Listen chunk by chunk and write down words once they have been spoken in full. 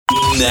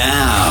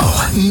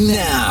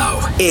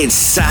Now, it's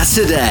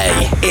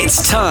Saturday.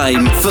 It's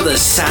time for the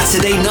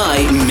Saturday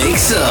Night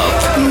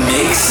Mix-Up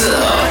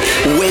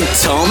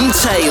with Tom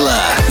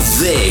Taylor.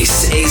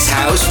 This is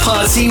House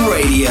Party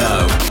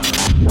Radio.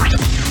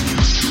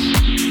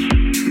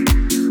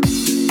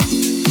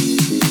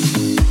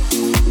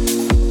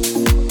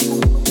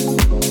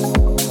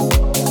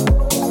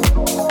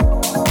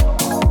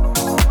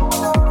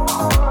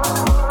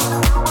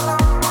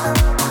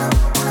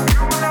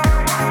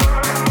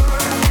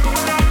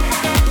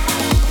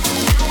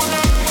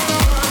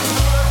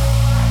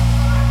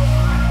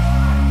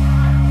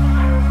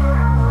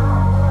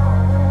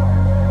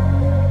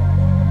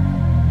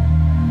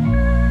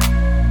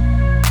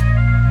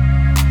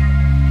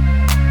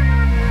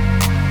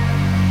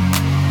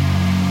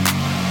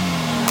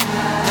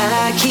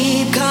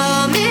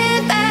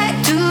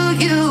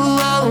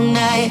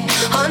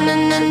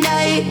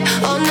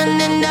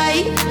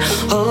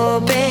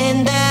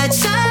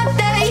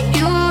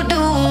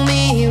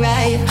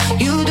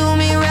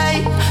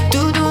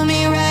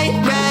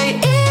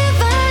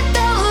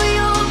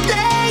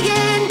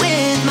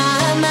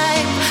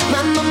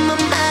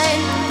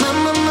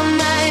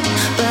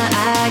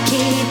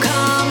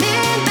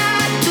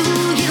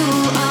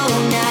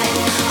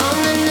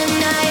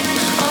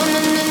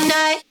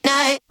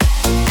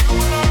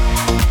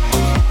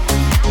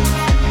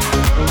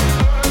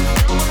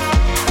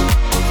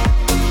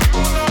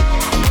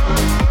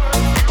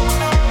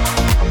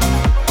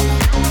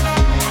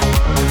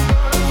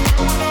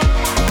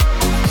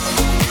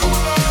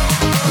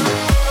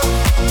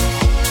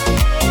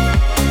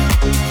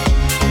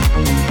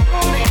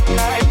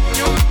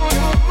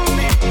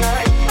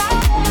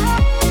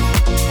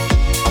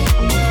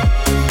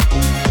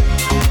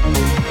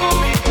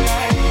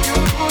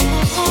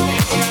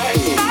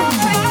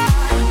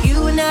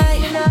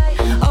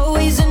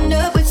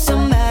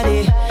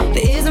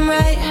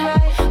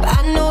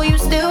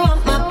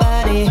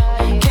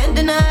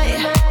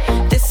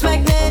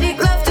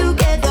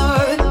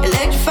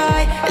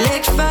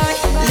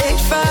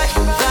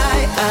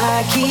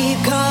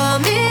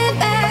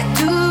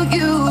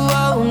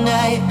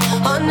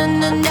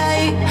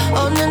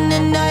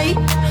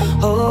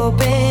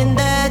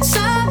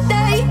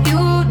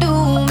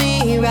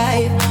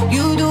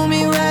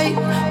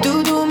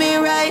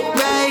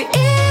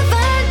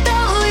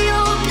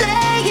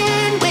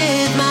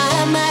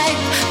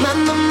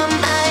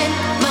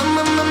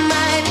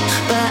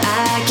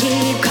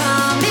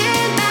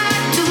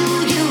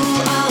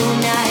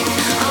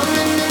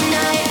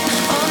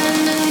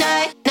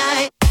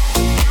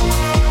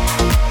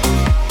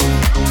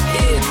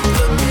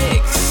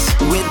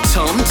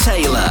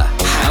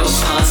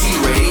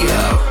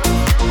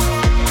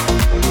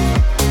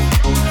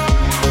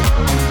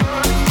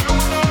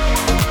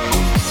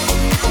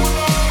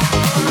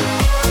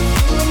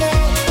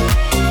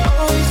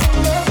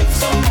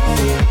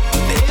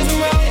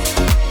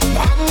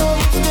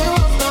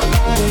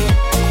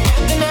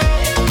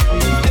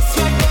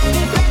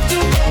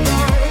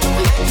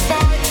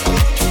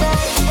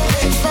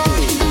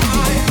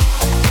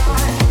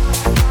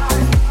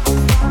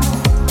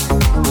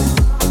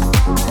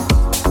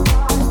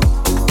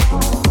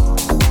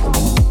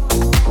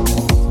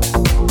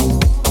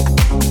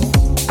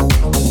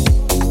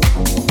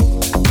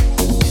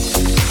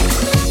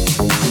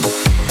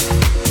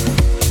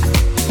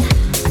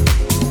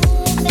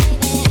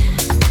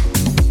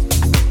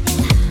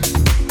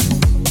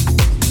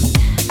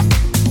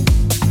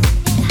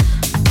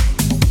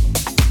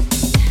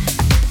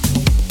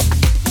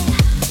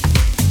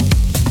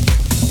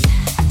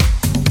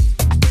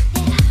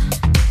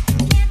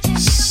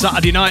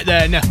 Saturday night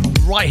then,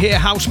 right here,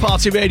 House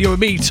Party Radio with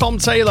me, Tom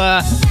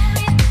Taylor,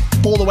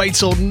 all the way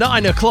till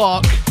 9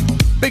 o'clock.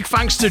 Big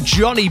thanks to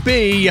Johnny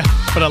B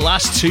for the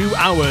last 2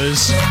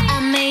 hours.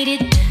 I made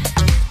it.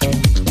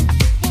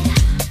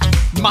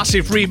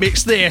 Massive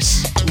remix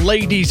this,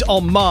 Ladies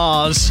on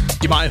Mars.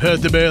 You might have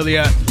heard them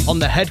earlier on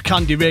the Head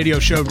Candy Radio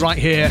Show right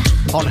here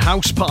on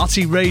House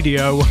Party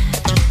Radio.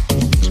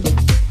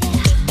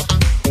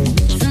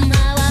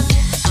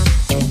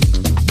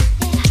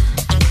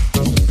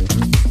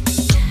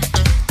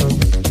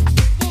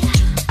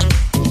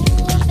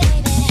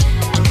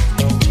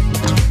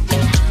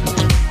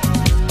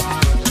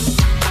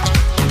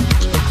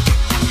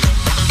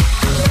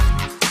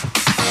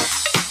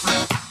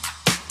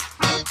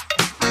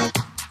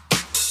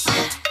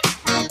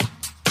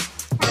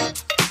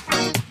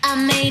 I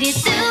made it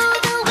through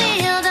the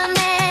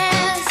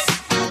wilderness.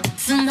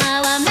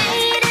 Somehow I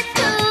made it.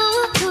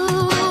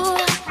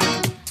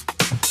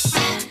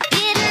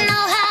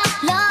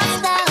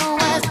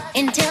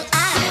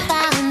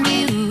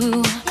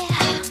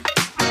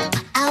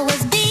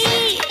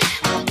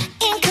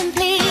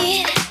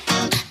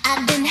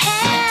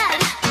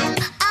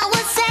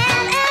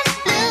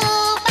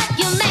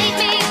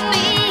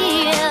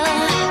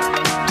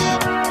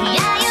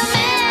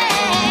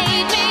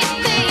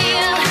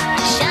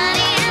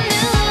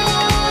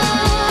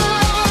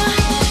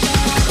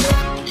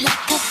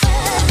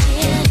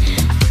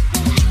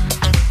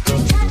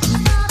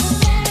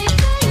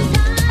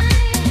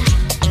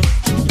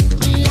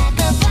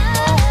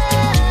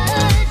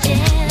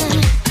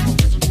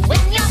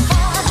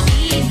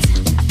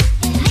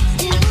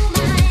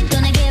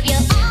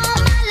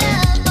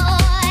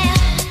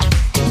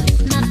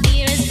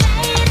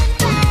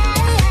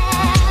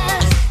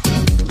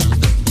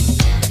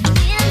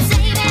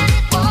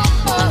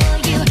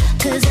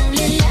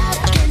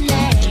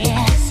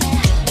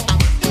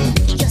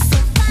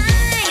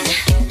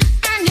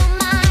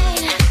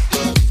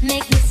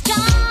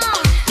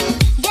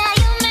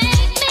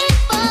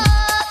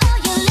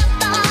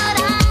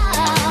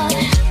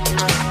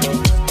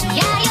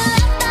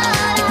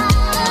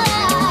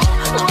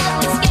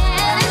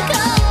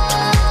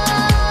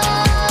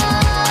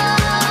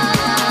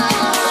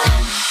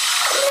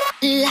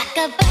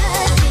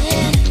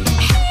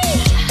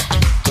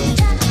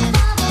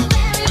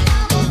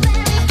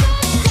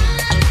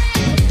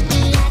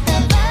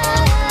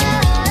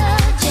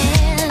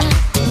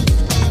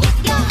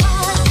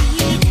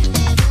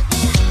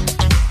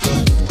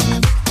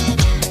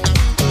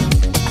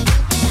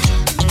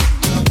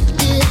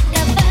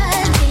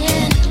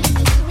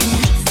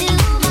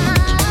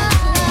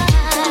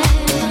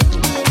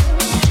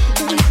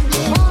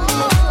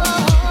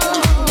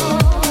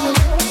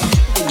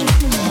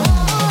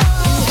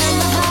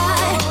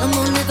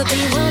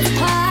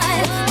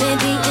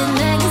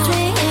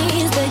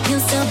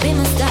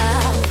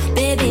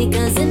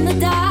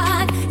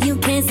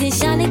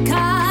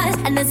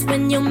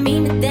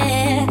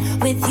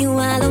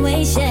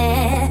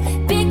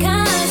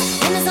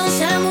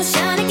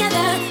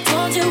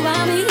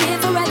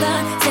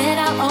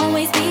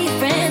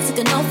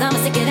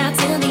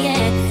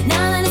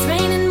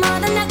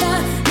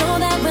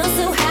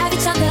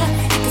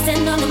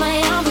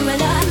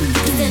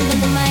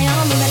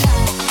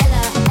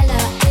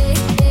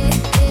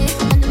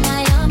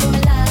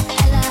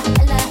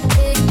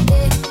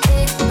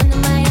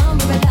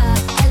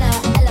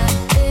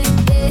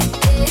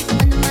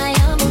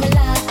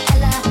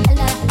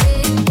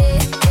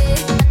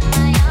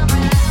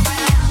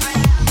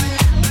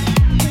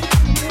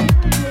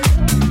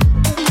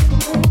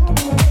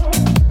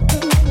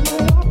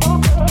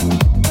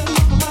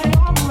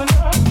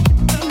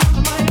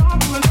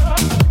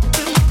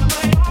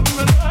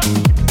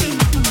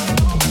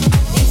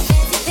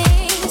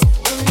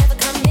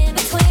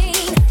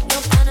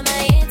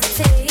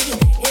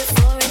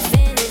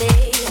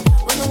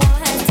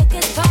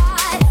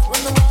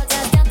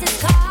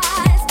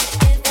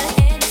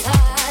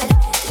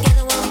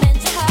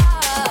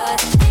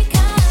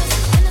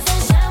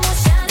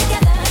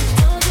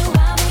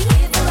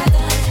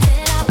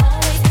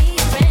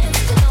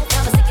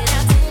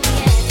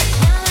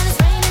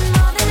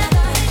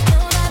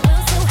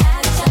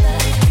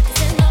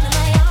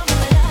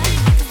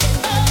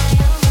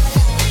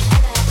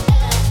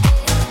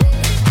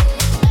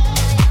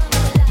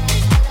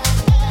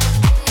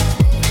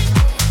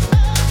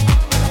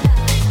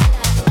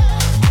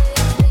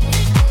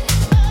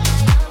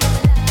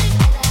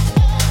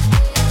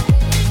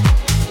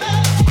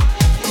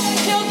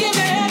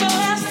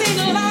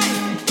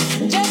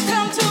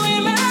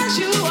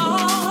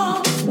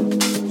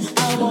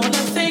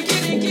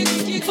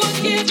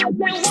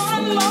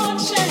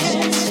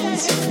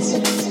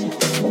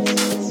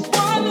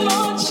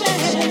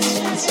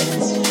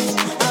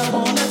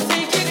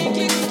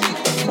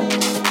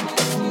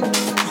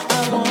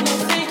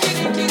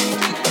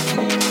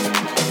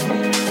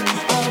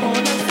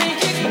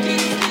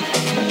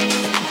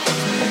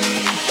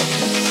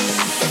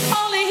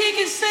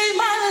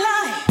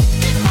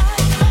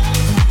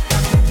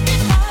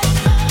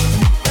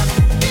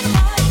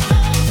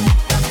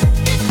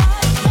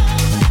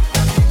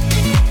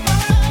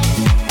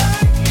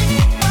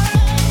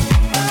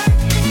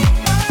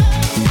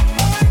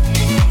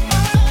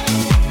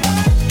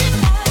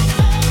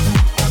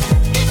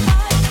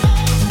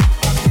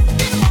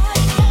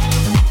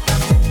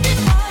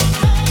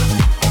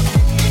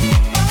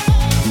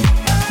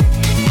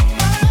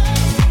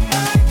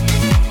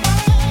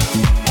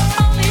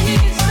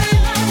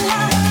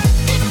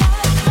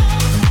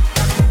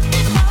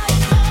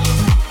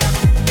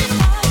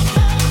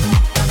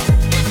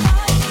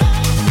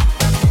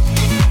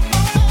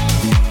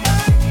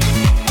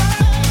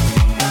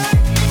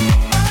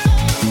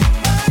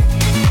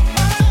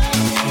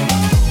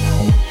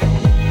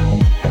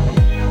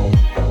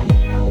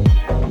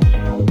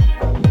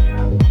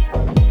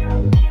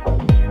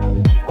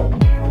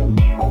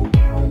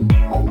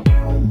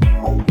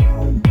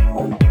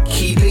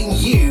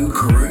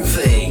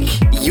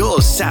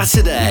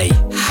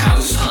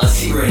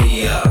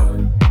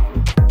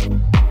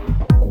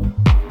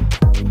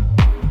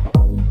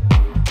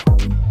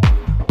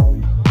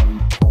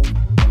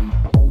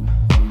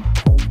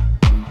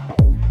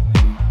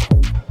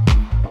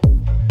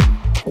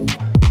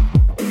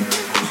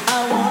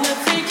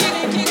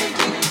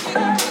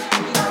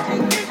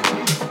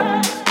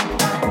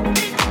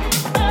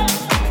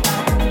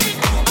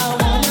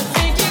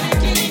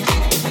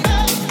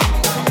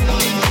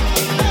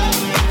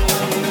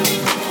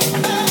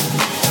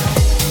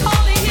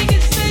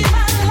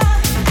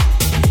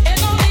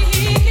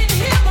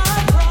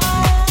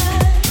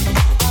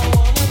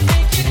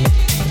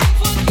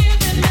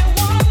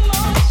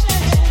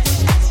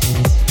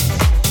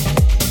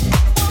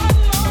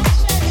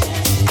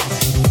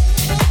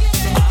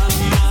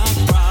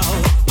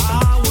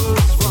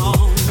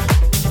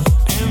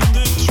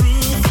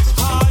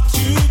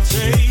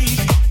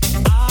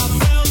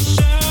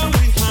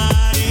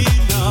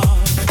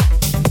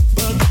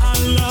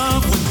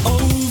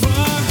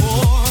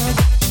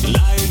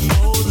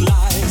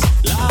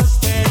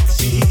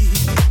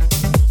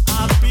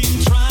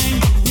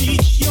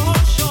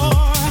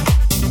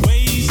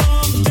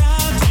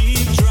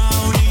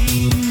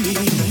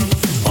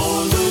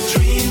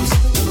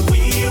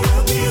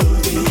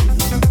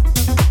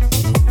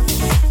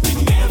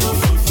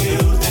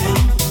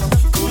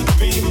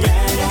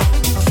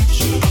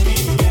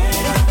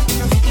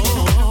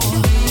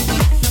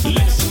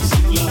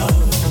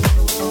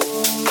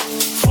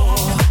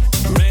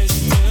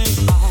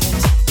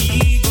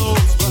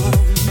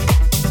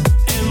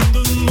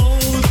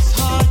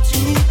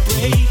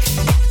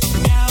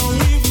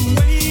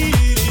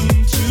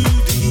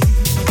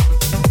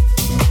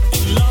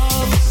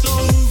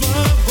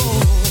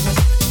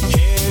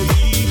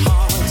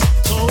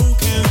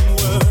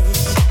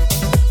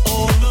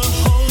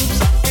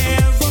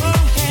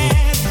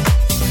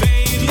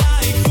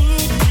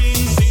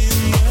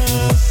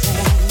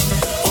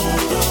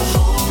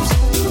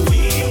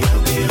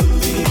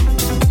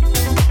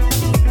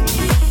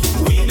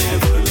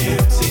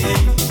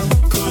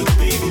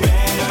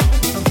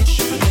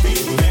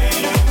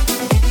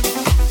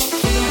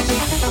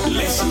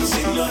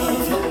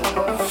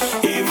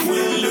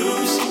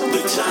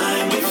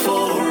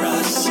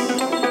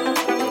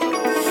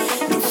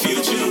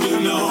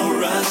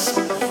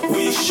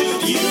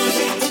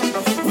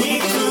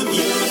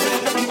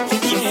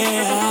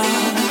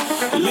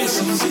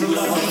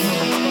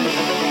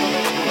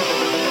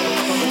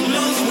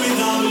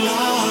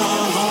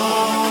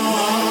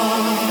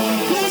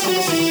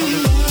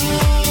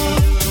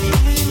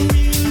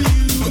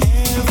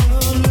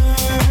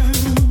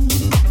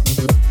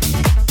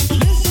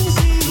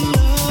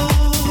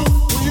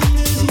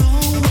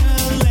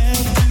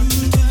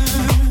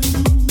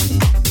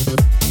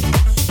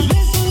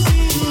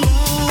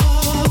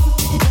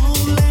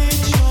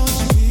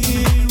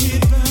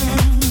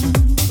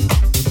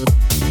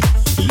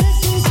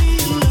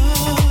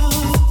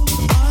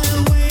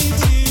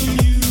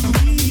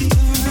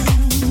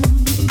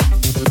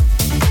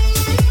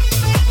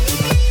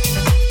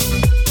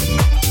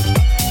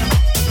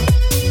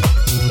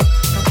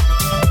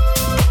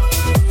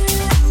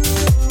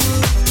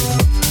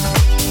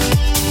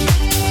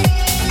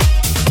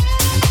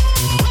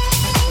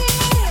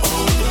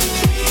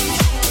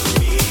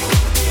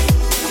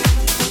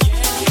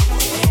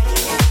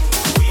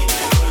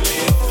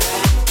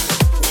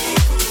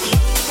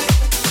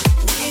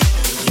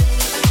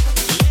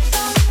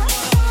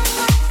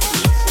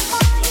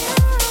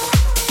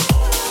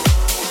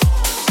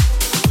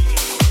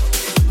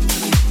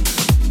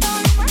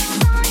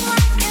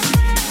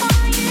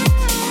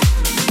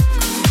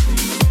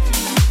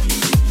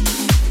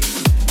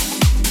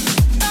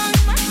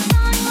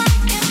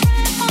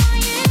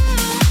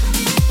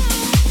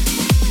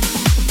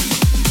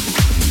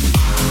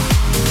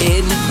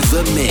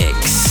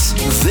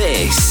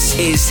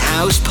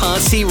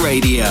 Party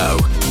Radio.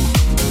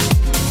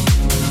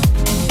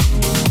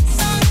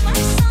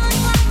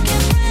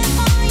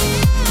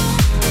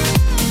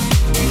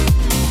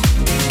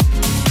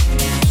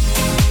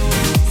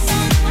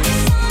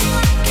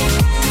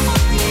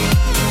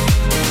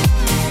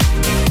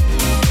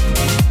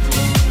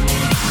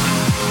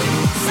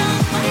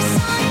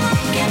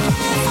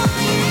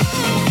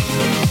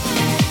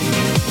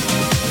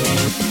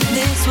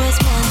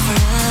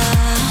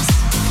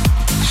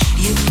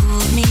 You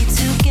pulled me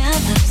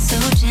together so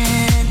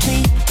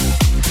gently.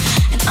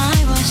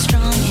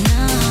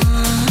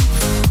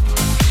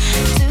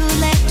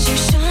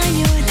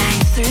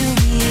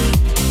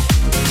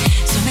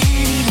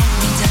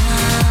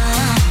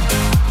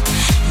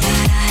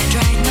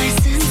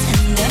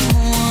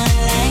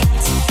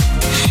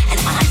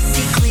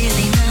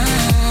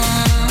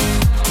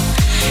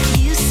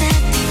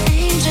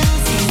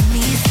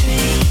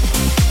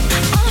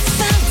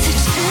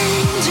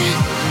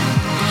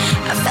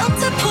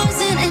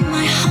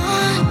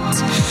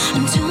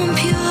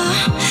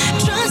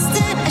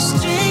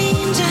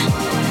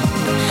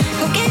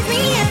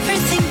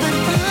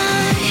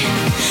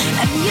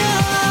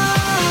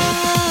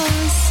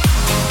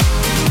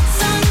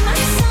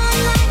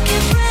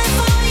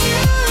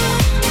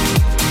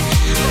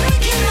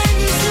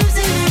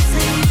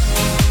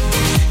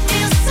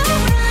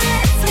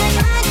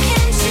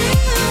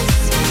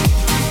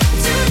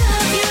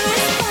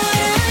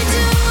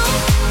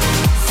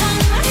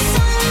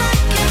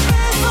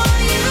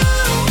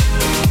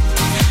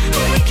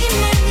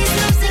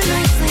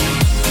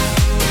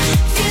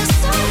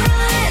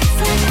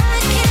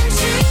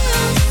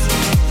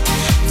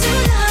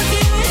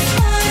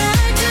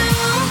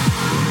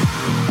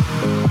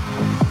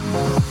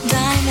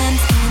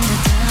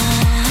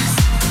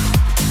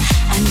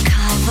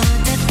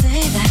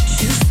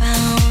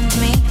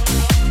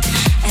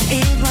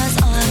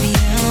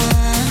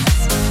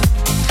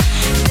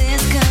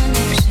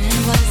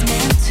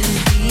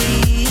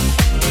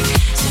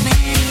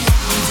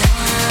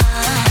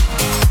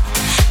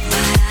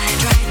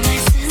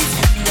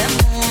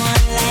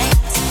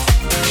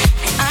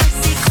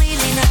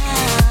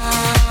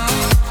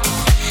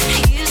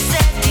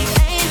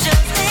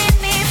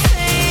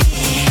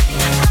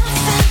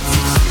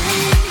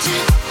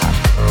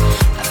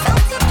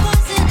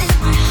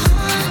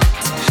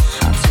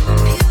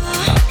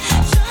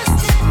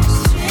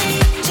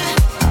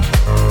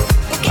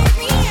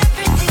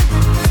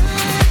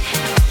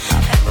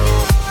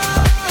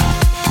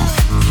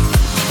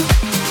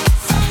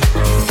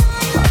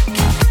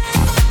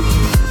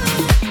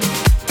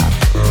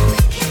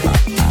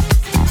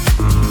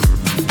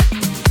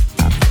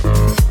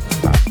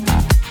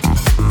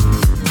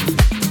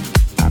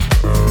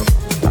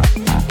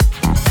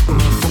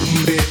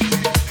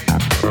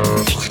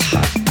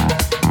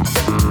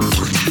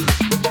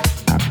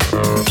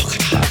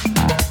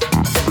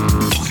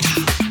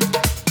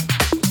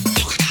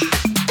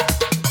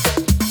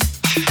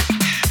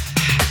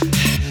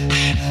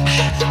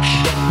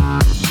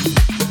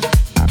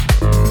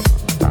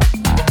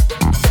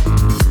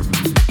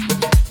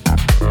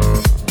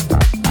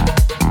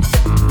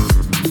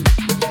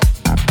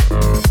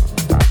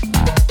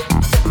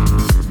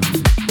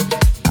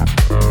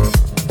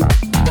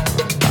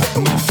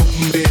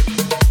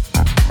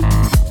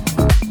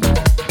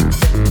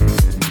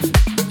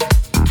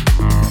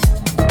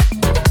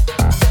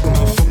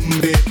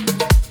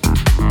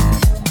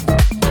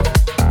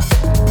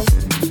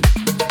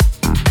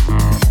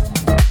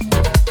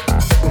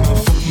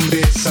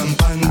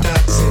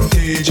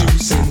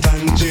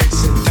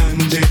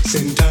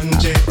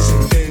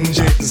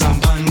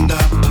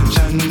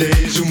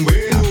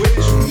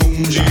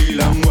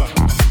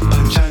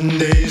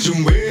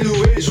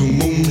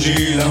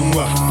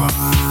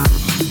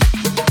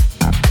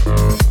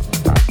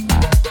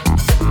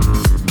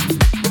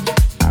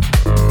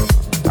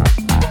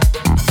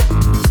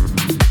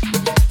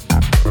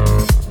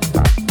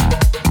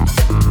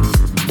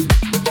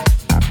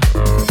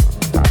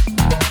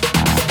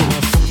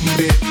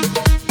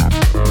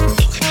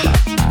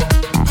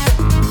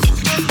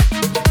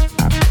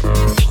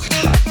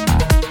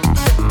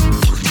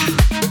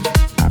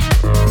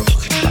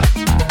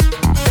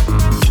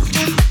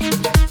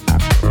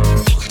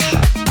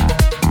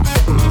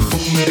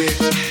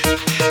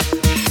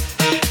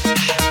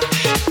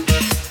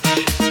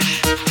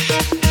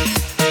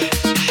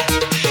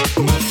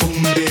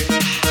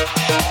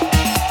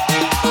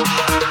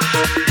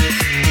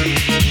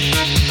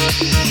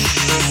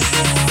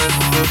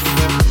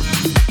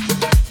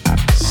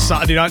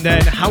 Saturday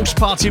night then, House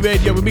Party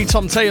Radio with me,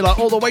 Tom Taylor,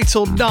 all the way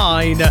till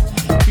 9.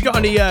 If you got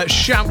any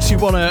shouts you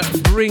want to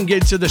bring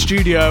into the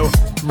studio,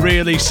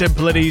 really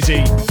simple and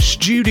easy.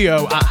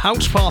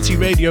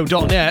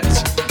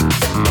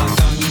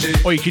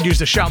 studio@housepartyradio.net, or you can use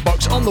the shout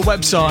box on the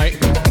website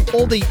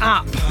or the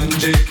app,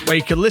 where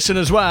you can listen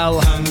as well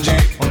on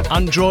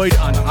Android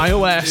and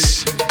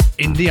iOS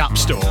in the App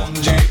Store.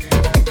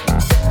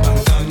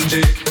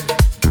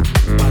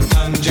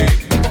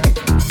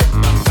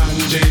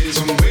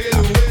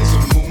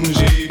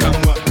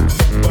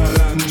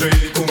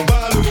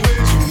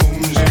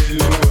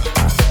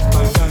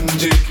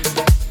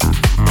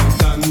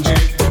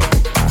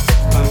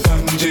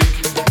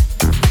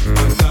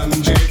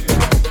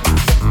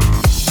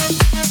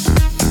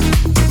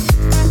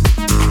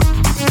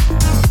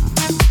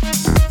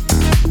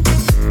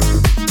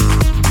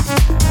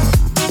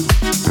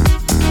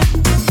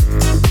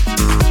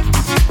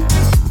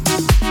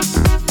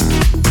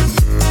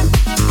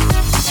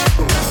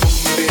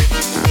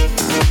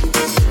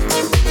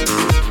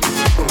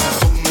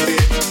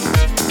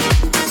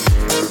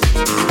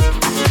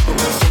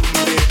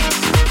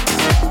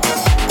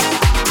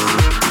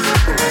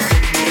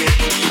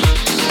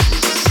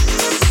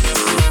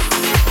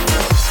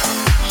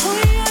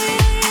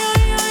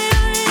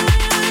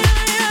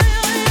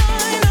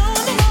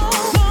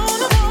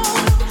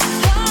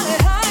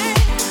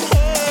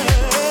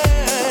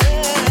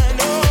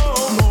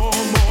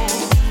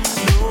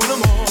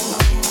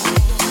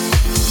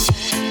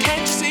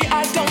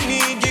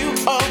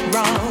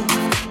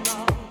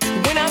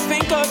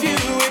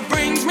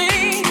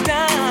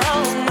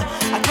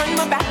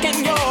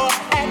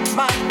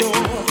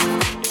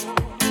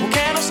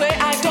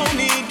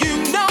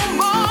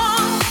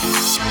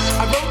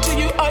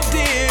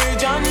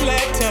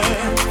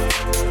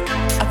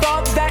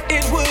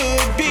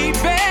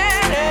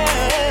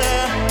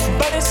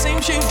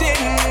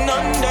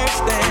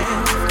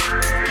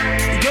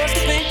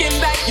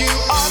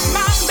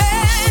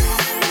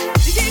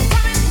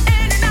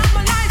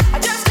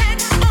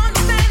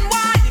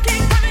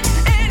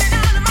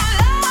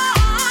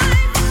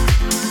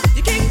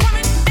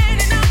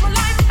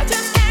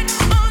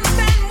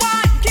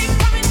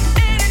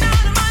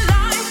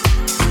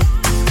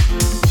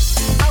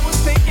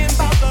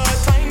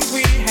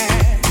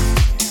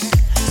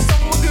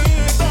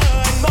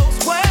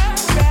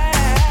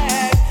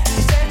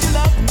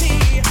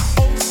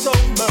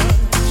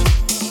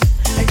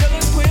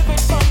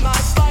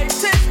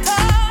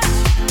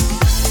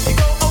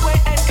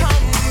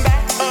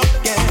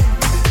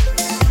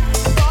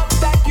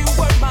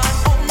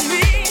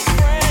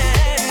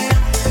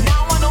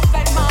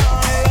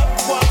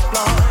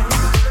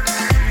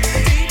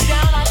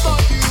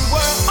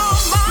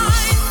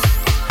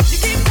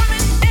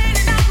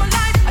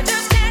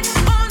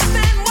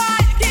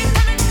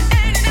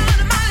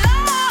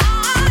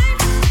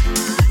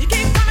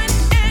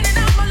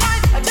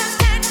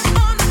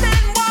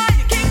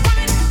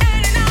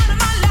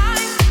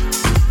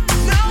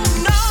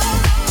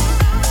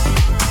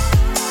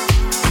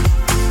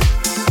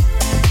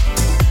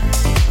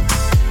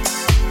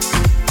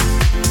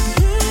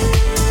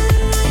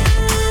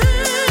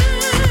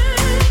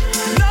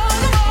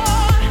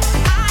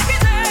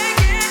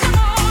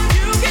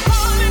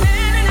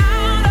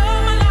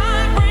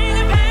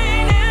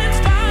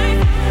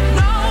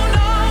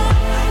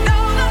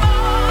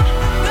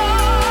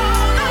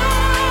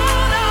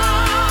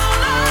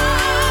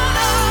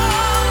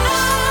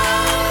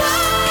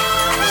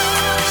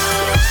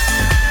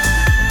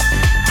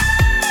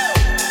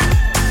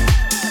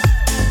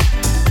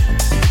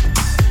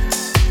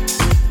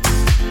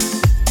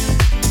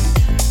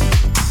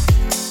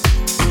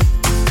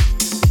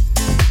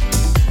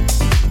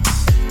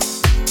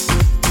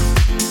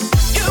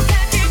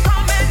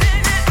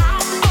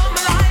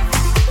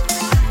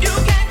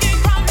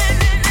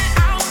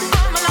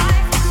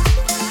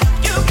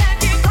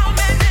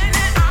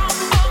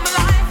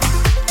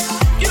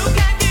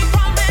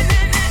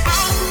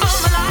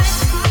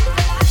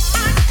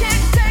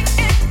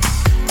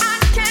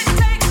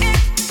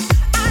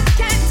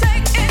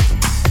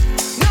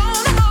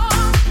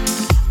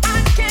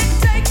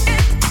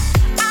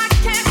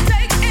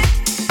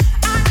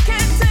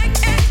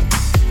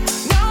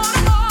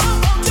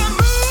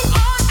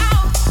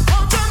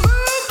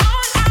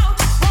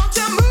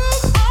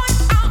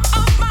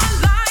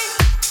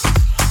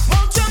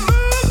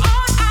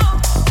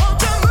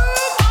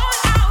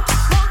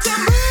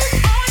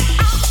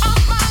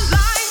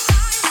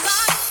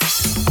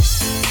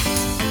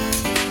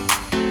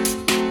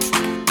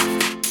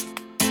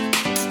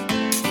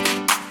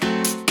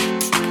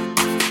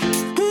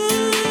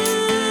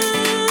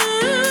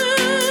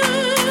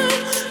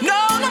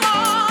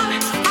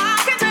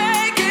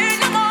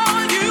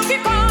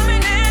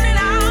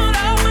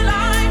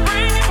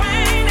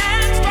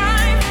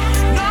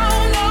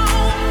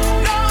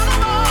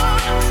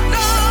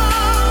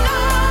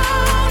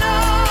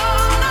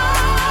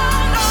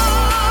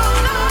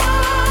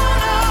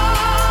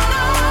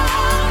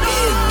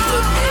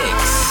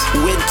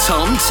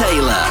 Tom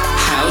Taylor,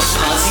 House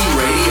Party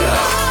Radio.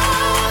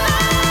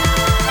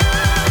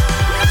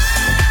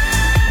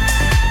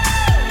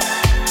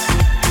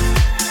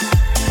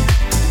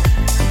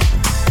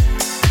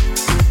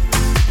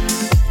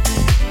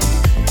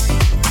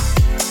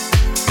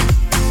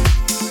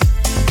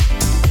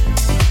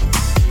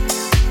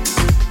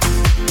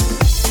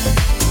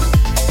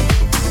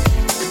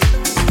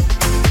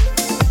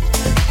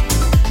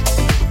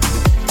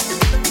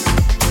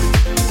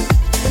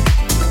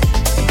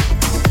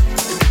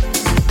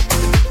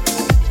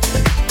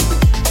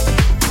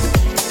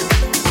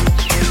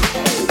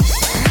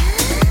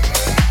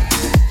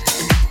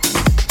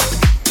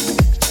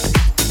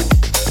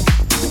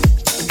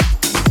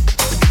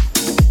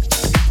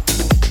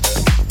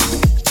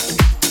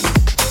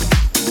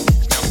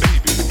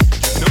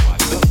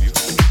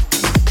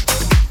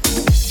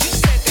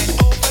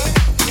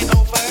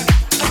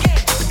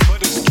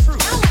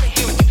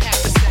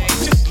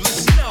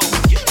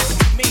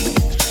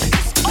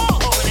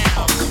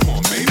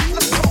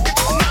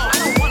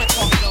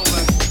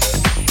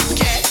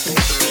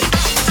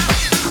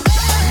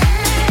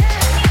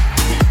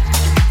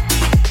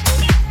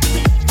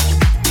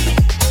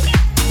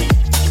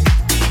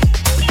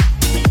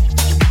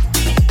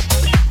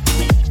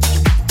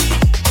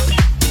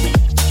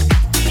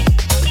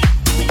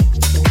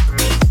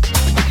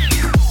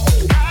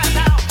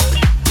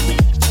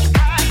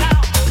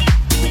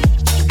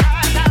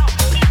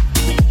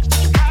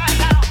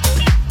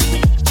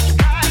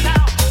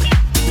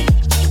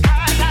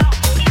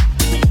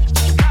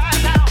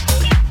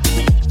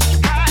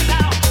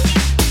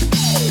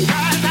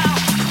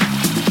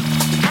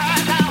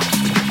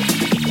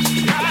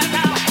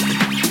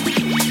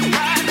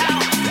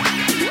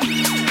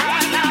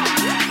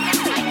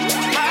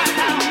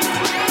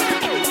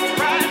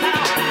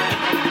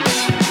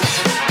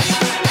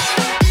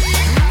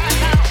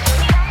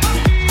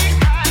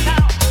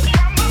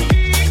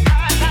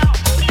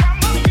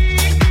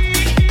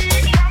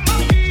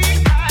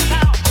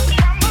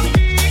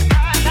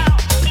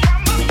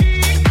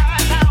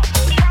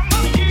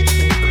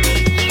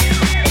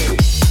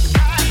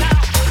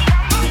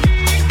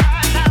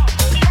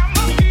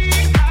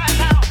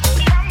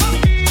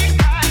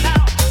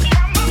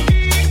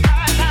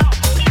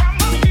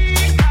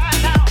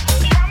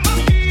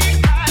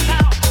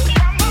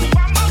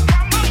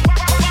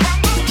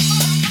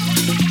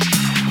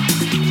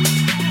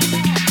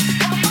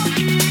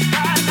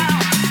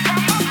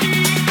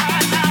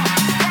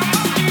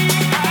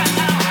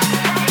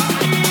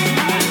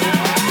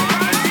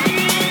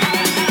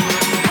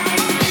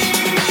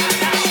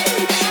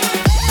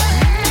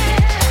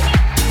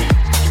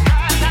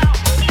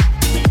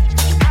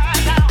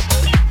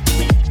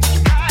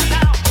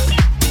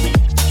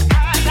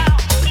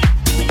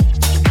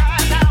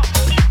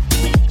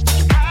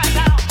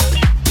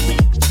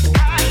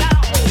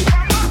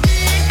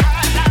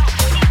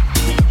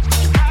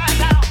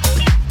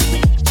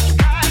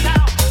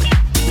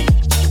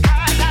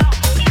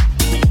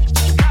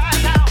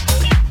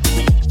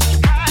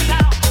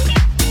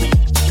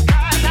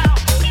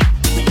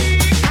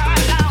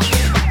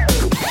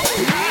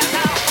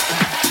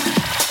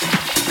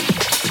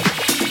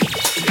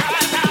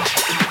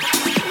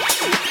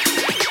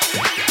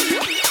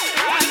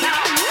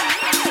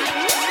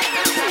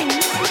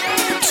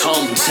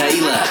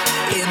 Taylor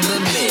in the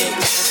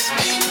mix.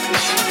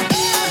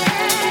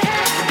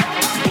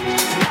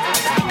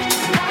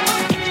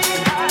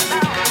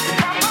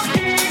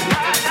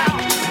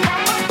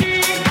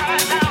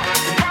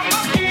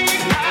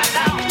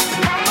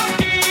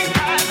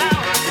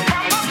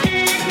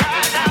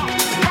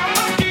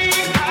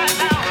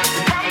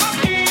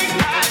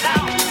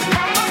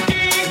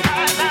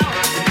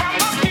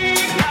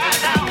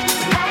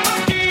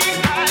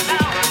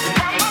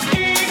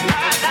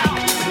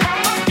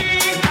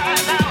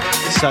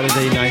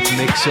 Saturday night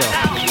mix up.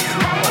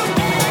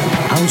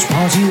 House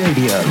Party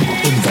Radio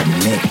in the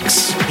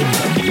mix. In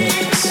the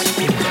mix.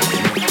 In the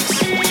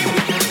mix.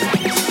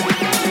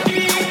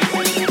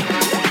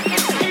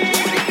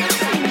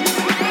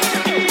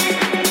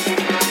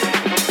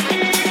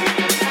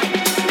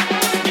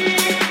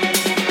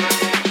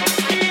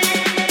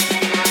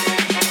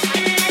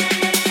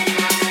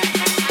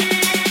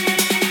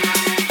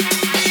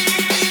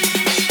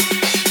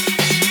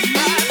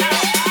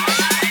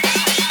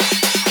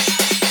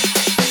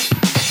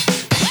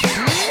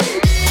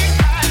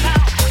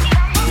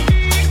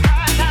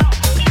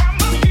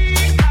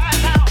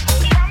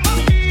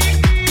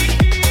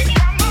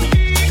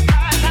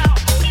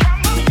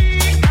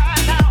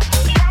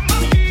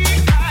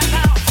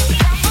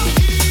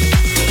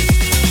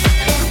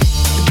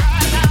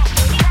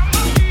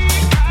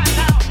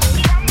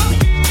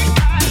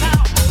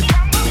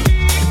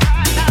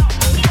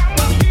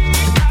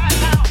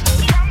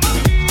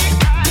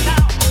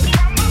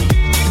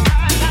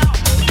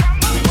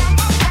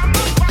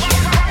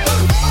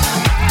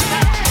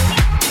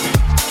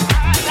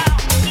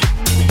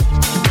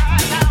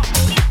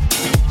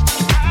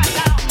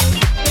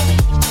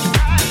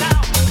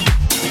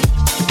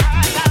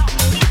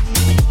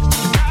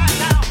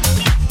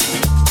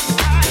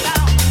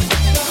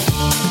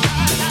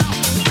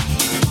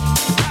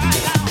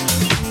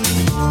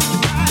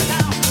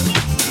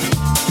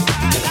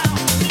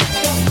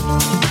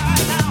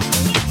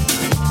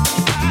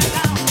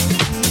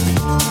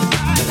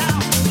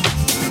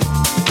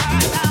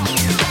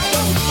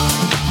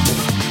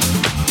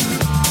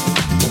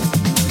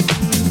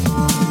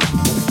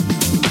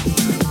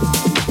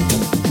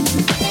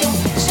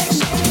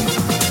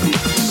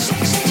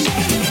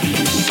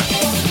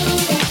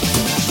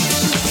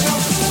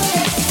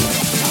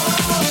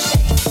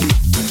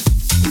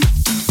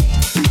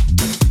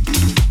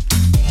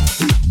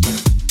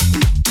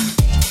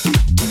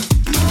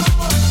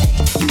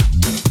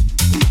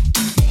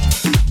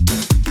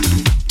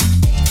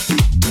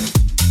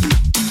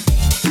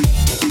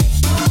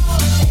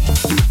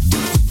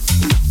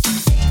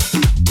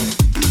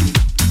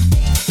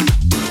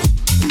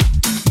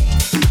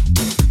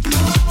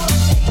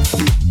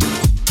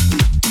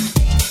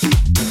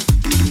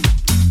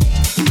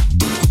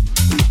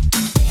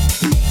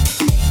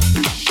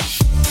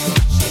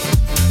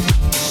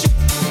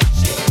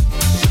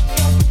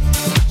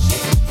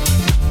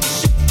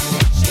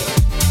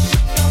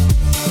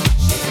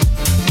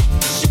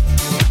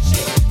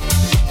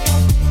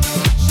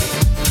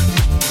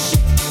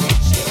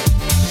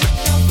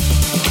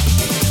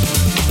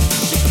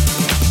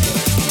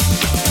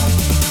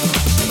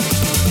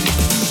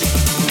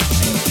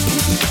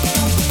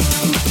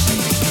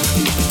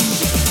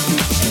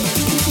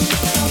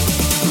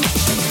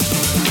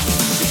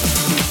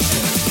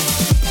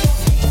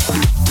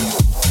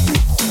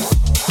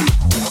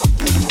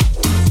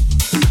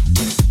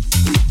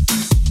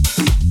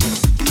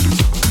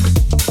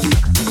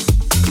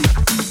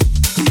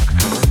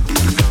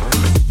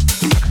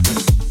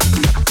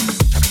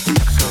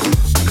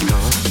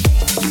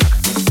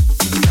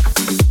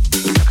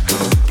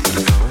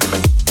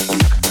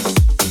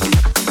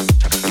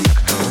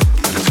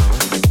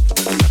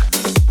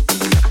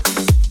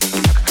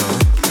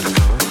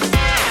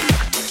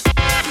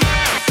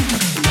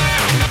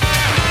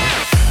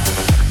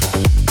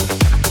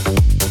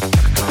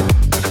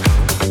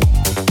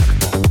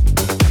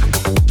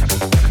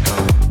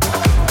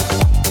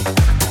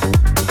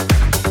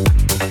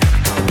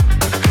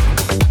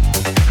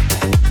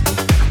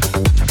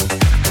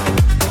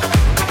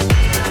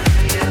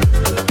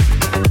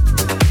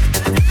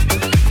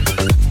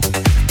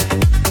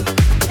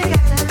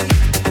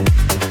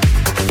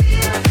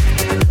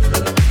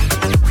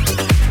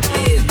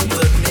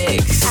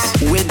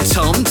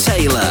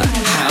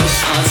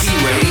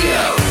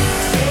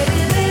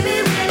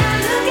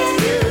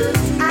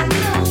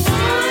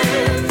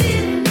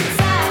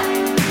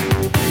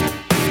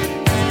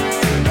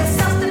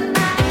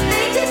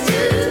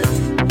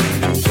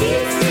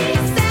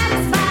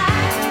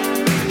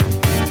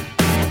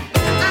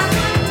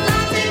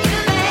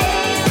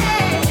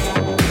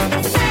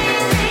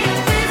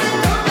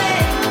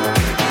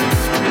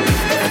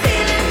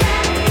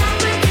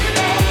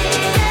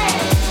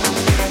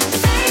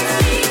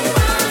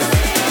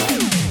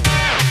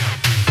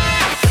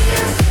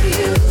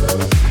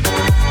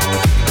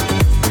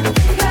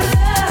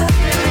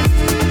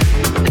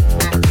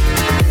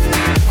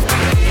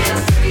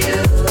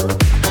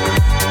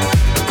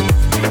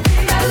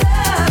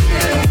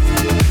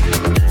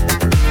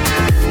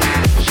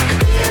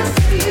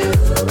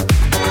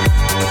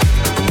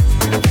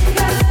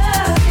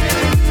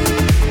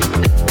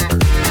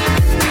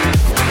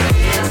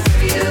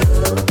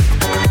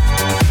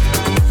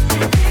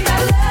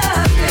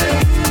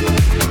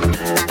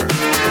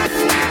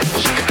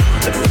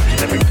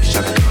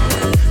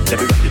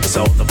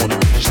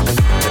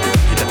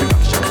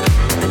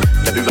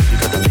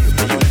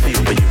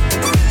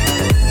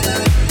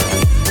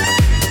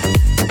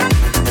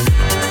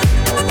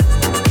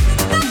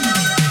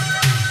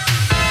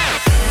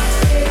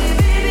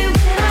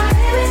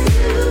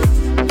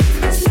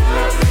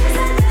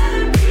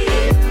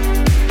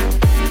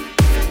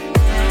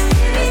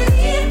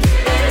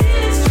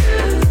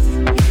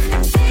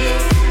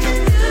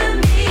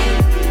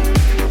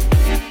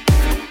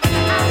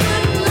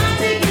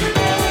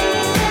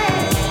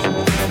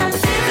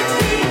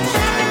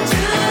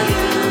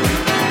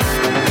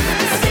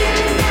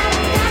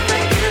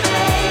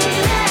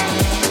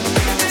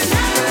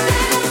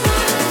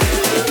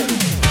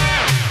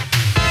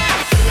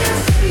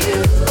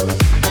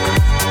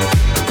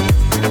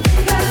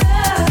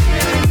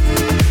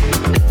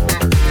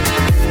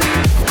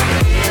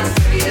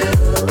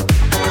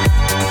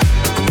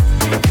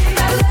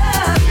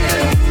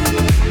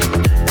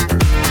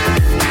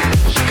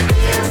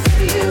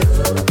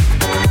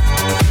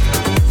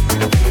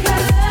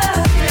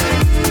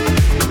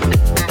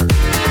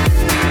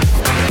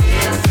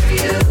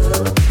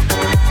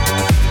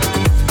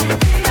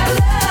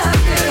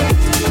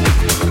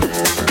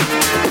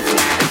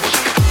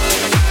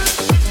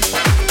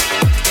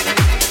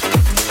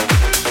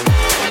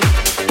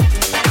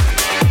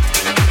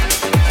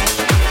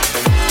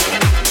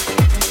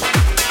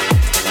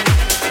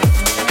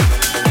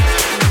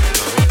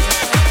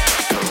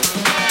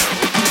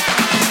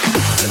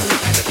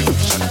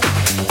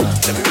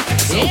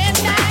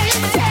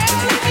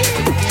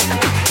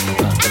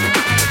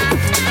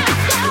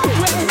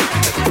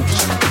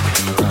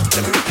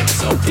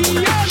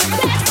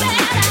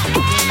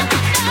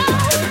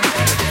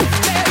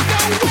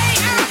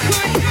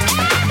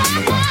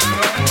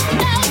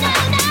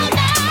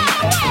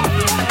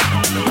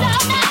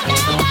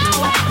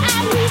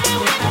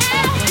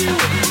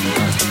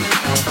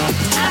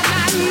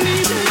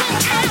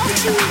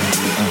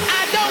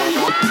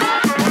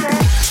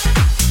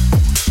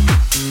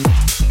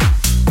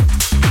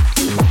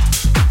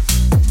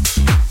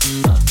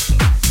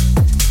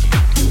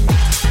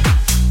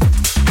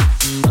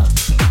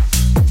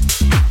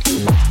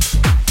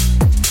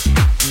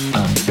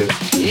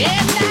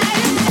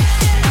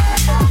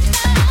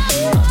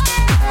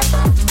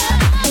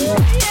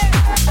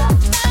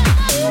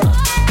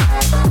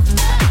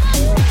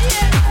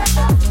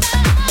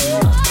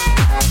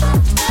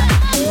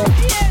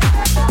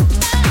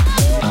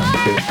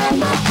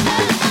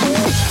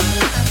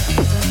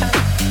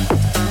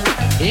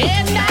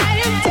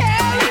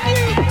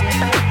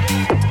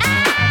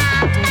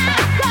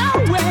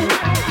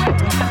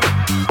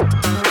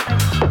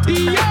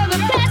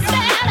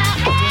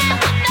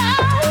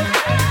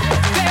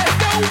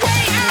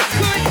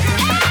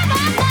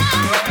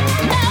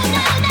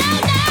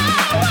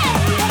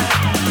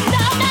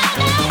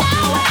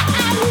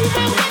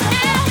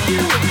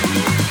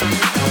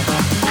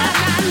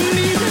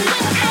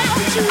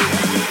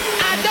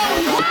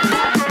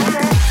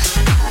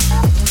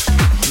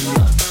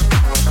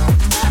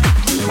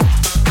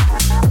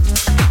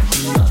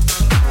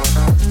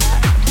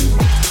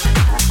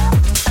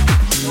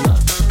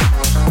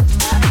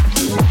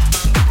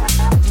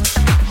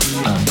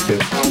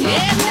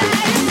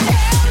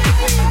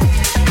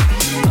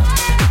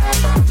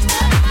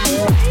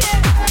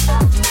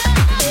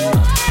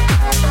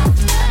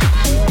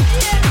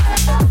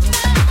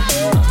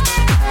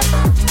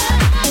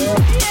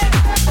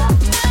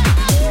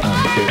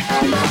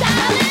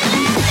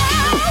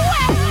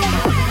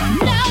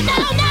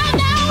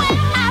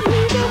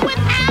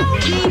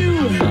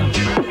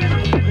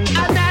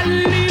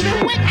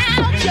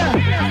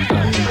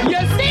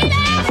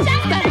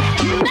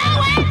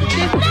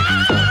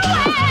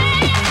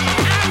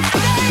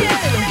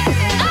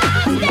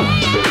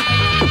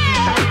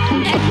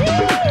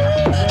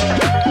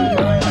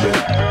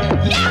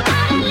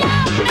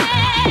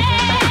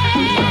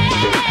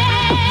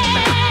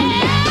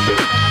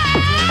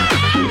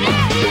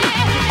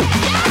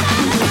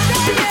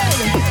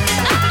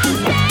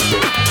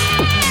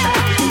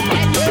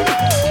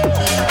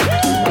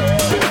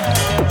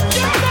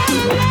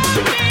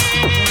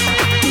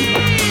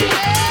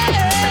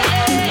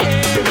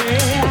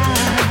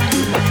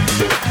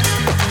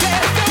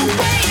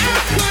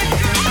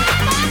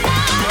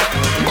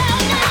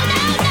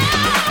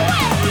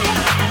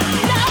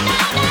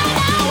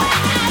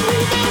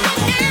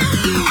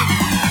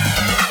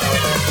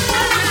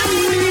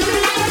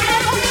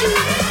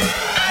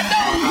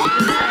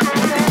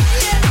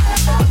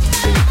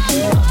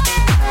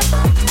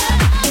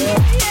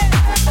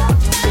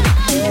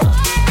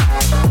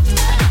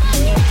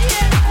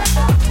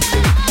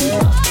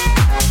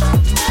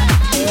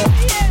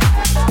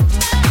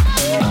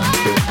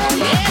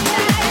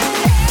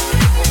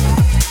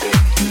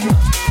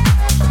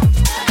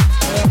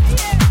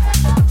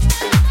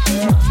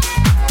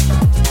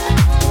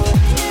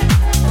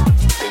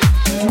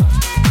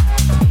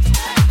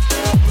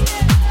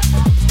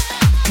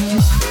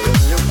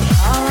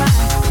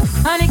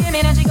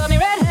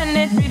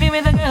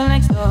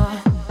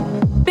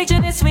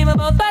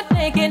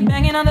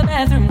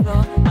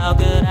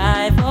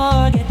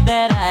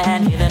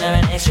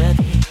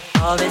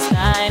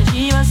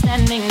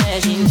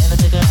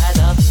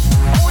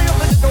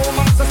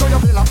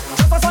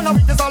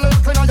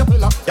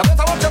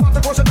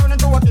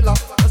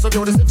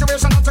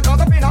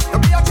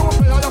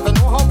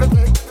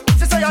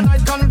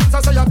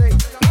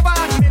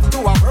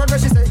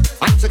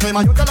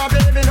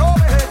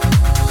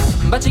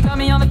 But she caught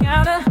me on the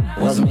counter.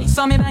 Wasn't me.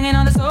 Saw me banging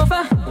on the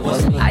sofa.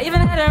 Wasn't me. I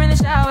even had her in the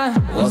shower.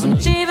 Wasn't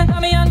me. She even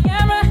caught me on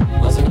camera.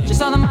 Wasn't me. She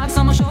saw the marks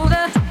on my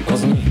shoulder.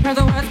 Wasn't me. Heard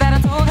the words that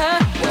I told her.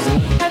 Wasn't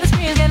me. Heard the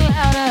screams getting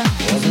louder.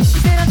 Wasn't me. She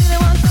stayed until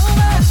it was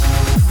over.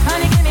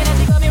 Honey came in and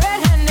she got me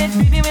red-handed,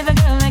 creepy with the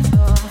girl next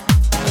door.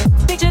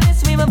 Picture this,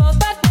 we were both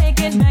butt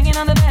naked, banging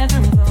on the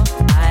bathroom floor.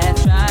 I had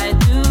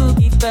tried to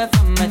keep her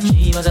from what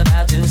she was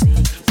about to see.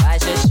 Why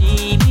should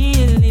she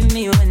believe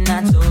me when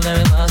I told her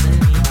it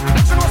wasn't me?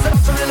 She knows that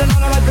she really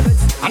not like the flex.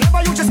 I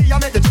never used to see I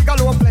make the jigger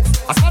low flex.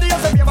 As somebody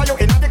else say, baby, you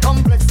in the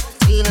complex.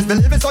 Seeing is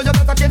believing, so you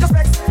better change the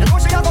specs. You know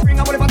she a go bring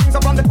a whole heap of things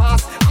up from the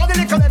past. All the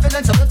little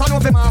evidence, you better know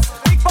the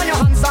mask. Big for your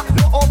hands,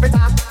 no off it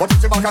up. But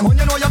if she back a gun,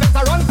 you know you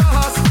better run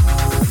fast.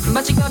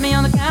 But she caught me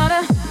on the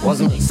counter.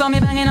 Wasn't me. Saw me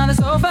banging on the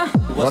sofa.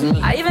 Wasn't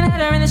me. I even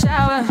had her in the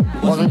shower.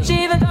 Wasn't me.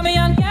 She even caught me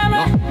on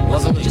camera. No,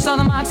 wasn't me. She saw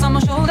the marks on my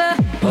shoulder.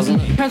 Wasn't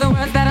me. Heard the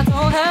words that I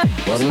told her.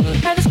 Wasn't me.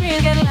 Heard the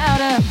screams getting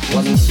louder.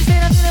 Wasn't me. She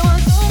stayed until it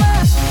was over.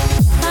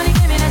 Honey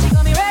came in and she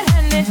got me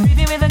red-handed,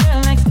 creepy with the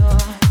girl next door.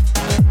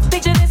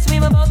 Picture this, we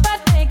were both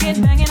butt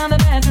naked, banging on the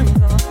bedroom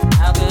floor.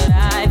 How could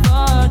I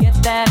forget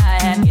that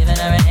I had given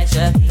her an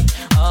extra key?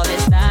 All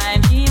this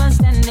time she was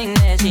standing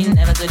there, she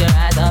never took her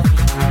eyes off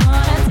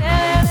me.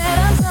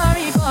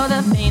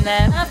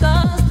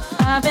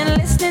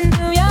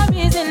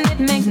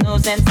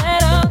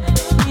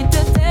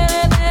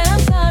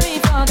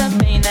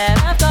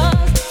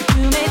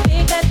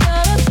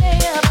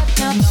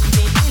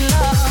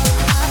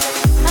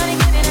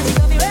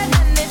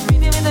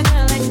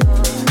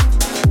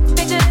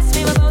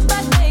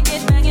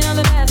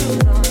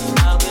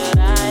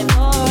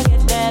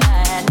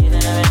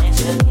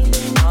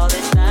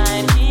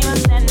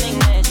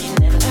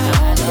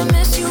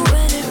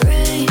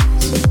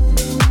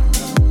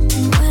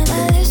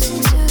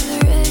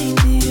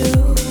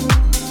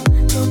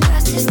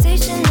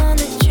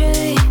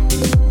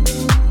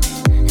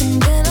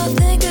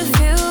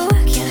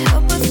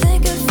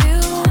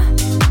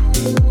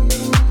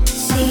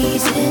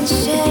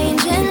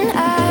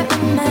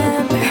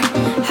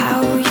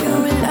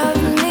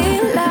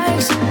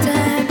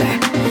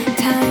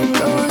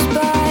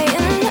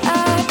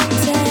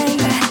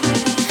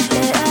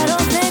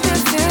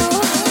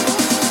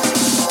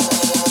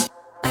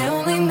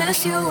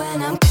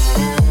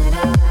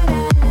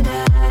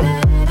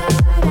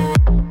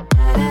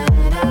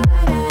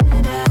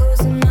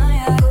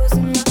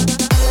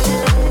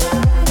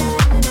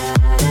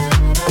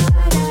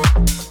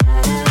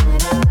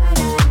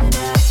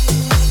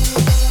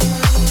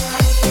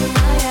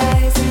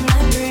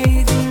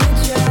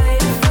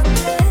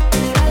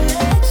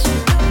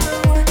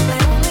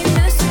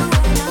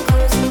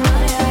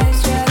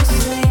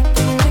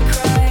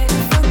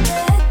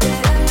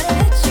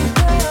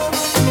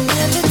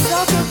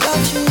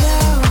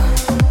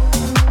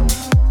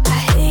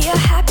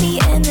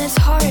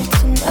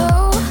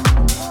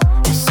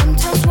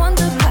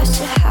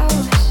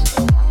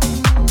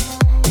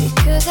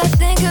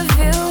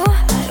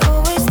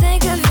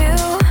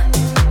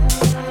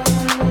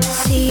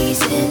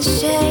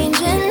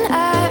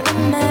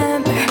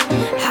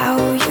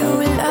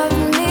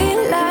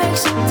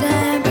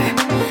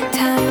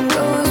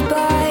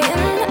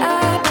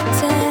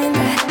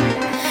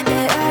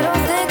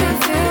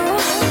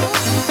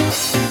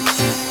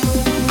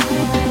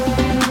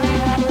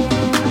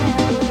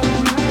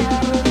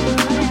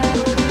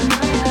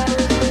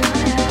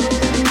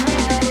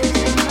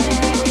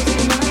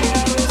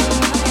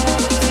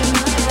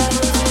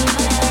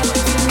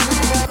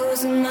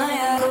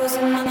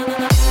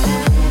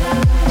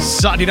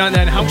 Saturday night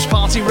then, House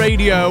Party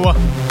Radio.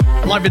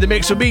 Live in the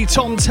mix with me,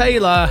 Tom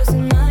Taylor.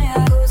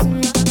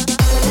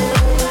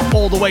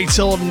 All the way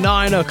till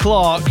 9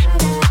 o'clock.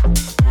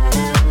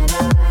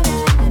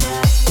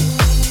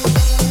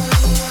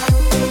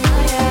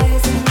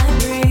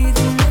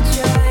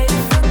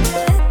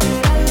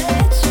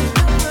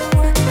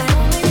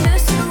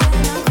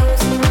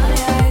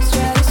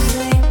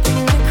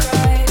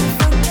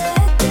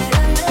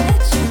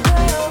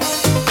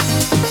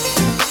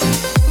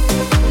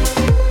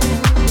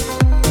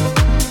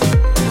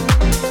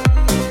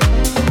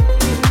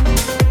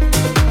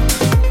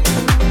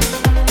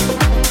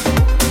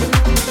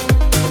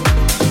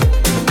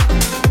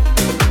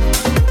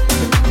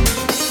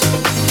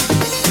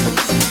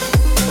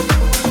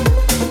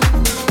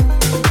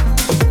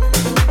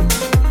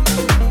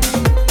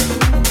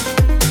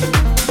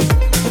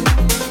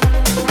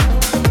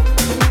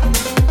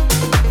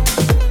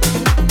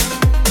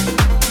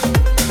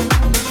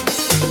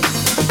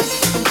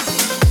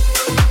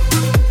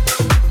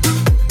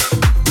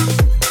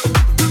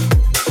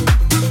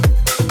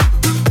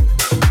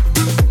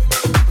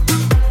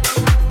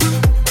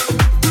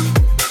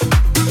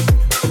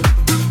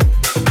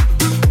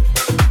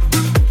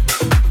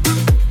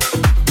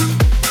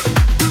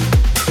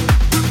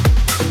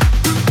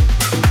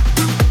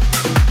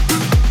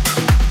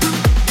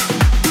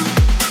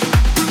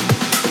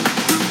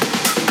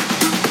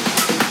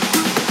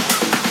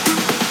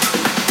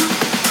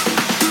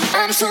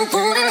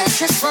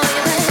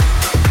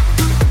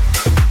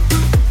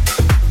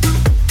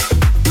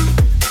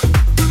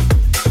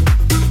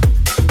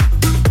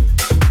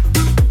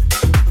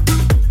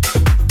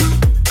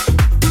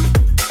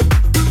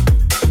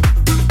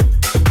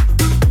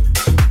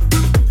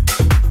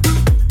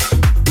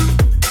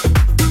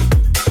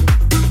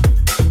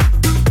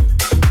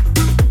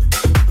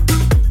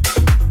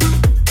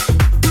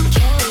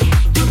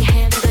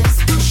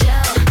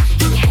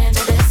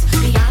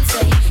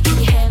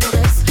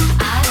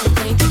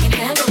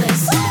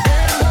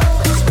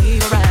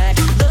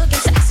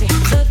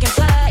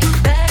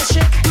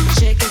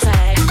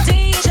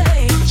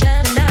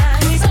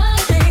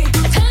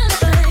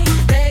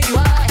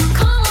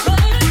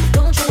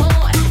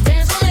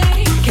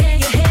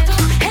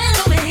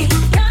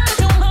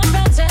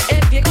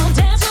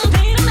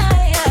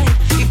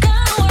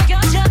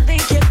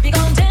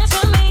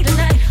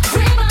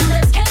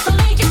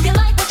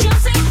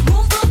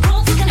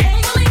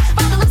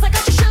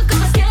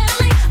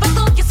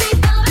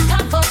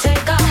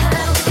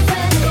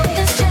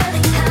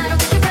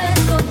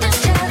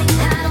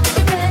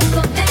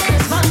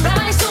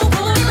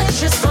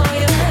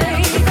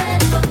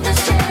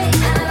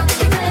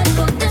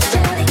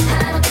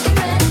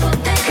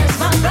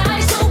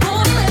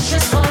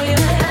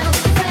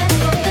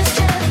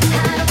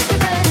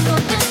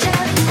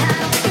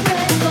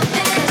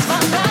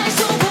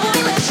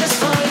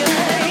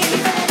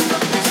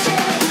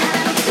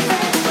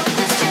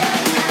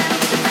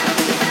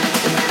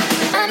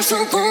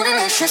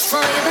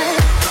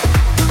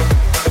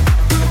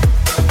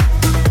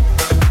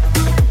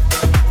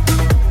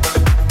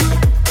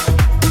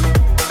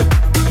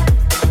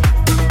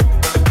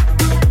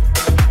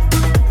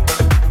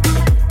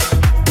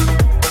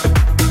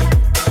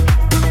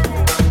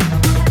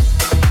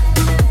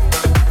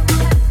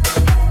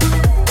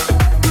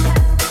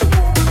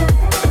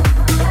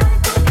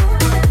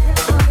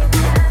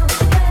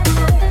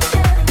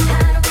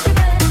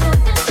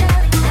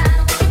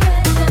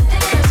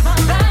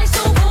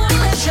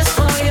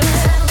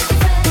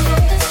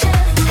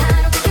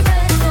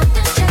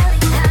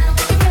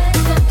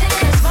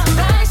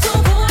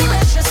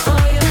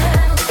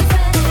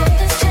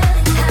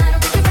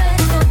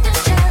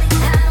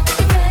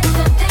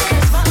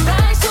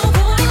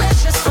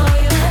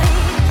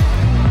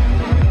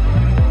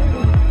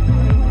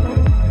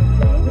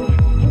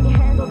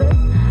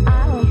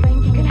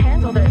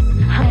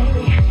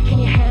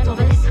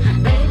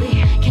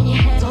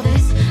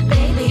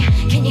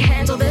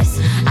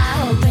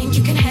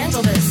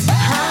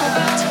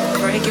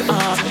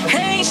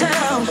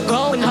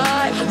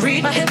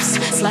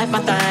 slap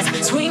my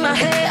thighs, swing my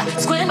hair,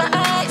 squint my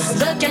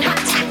eyes, looking hot,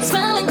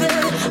 smelling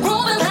good,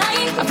 grooving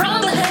light, I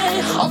proud the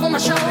head over my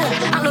shoulder.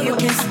 I know your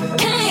kiss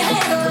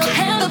can't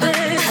handle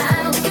this.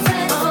 I don't think you're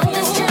ready for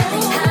this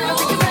journey. I don't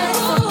think you're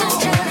ready for this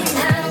journey.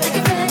 I don't think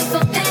you're ready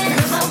for this.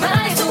 'Cause my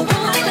body's so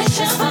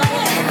bootylicious for you.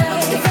 I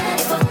don't think you're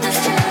ready for this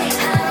journey.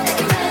 I don't think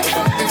you're ready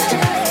for this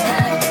journey.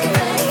 I don't think you're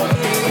ready for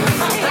this.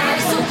 My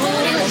body's so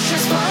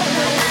bootylicious for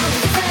you. I don't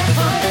think you're ready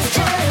for this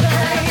journey.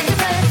 I don't think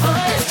you're ready for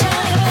this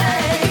journey. I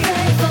don't think you're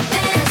ready for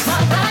this.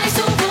 My body's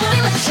so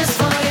bootylicious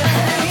for you.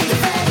 I don't think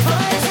you're ready for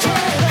this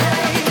journey.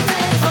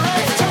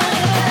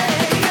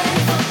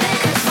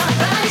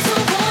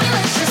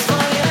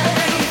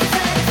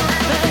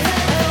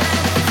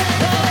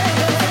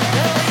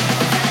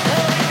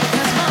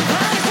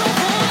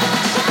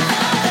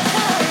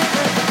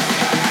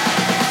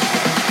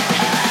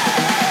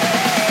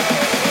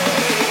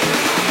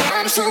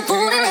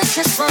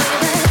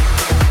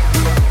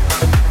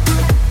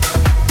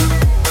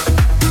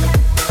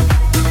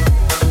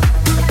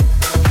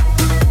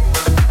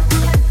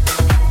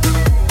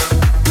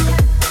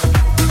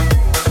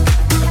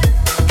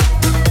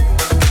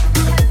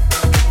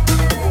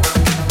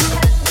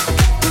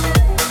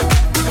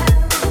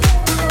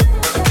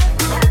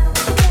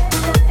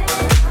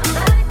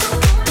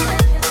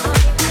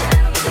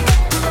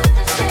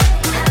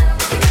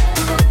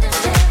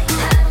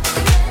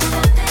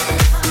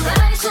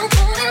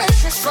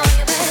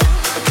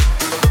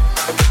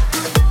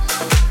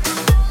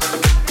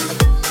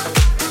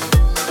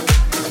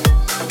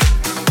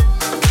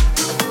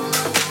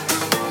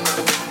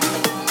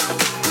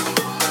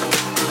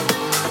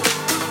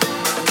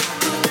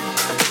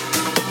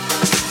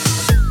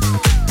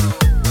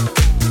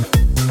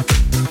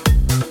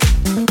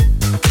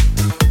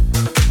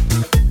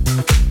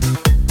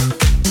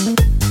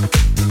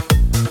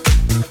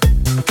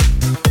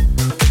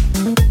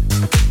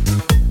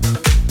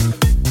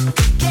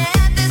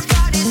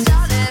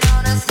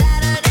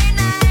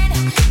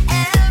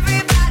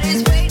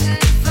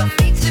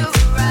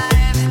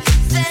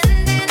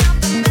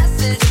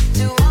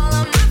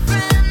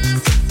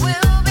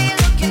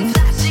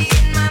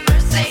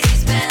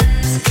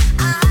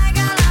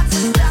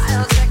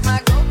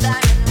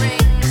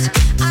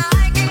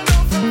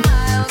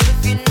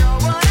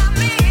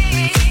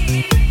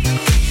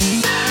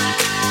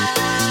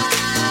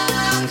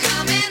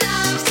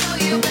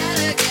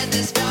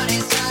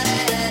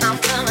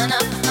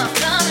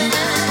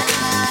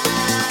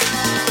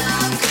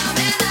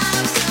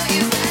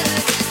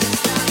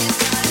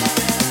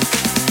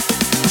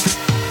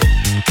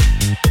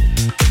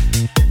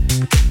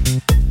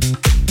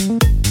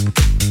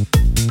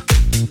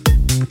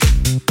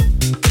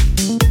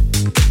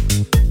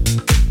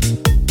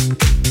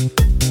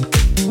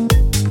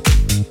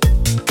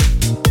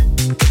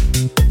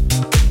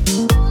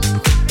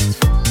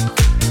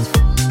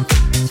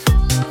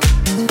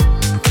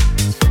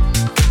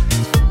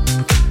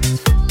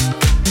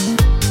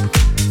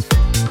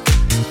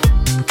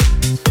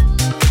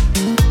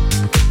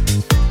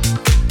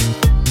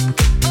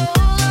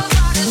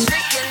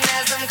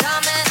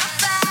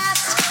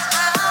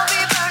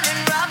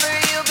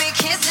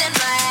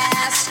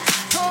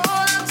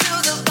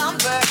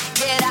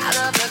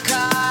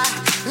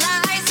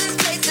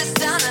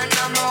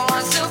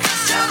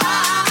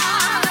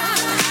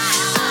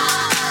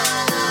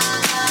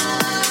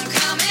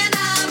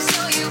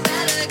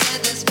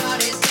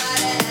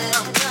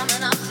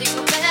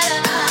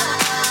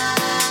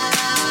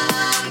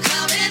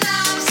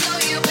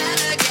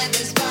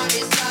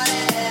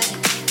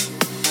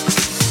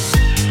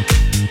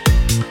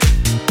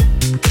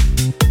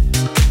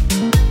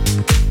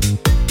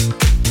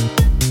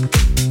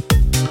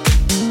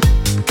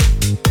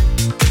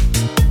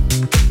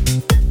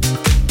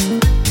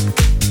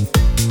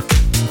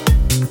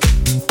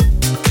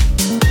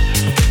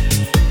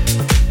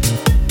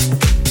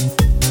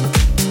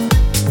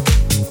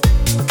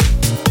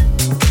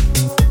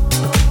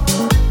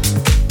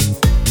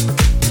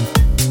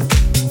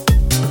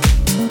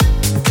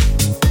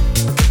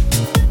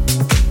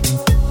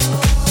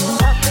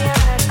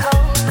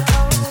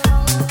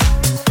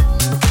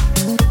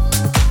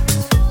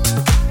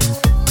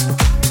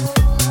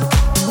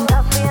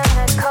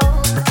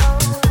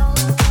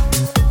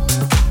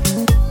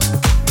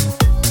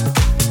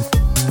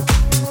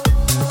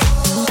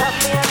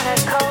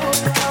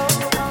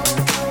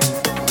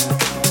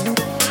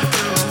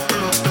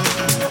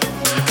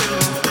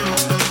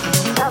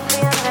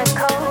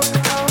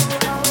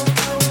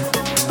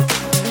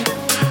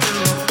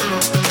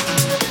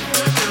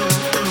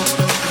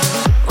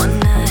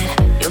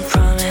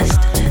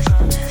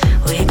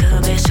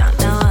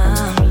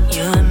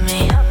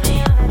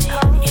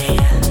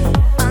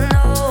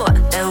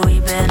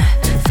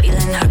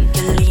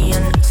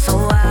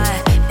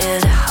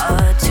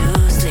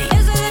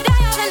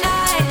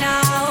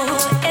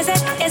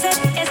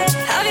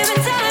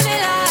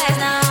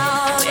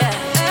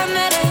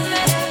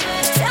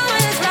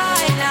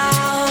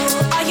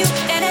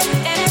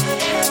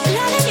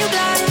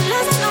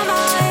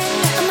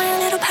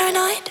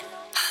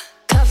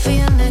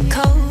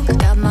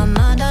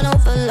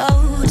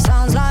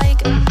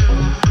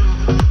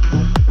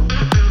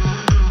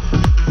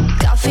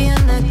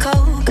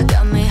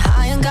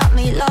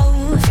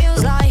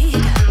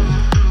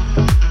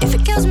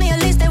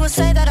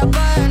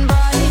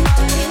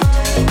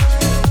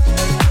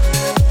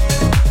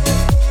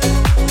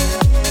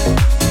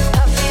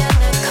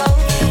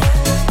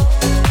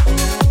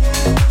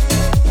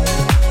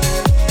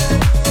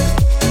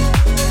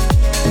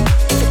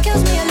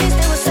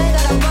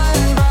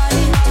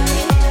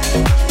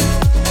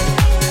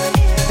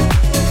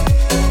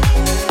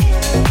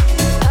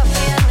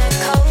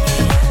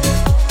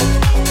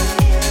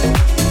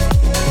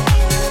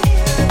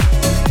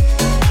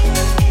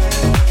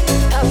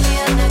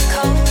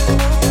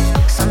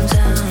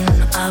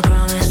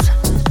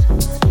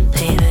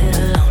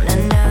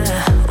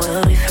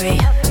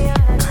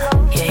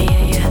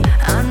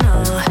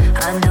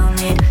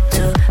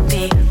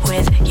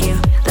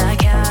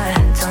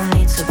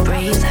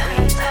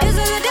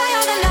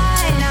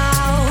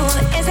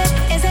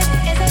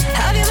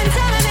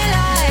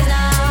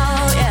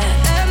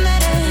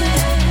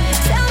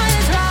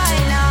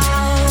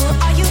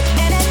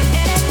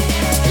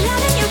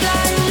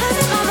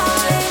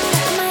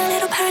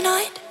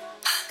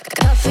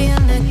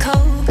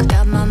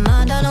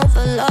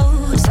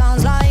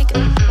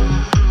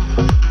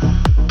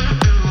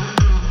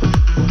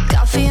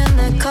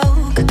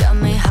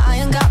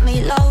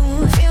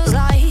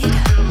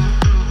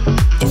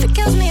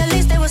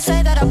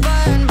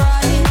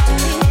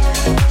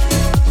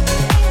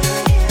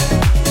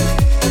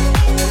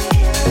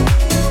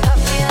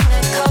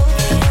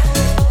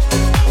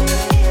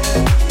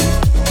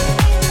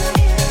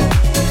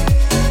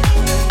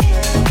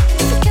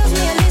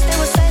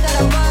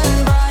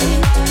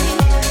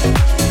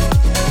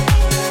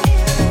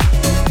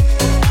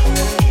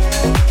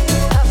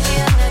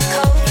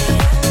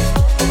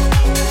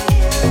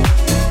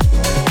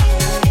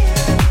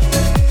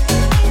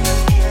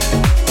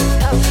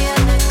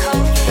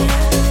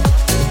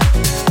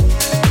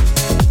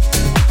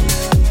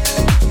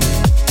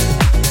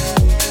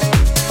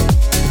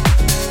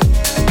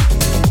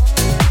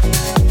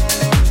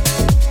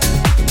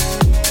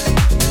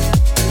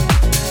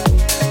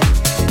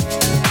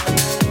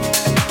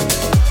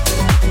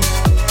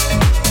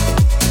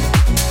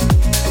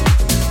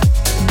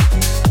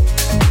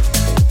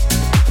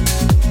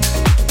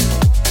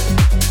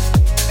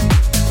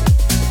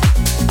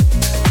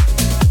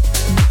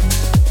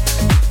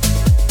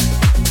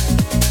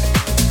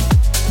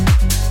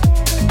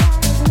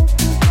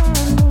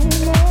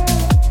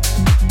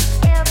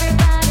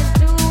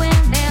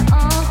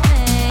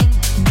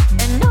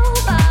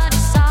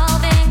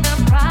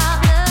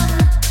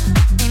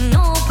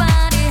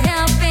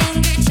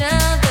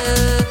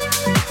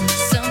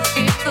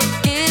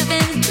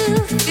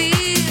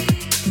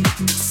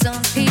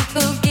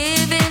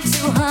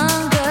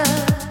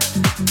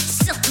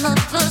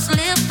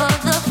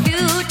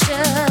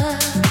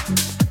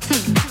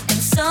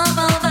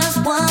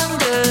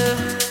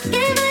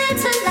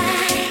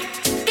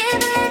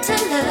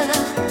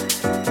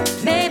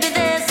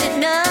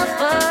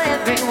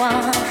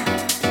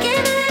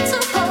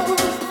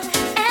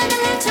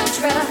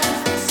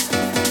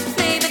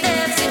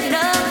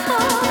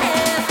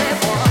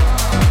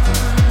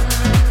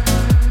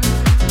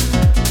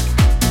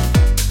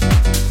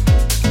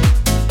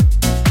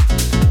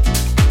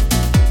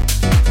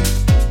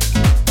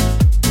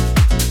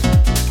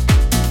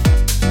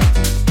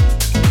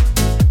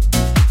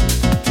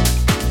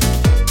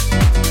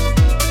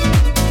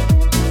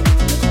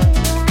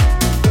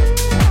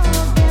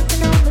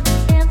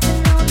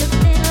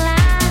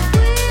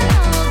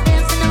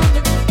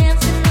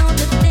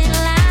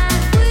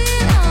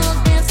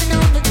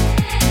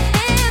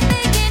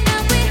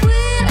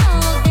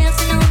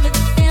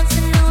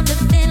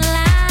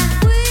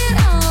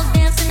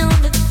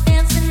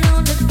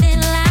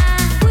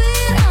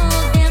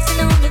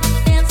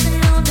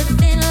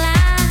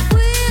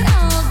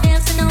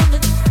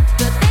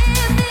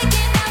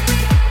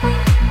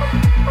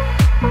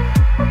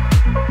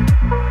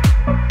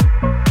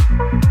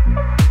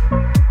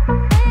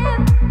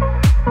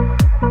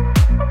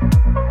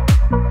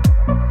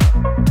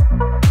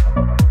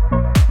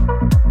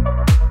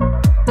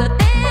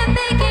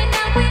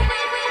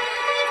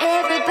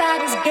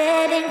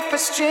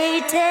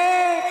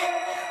 said,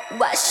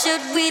 why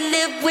should we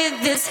live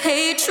with this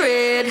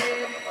hatred?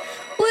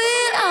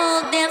 We're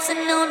all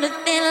dancing on the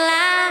thin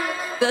line,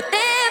 but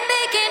they're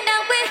making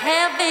out we're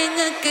having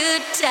a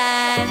good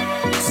time.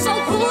 So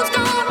who's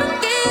gonna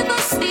give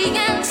us the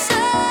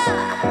answer?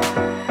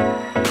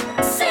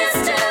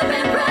 Sister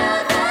and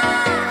brother,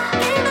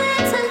 give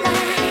it to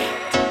light,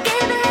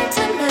 give it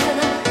to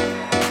love.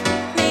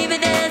 Maybe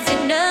there's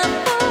enough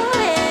for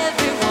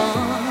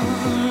everyone.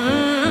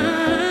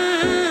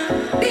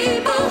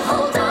 People,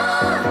 hold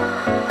on.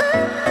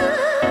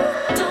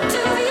 Don't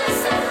do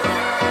yourself.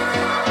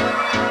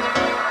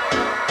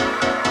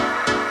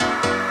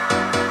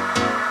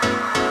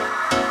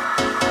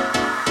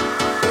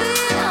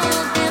 We're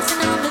all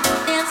dancing on the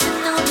thin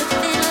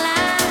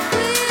line.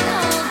 We're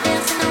all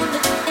dancing on the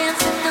thin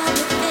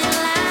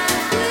line.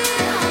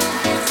 We're all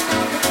dancing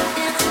on the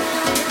thin line.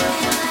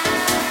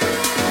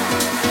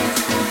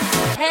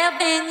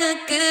 Having a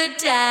good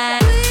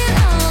time. We're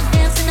all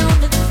dancing on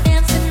the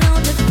thin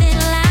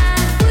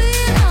line.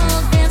 We're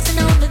all dancing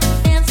on the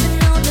thin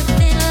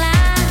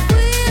line.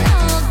 We're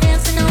all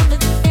dancing on the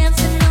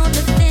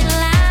thin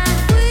line.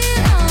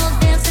 We're all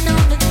dancing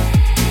on the.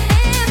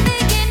 They're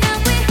making out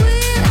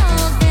we're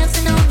all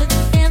dancing on the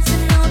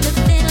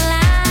thin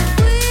line.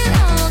 We're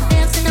all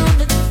dancing on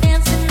the thin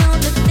line.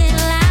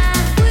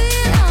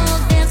 We're all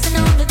dancing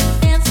on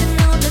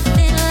the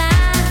thin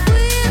line.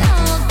 We're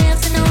all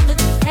dancing on the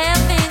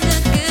having a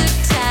good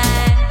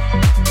time.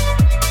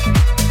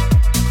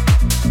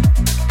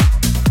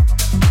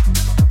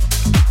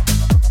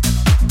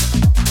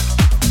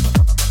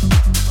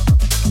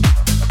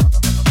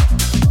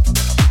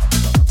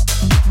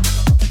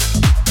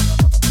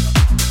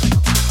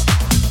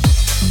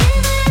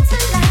 Give it to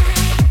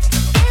light,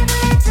 give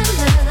it to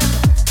love.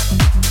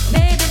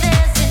 Maybe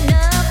there's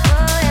enough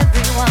for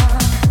everyone.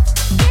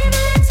 Give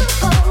it to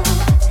hope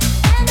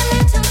and a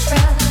little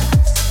trust.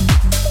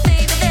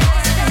 Maybe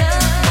there's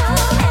enough for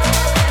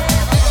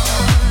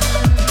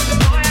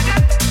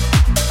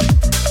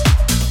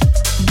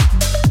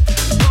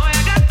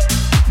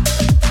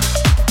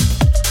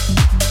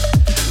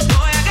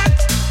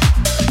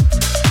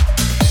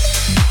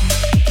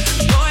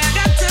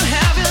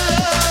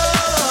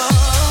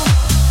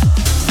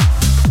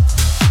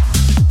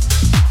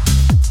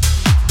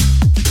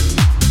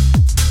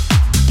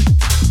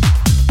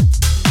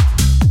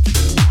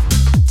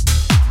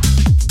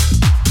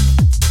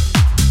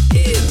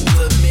In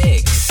the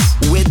mix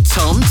with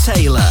Tom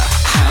Taylor.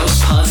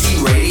 House Party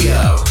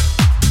Radio.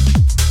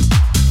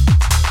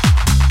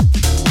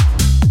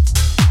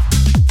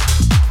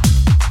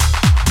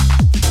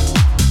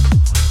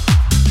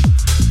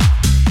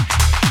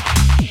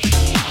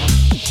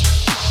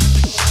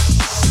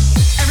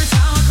 Every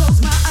time I close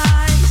my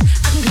eyes,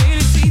 I can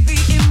clearly see the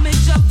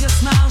image of your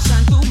smile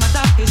shine through my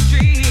darkest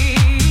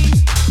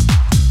dreams.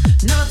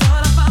 Never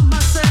thought I'd find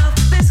myself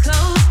this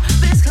close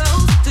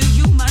to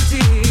you, my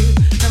dear.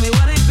 Tell me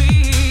what it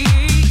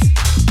means.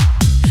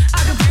 I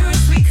can feel your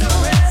sweet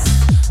caress,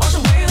 wash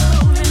away the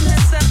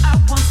loneliness that I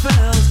once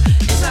felt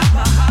inside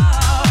my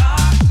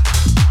heart.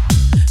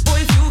 Boy,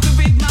 if you could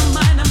read my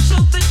mind, I'm sure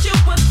that you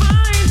would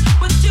find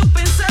what you've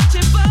been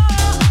searching for.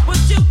 What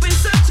you've been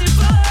searching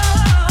for.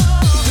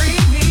 Free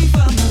me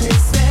from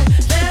this bed.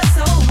 There's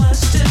so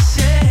much to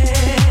share.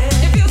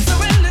 If you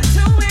surrender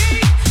to me,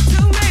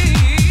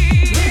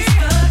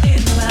 whisper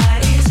in my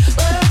ears,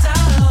 words I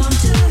long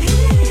to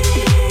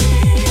hear.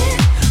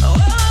 Oh,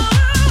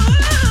 I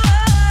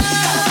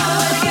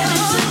wanna get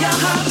into your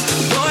heart,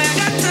 boy. I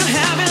got to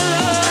have your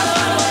love.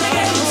 I wanna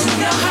get into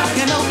your heart.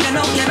 You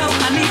know,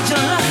 I need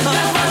your love. I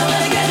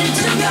wanna get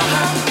into your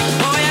heart,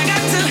 boy. I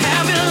got to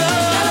have your love.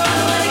 I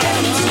wanna get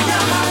into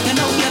your heart. You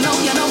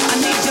know, I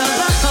need your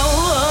love.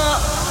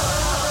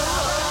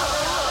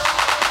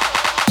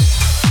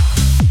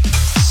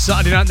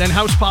 Saturday night then,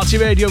 House Party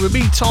Radio with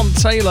me, Tom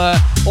Taylor,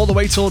 all the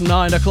way till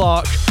 9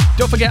 o'clock.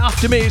 Don't forget,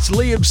 after me, it's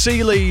Liam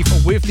Seeley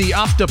with the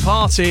after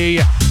party,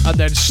 and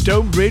then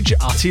Stonebridge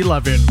at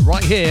 11,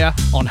 right here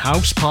on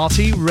House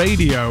Party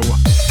Radio.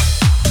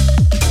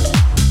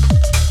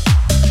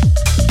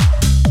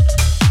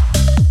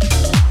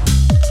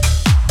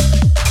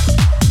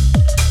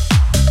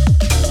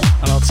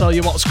 And I'll tell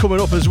you what's coming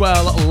up as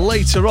well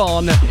later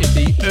on in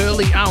the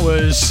early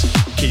hours.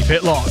 Keep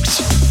it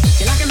locked.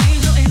 You're like an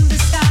angel in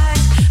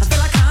disguise. I feel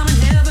like I'm in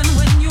heaven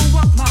when you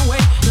walk my way.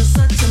 You're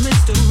such a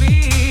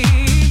mystery.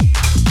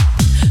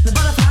 The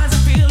butterflies I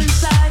feel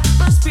inside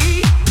must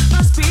be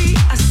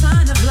a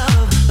sign of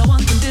love. No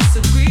one can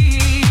disagree.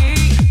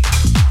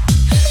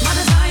 My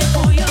desire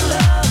for your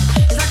love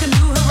is like a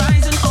new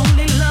horizon.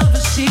 Only love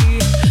is she.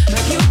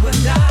 Like you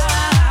and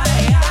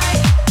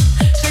I.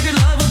 Sacred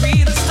love will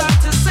be the start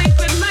to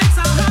sacred nights.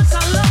 Our hearts,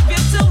 I love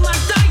you till my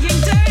dying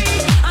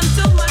day.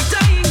 Until my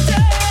dying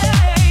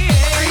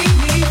day.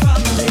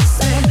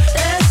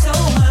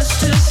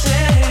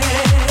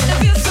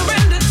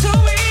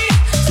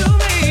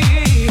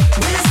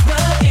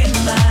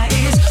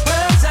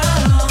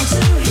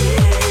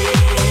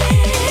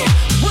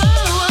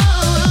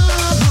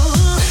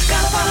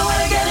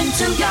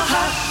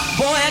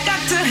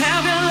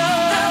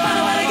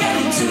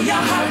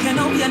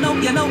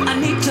 know I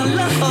need your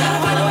love. Gotta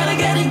find a way to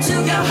get into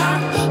your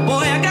heart.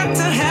 Boy, I got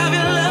to have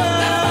your love.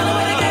 Gotta find a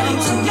way to get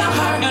into your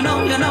heart. You know,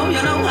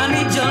 I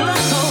need your love.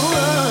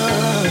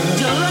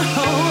 Your love.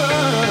 Your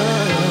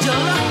love. Your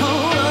love.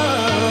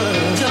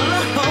 Your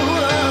love.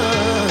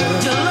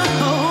 Your love.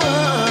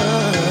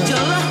 Your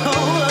love.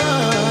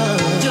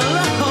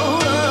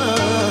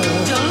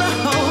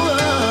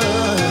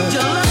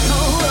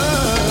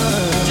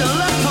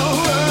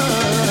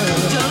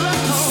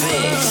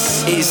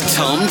 This is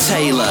Tom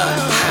Taylor,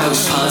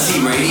 House Party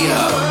Radio.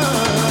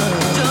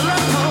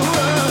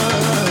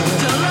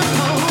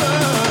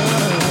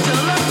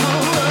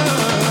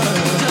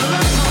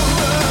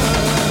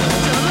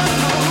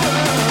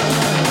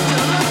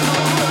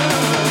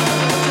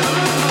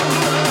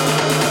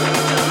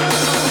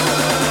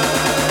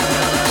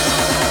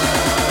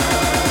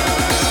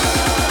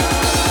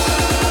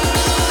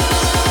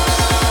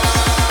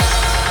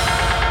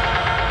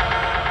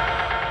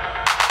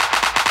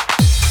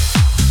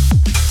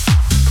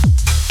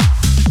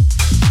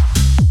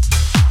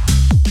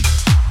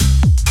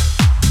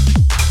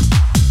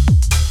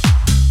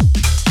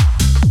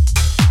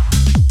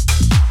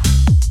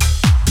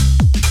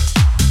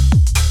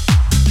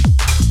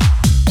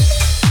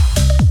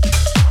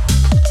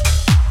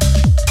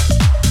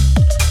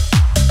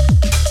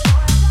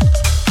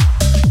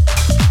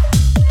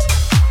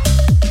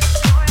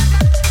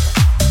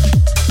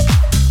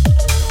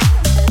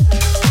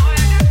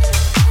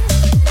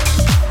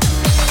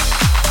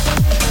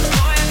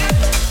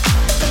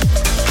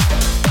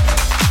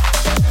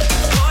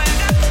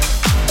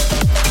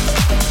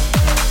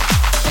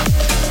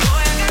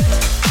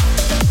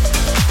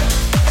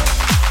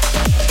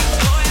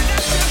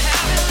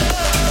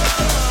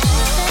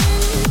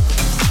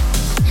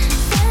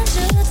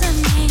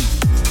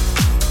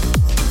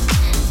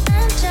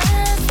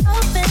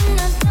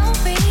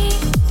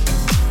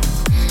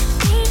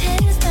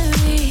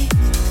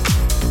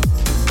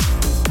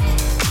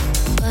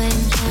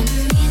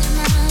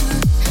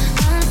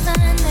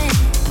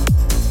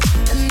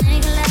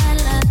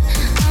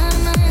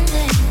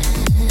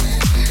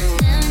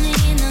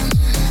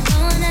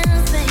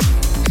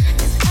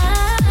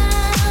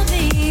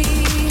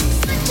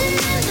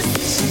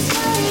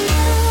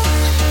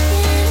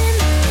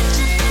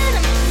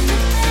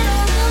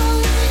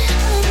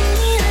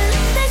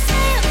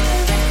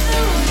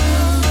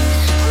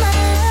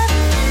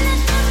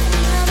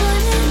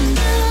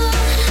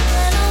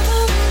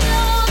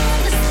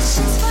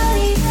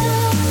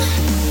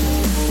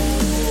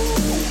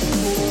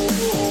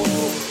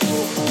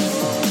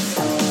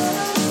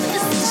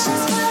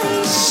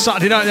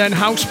 Saturday night then,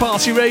 House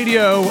Party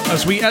Radio,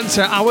 as we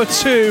enter hour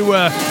 2.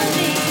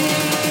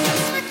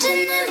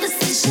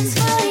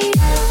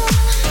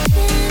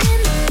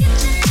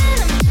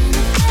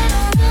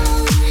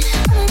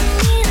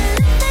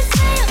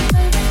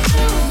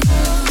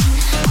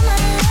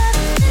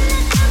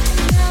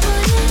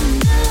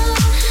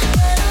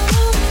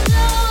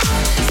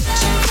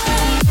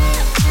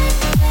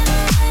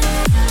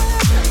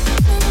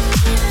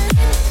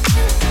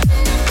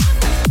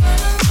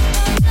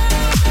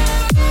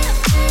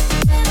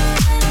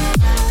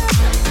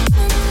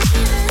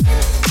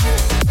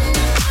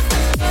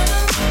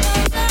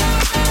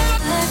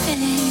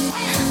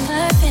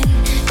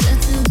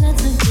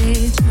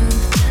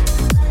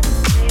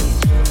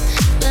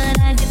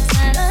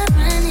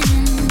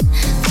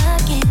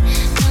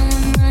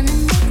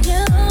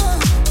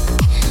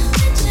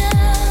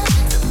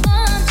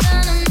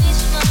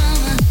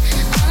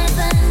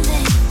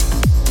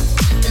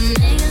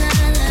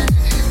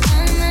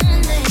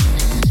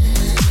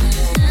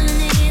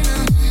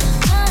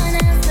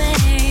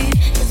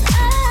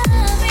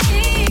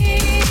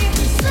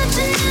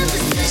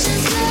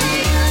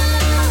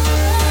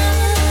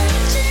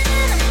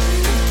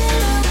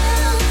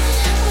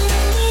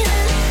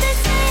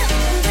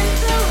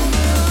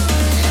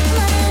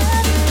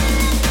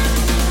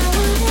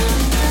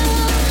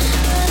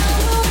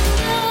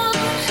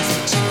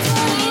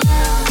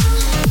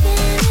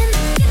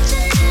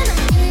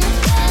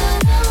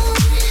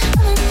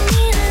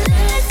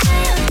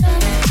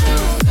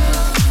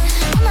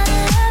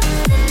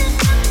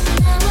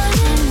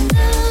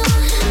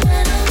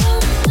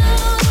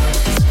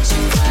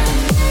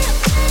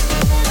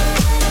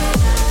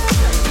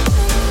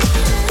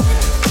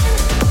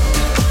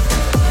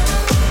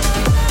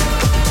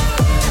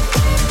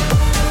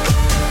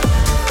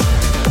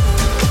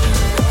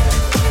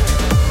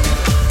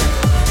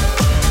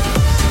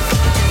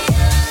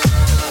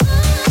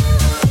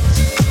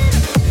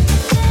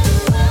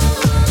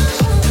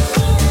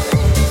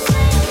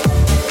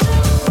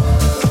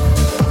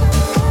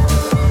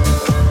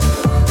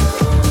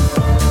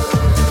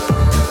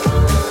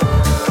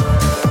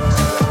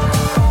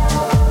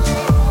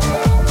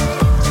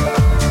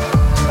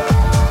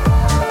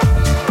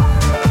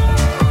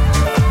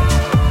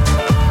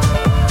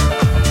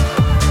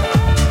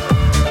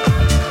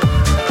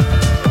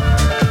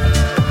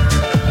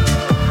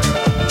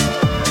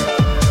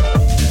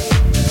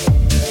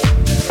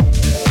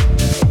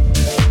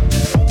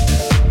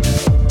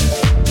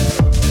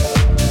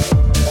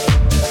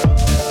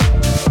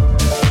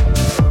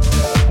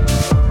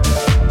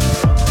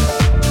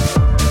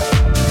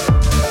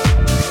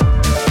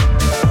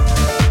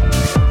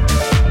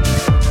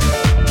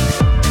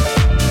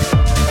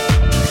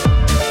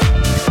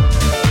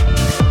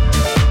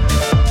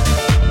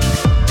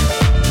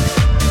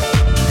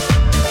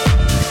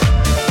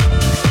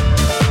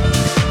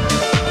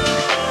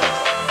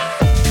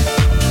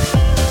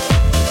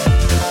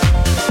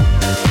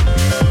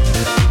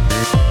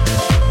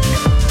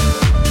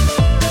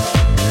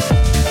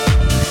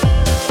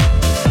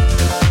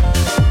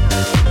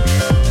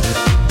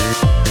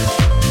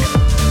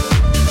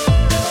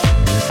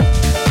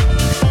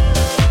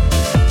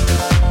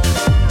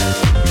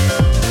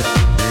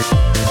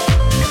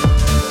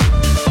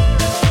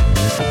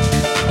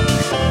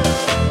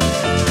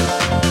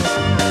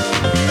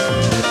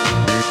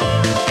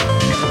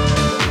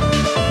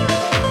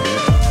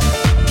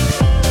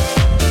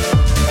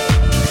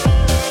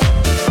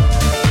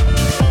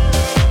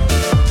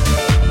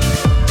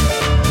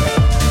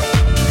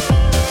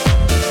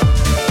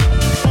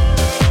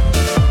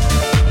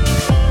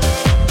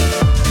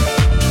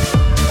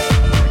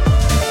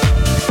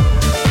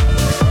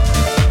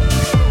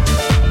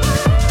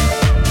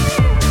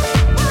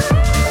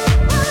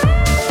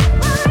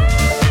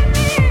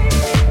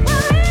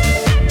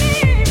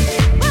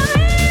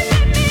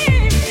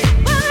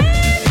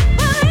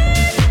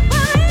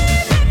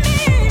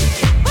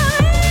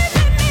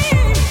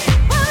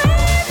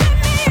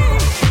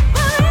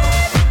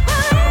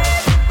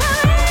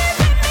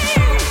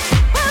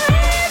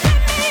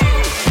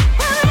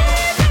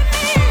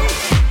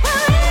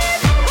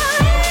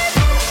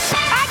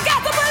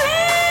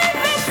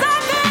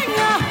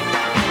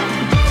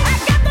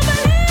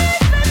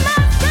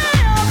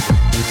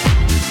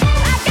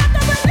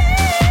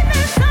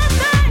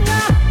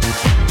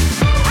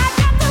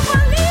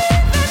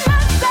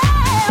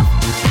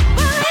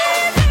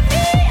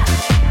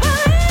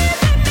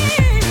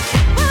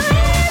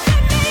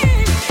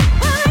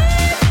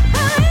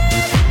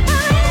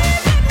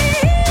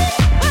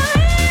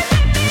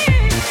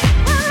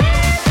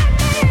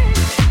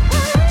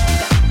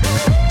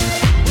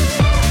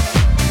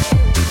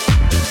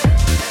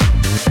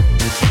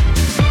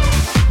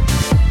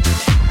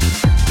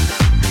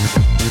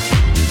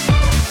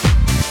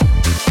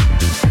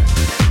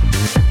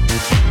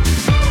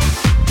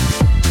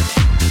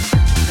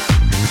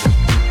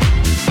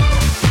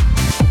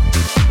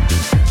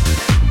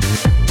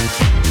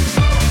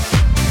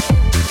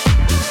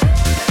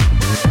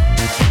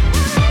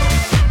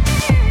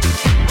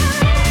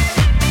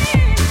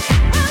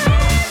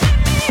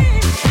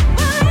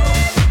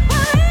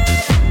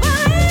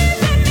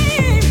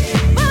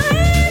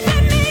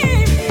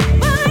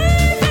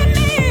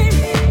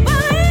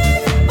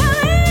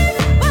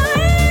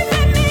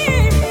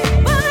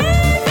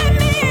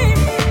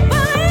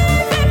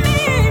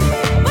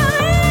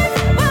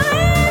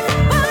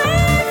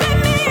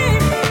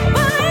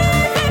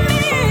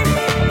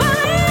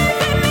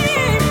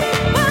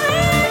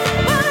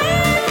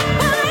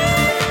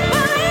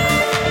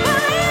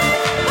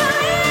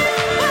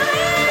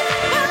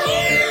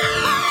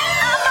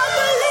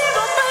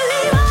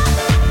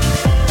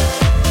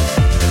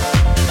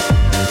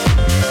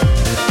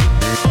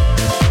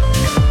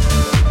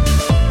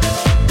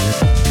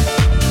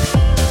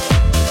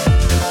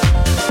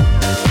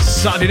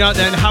 Saturday night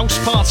then, House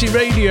Party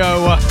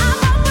Radio.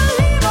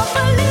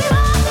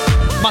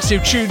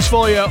 Massive tunes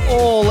for you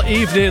all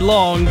evening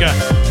long.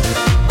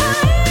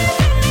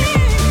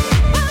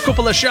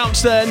 Couple of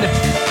shouts then.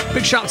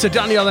 Big shout to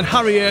Daniel and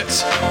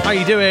Harriet. How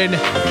you doing?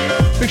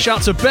 Big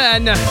shout to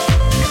Ben.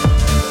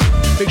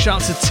 Big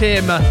shout to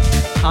Tim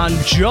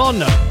and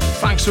John.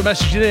 Thanks for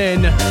messaging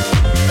in.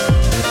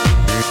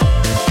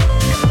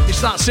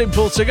 It's that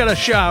simple to get a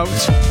shout.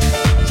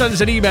 Send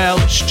us an email,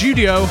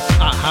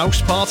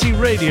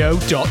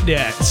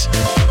 studio@housepartyradio.net.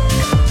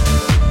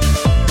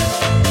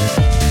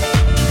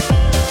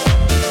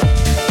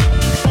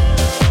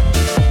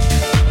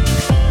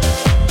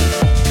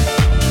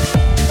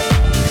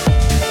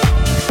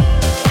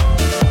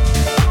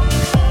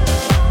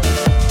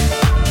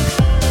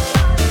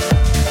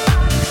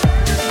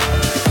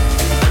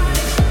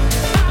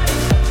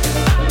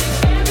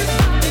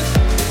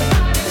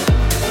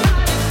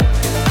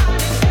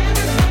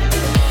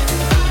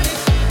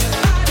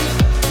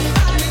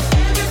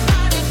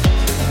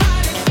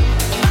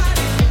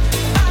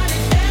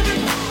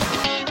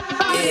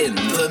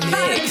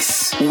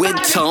 With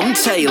Tom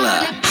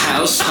Taylor,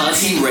 House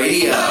Party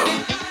Radio.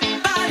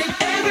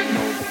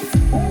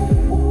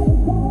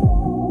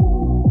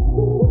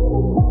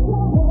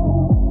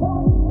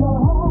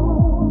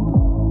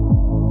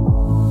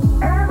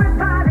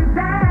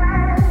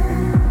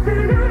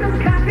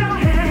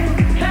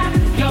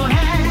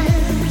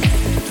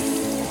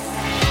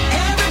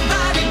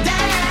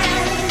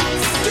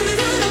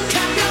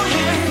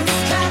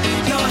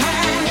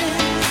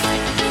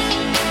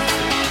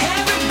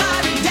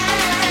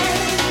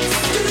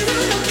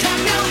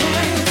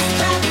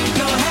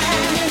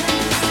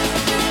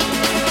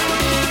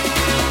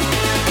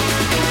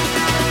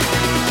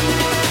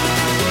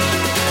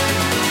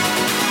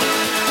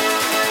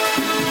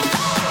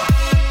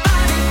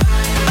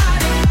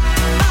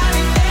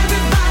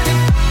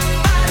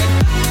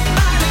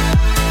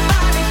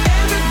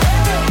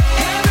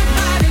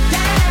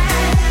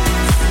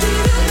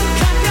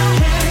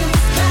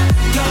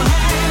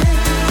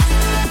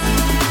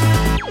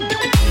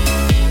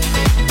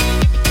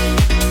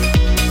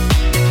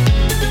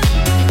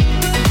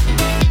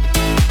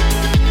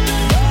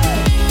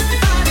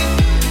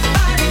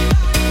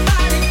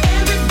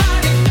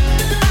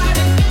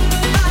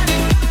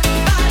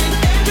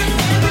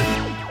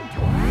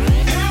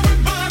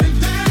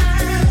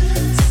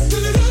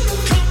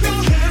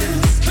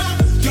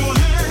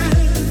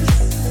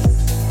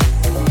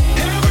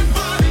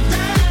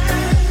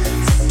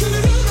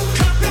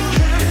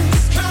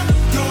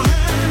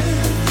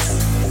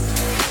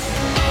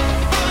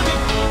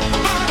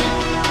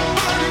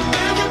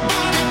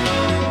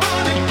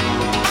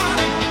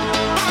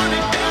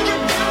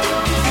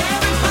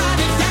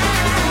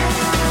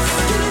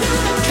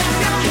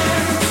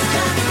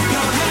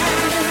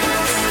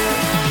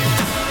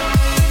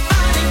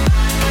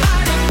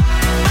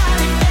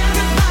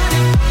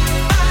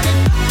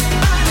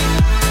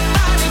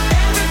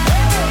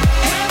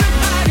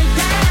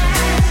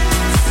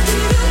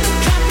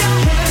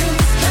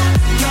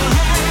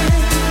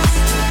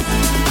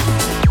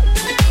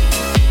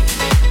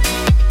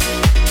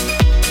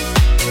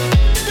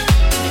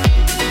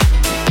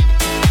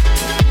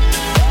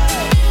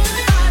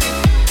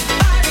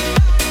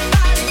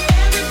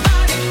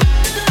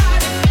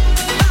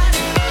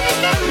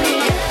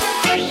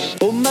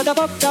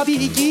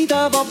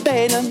 Picchita va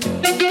bene,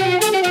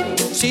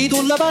 se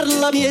tu la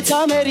parla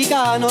miezza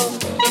americano,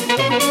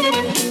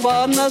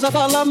 quando si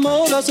fa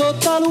l'amore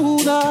sotto la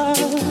luna,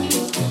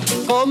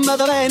 come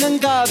te viene in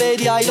capo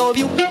di I love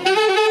you,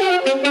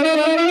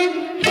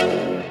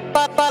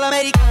 papà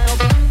l'americano.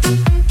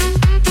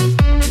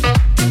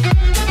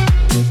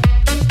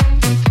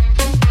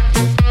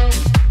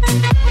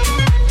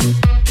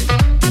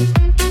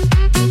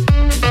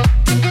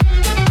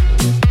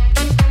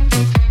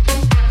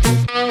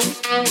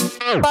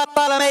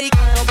 Papà l'americano.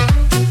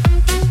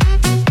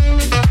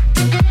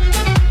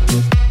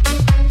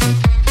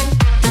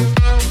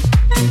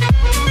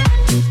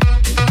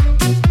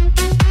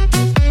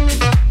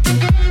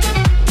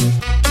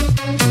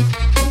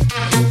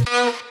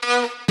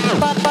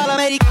 Papà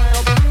l'americano.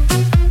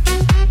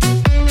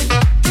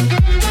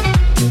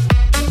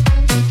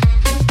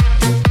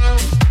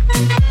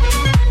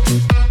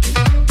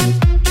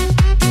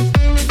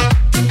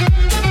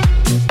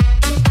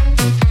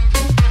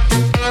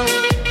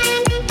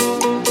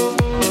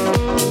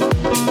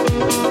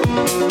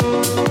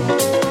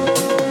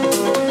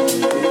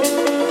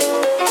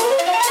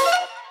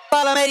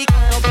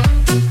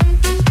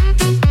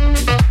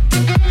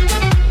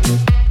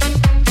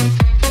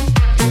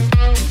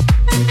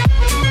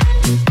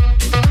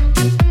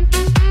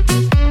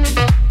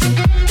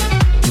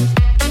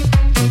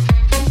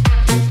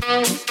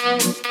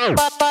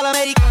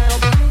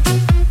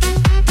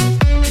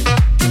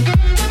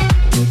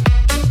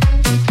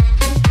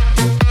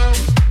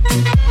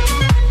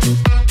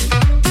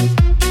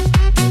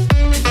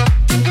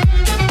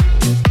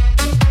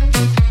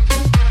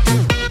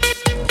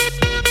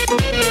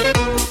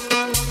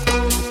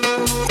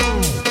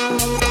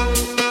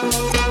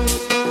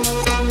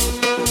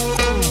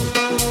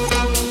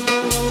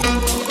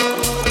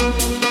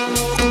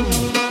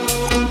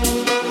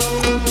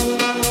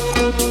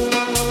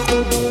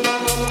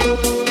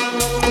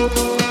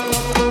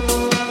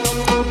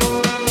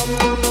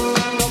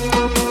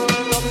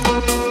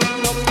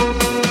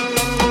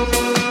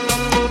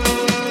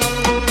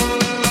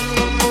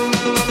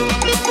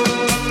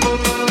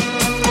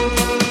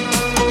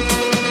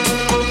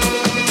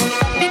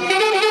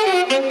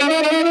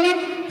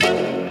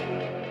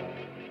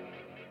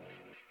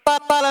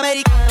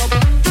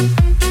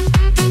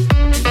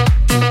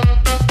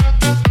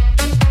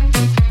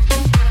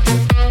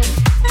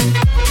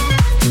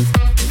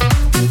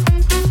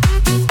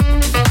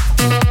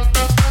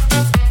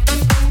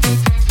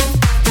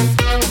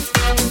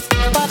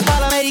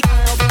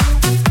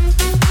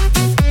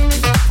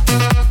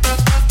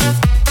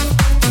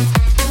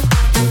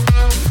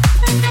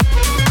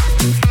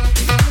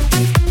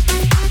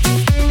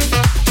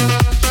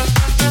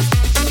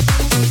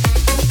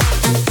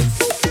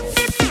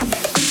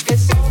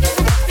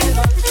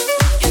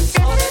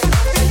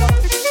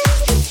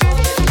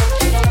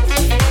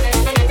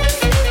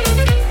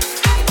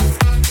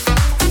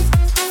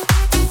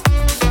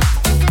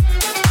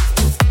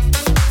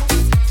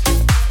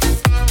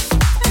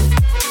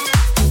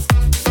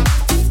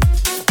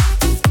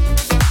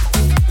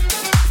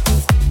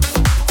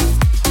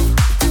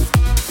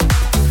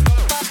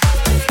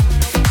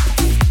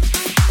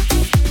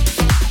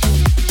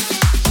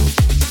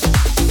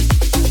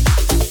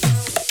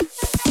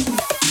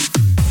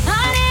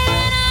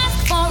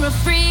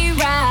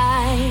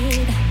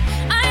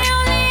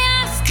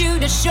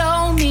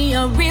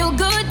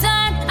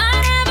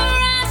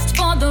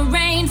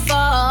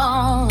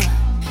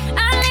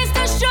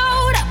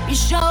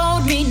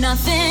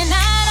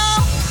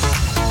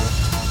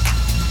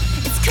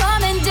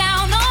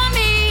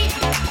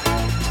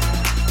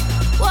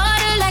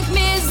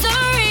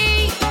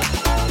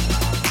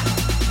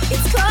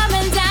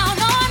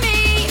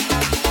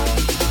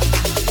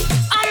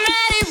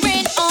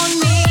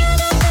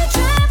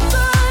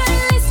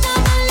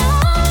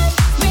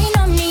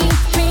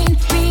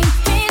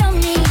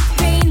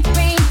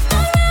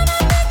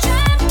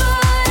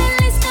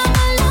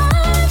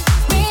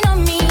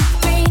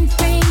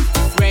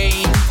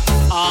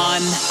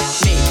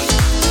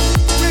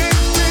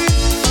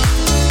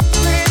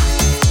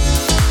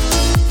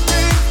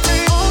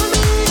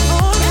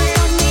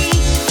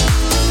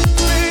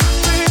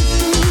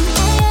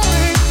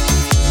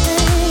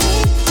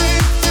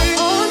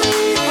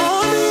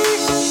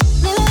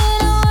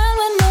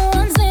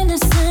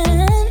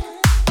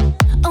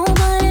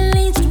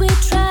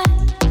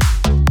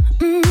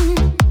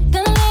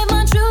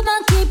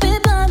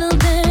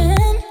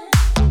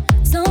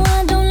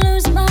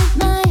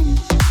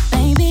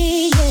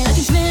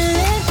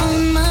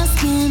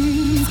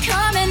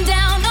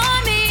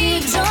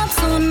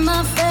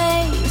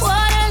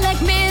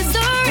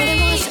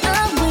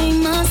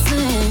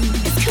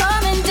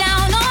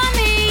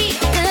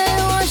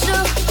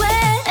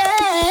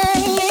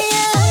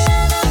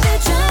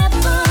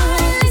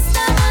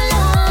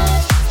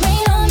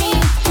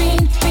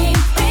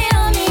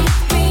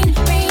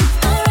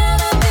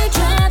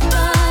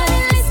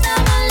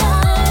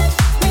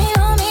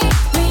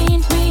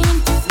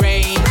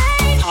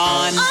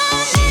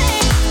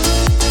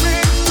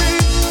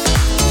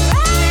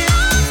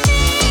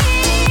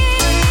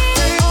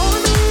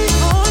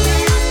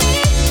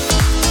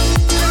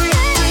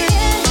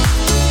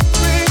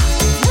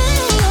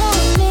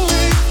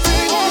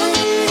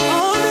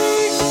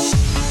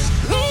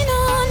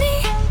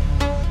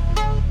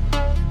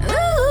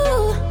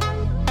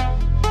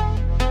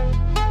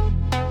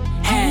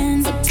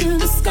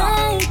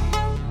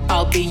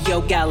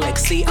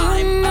 galaxy,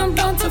 I'm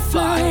about to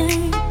fly.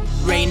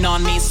 Rain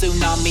on me,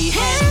 tsunami,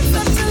 hands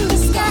up to the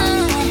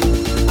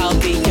sky. I'll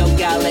be your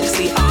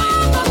galaxy,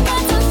 I'm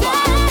about to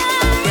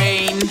fly.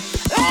 Rain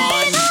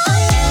on me.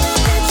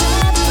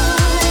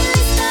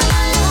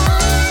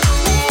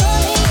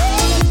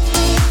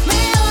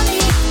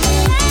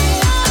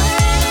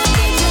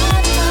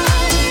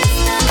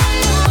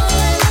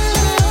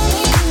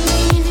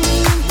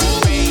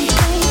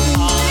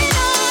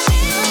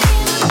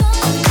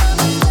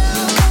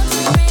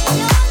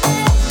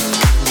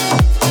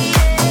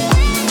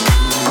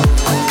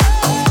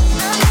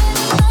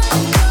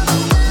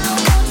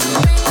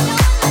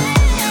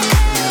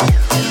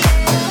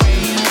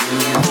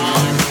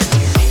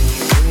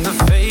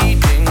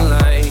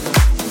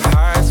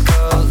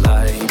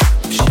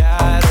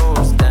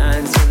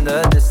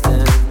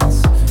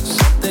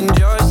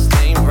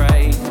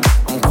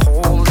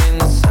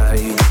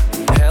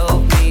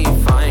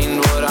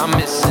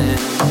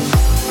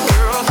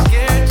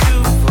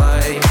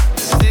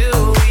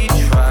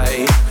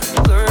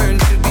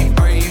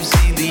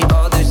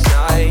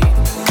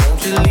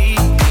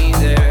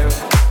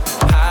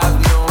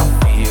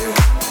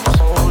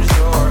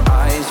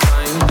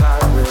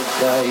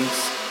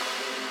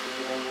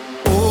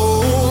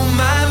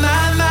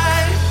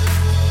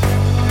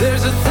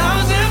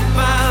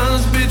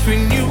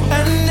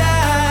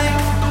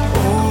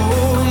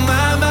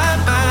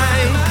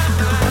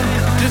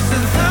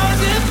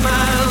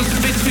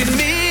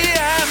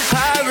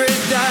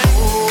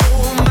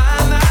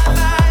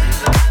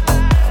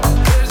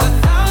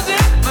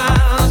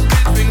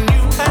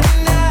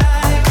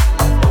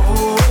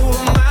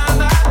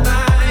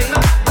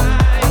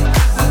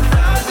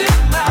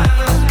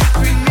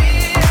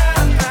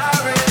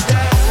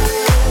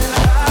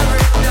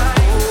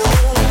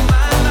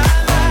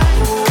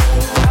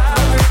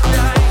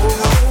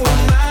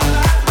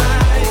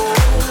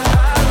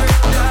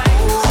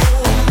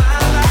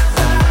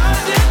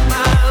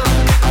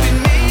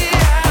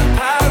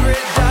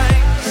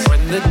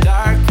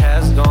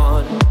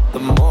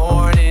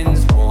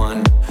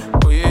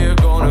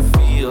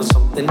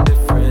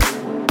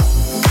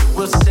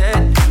 will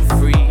set you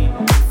free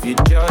if you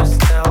just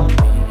tell me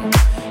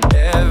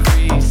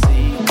every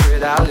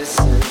secret I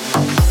listen.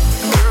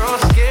 We're all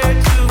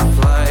scared to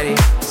fly,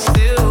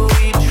 still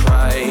we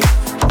try.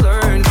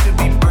 Learn to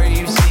be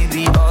brave, see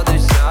the other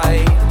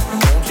side.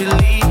 Won't you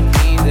lead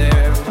me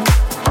there?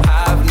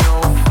 Have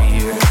no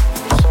fear.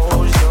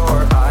 Close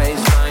your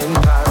eyes, find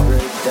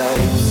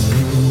paradise,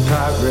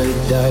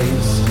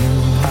 paradise,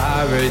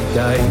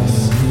 paradise.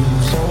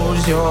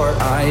 Close your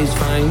eyes,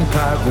 find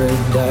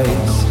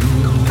paradise,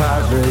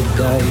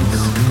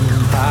 paradise,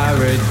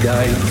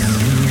 paradise.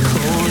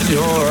 Close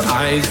your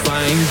eyes,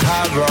 find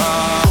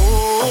paradise.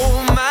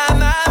 Oh my,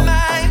 my,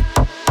 my.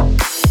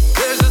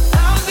 There's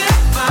 1,000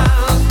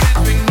 miles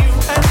between you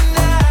and I.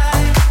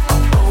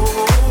 Oh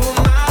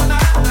my,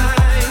 my, my.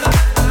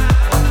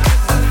 There's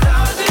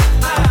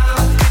 1,000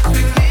 miles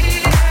between me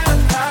and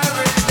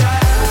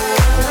paradise. Oh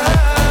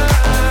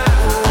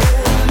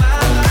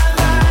my,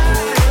 my,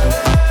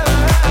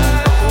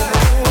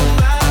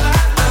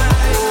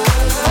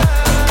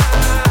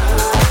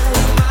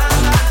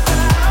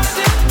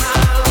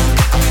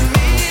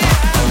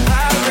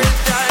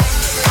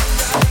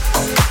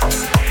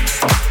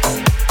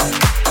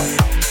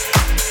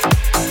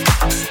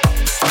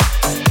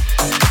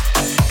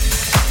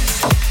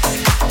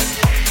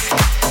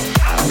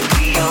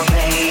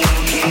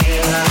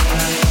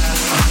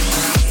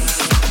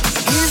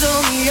 He's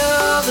on the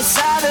other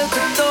side of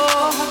the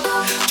door,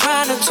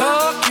 trying to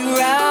talk you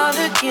round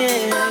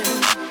again,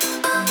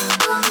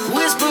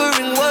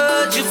 whispering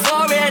words you've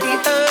already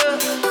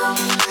heard,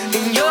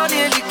 and you're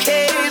nearly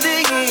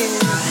caving in.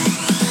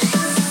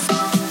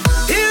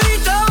 Here he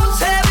goes,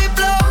 heavy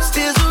blows,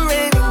 tears are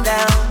raining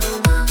down.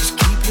 Just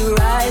keep your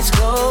eyes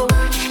closed,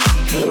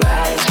 keep your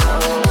eyes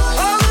closed.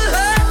 All the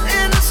hurt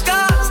and the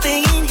scars,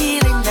 they ain't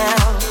healing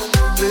now,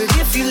 but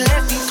if you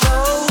let me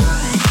go,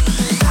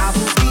 I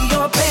will be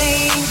your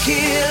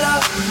painkiller.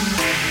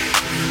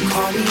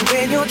 Call me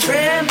when you're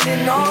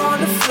trembling on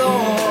the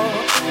floor,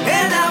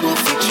 and I will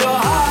fix your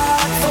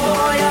heart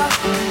for ya.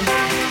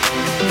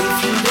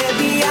 If you let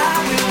me, I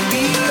will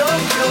be your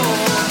cure.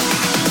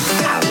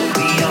 I will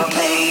be your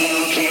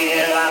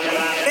painkiller.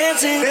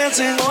 Dancing,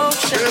 dancing,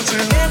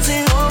 ocean,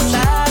 dancing,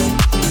 ocean,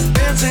 dancing,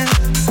 dancing.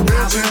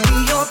 I will be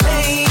your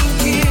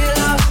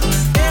painkiller.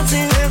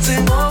 Dancing,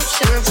 dancing,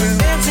 ocean,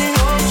 dancing,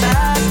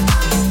 ocean,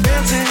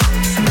 dancing,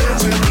 dancing. I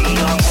will be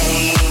your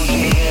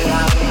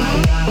painkiller.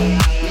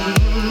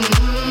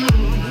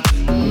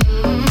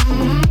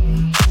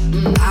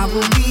 I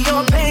will be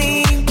your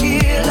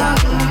painkiller.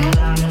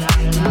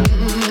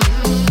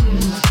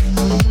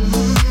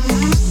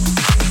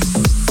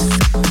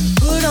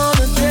 Put on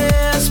a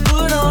dress,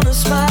 put on a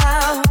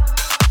smile,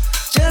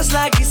 just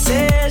like he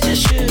says you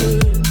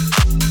should.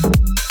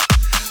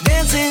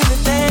 Dancing the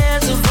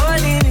dance,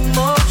 avoiding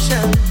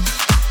emotion,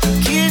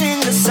 killing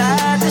the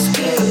side that's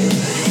good.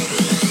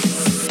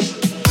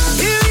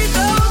 Here he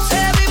goes,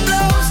 heavy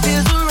blows,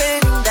 tears are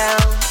raining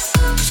down.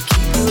 Just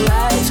keep your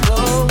eyes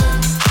closed.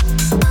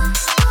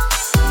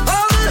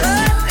 All the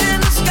hurt and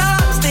the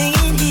scars, they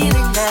ain't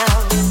healing now,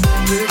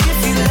 but if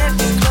you let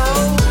me go,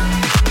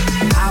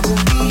 I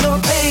will be your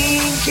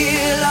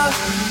painkiller.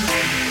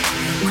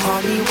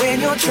 Call me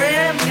when you're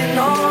trembling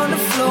on the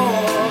floor,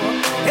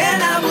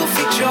 and I will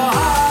fix your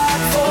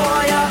heart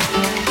for ya.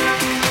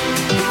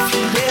 If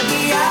you let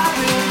me, I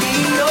will be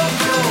your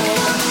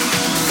cure.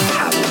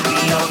 I will be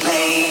your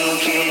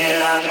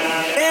painkiller.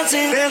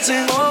 Dancing,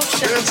 dancing,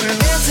 ocean,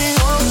 dancing,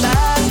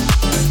 ocean,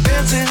 dancing,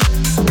 dancing.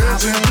 I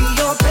will be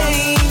your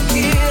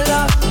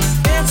painkiller.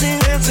 Dancing,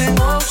 dancing,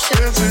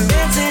 ocean,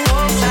 dancing,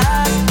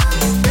 ocean,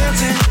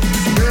 dancing,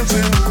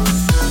 dancing.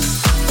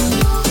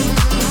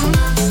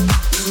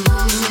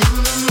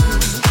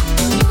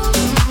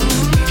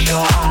 Your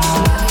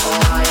heart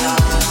for ya.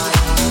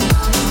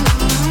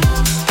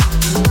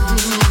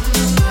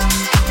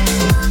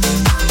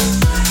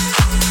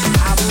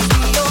 I will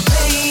be your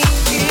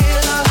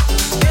painkiller.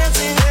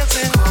 Dancing,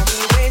 dancing, call me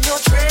when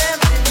you're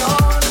trembling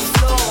on the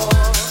floor,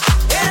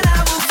 and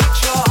I will fix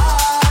your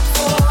heart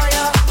for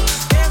ya.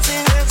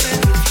 Dancing,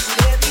 dancing, if you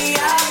let me,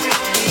 I will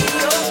be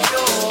your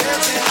cure.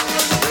 Dancing,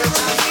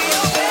 dancing, I'll be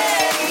your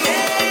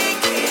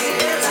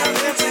painkiller.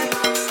 Dancing,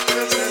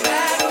 dancing,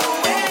 back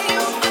away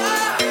you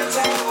are.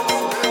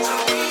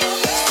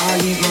 I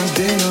eat my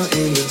dinner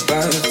in the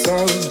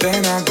bathtub,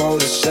 then I go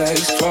to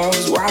sex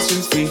clubs,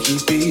 watching freaky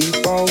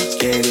people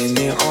getting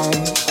it on.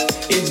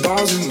 It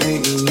doesn't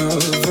make me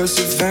nervous,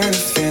 if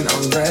anything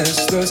I'm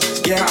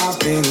restless. Yeah, I've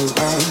been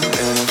around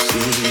and I've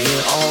seen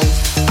it all.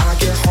 I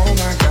get home,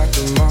 I got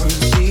the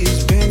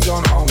munchies, binge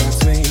on all my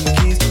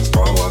Twinkies,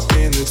 throw up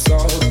in the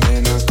tub,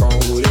 then I go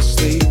to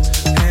sleep.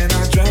 And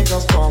I drank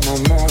up all my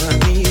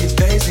money,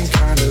 days ain't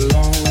kinda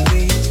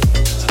lonely.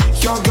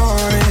 You're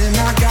gone and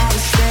I gotta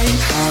stay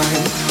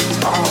high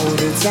all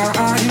the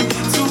time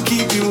to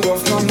keep you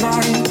off my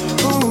mind.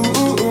 Ooh,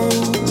 ooh,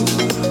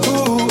 ooh,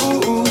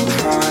 ooh, ooh,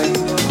 high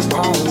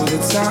all the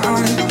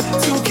time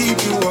to keep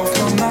you off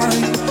my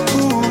mind.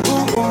 Ooh,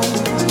 ooh, ooh,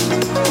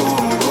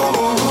 ooh, ooh,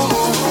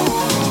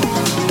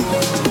 ooh.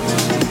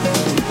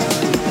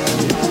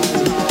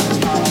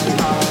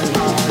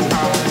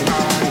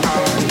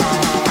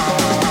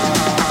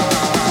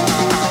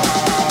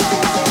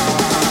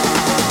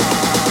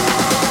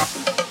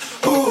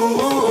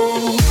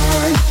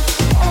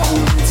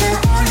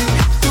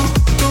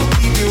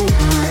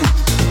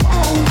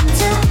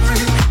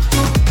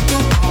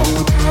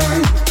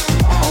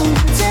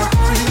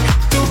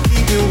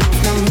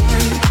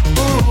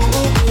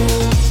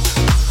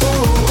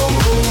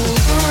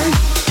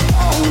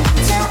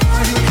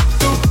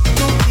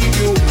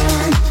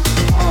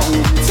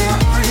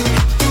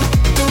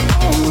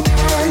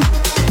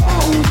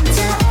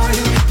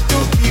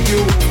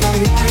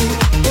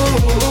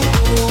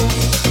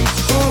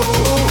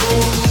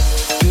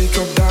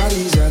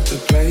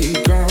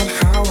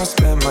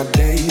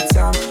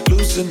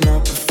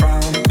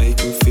 make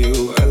him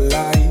feel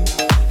alive.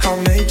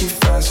 I'll make you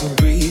fast and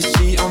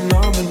breezy. I'm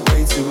numbing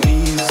way too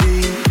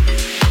easy.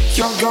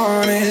 You're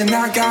gone and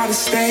I gotta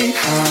stay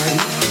high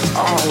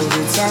all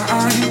the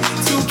time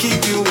to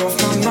keep you off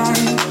my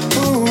mind.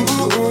 Ooh,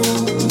 ooh,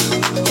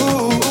 ooh,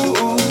 ooh,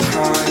 ooh,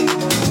 high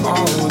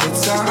all the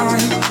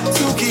time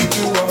to keep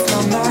you off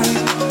my mind.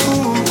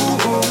 Ooh,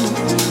 ooh, ooh,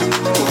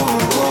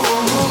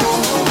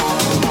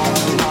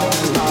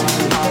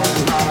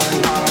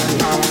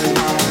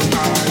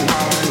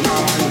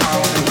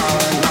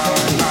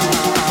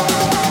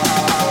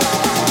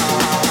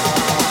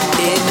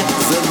 In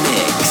the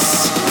mix.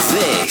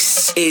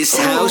 This is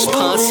House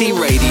Party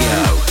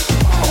Radio.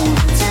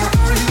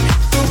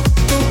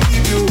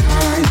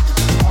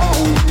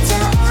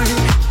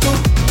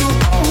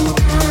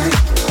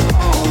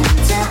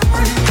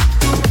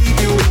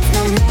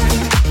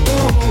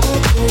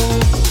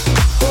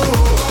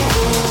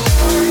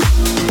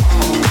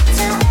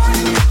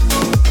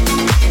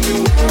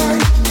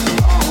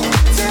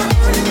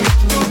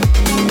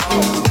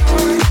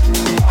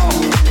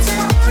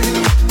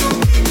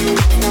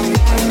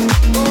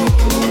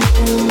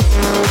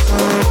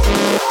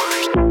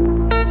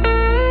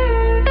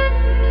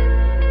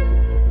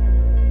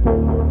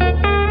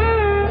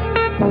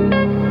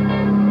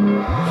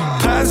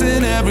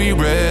 Passing every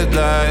red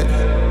light,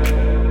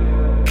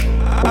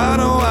 I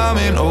know I'm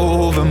in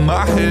over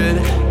my head.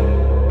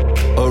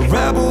 A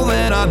rebel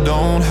and I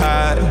don't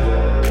hide.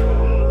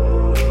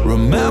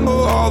 Remember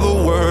all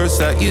the words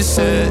that you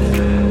said.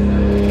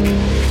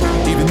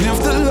 Even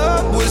if the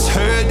love was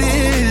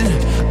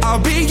hurting, I'll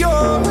be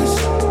yours.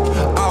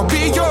 I'll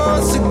be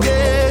yours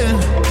again.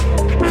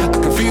 I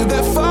can feel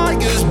that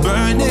fire's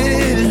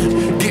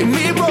burning. Give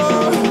me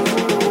more.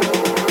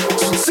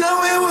 So tell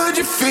me, would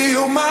you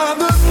feel my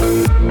love?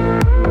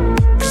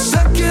 'Cause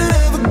I can't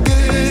ever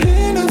get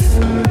enough.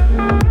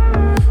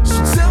 So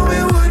tell me,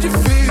 would you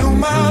feel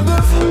my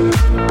love?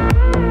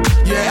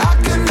 Yeah, I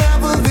can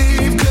never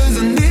leave 'cause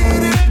I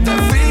need it,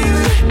 that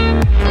feeling.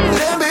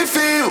 Let me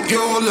feel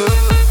your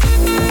love.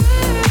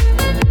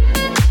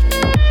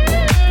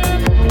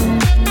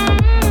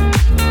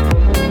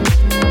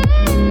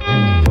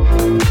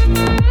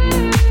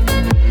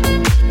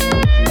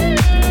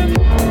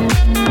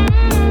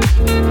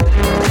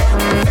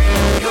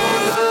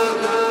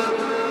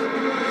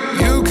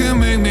 You can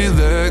make me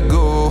let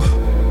go.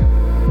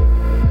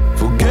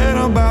 Forget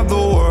about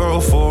the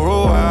world for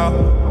a while.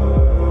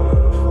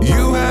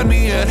 You had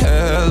me at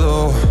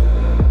hello.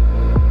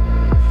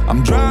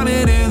 I'm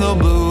drowning in the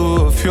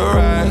blue of your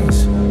eyes.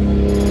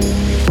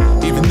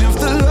 Even if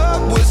the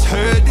love was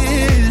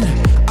hurting,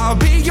 I'll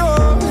be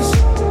yours.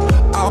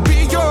 I'll be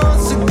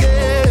yours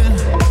again.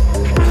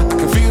 I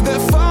can feel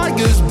that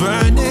fire's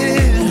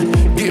burning.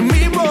 Give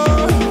me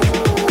more.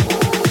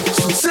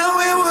 So tell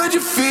me, would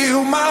you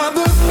feel my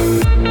love?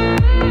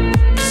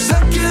 'Cause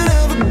I can't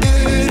ever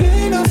get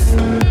enough.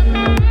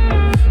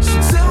 So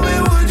tell me,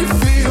 would you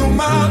feel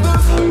my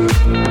love?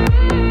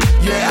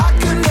 Yeah, I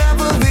can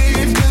never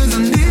leave 'cause I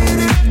need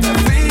it, that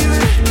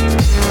feeling.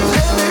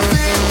 Let me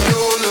feel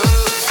your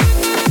love.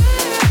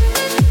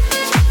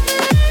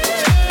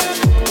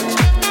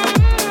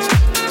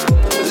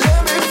 Let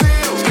me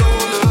feel your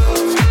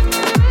love.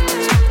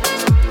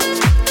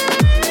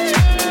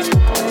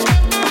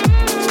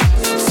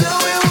 So tell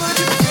me, would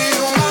you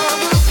feel my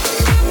love?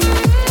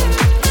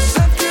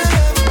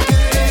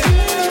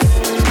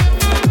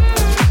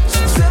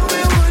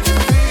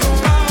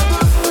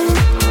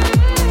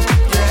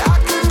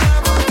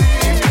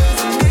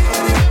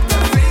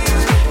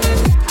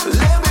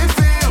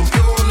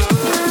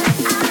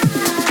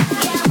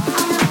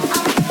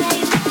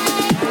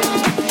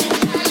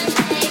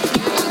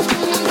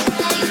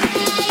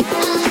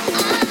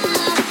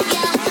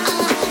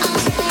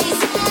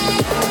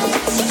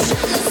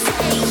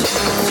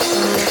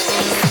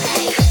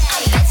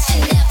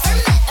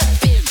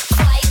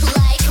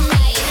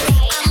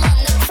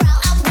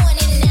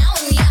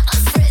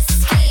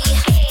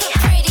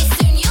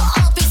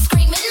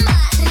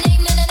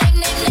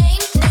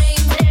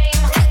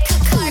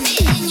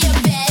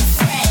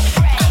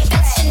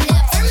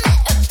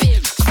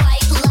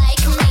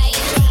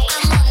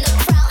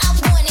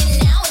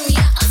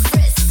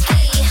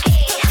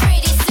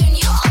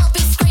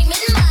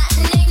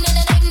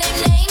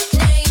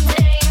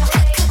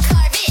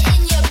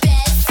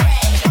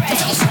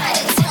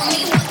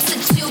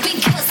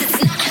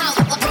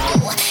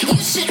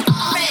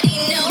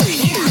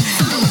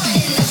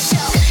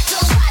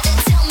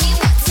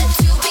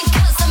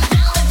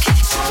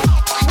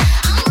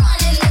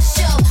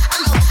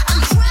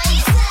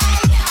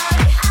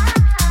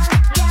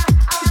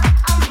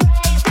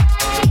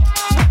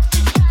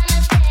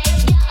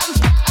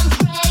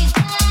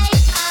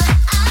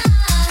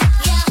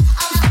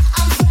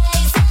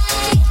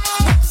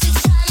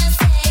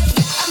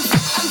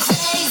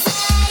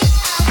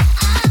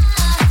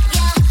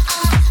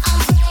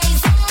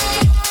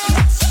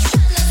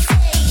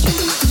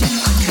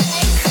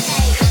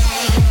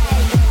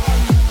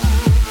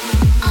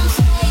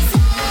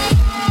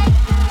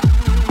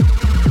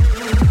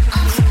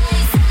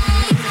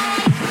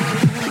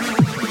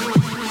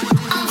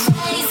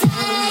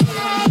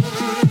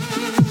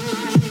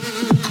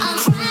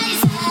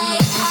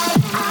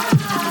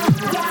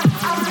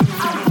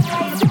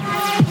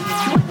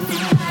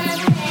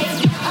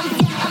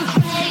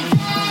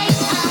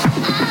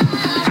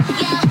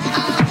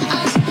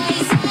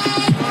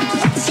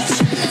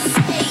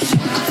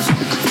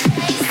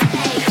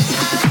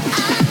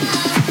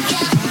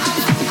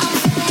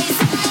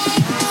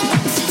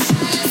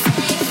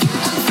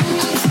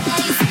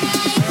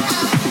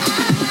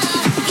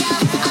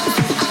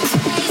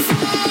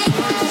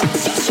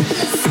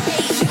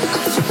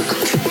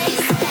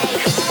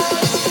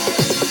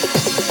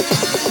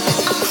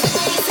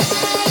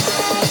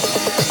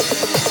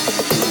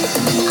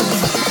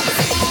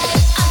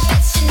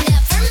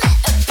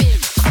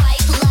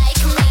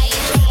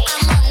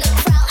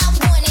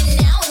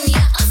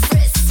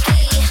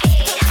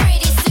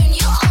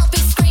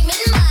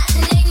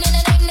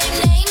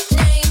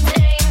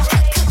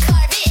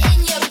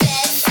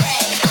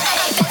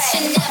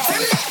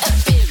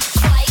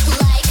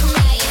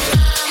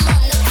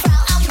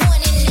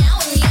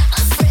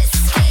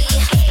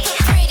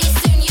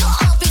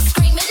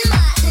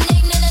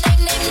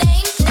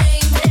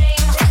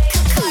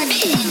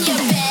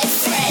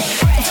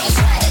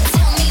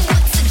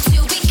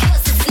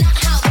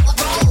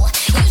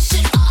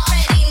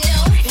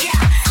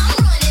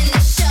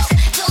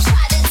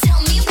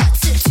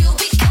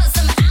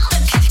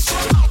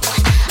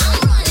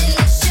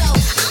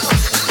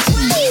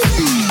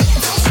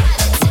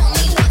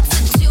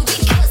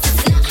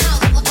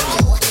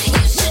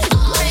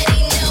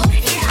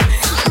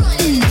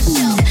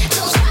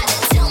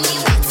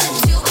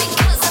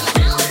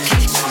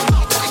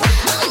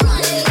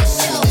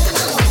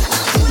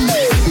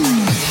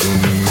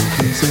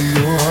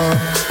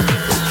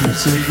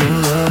 of your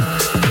love.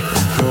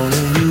 I'm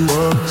calling you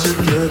up to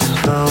get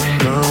down,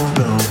 down,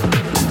 down.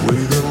 The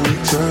way that we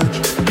touch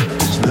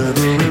is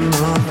never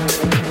enough.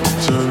 I'm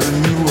turning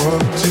you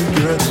up to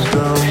get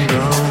down,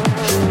 down.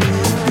 Show me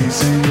a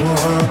piece of your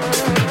heart,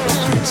 a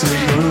piece of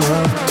your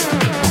love.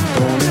 I'm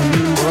calling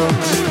you up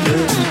to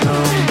get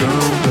down,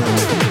 down, down.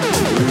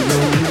 The way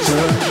that we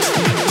touch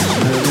is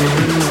never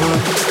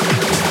enough.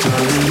 I'm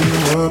turning you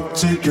up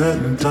to get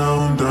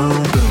down, down,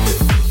 down.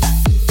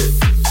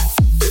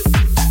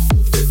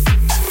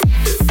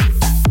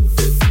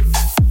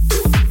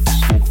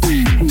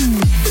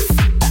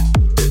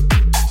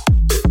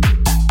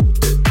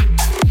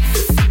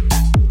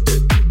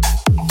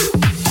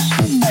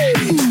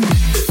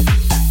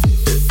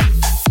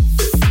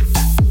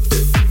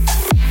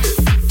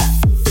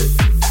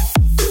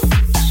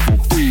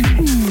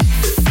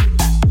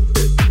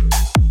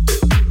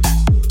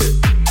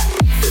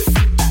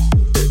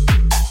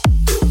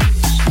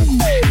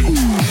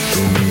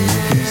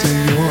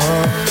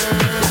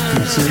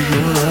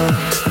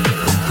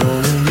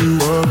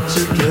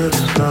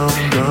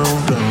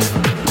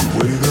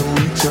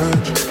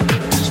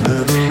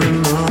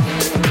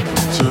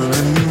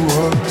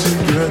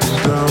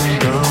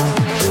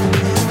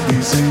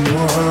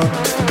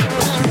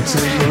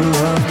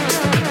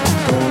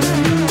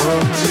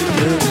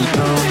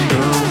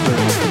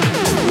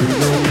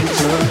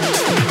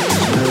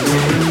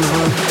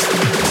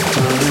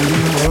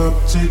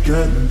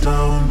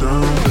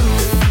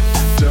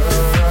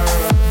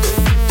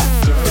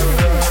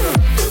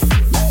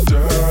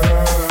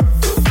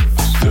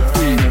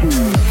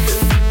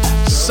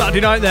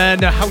 Saturday night then,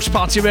 House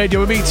Party Radio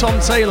with me, Tom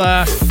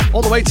Taylor,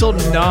 all the way till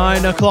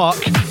 9 o'clock.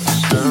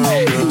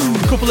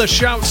 Couple of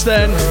shouts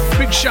then.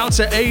 Big shout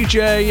to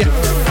AJ,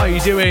 how you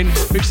doing?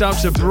 Big shout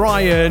to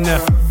Brian,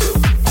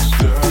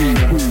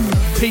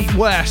 Pete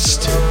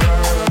West,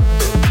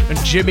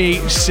 and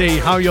Jimmy C,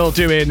 how y'all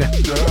doing?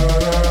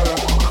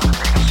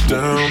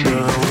 Down,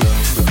 down.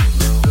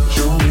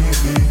 Show me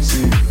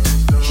easy,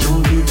 show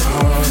me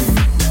party.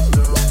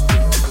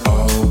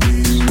 I'll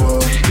be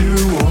what you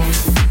want,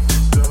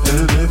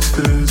 and it's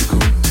physical.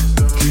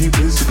 Keep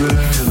it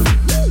subliminal.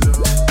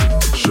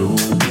 Show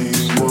me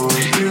what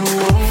you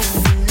want.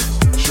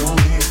 Show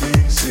me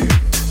easy,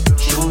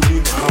 show me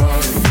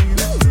party.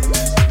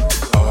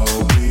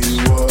 I'll be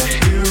what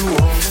you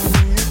want,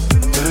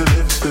 and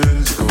it's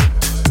physical.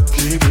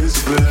 Keep it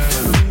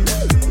subliminal.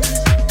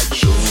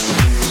 Show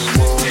me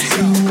what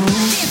you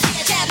want.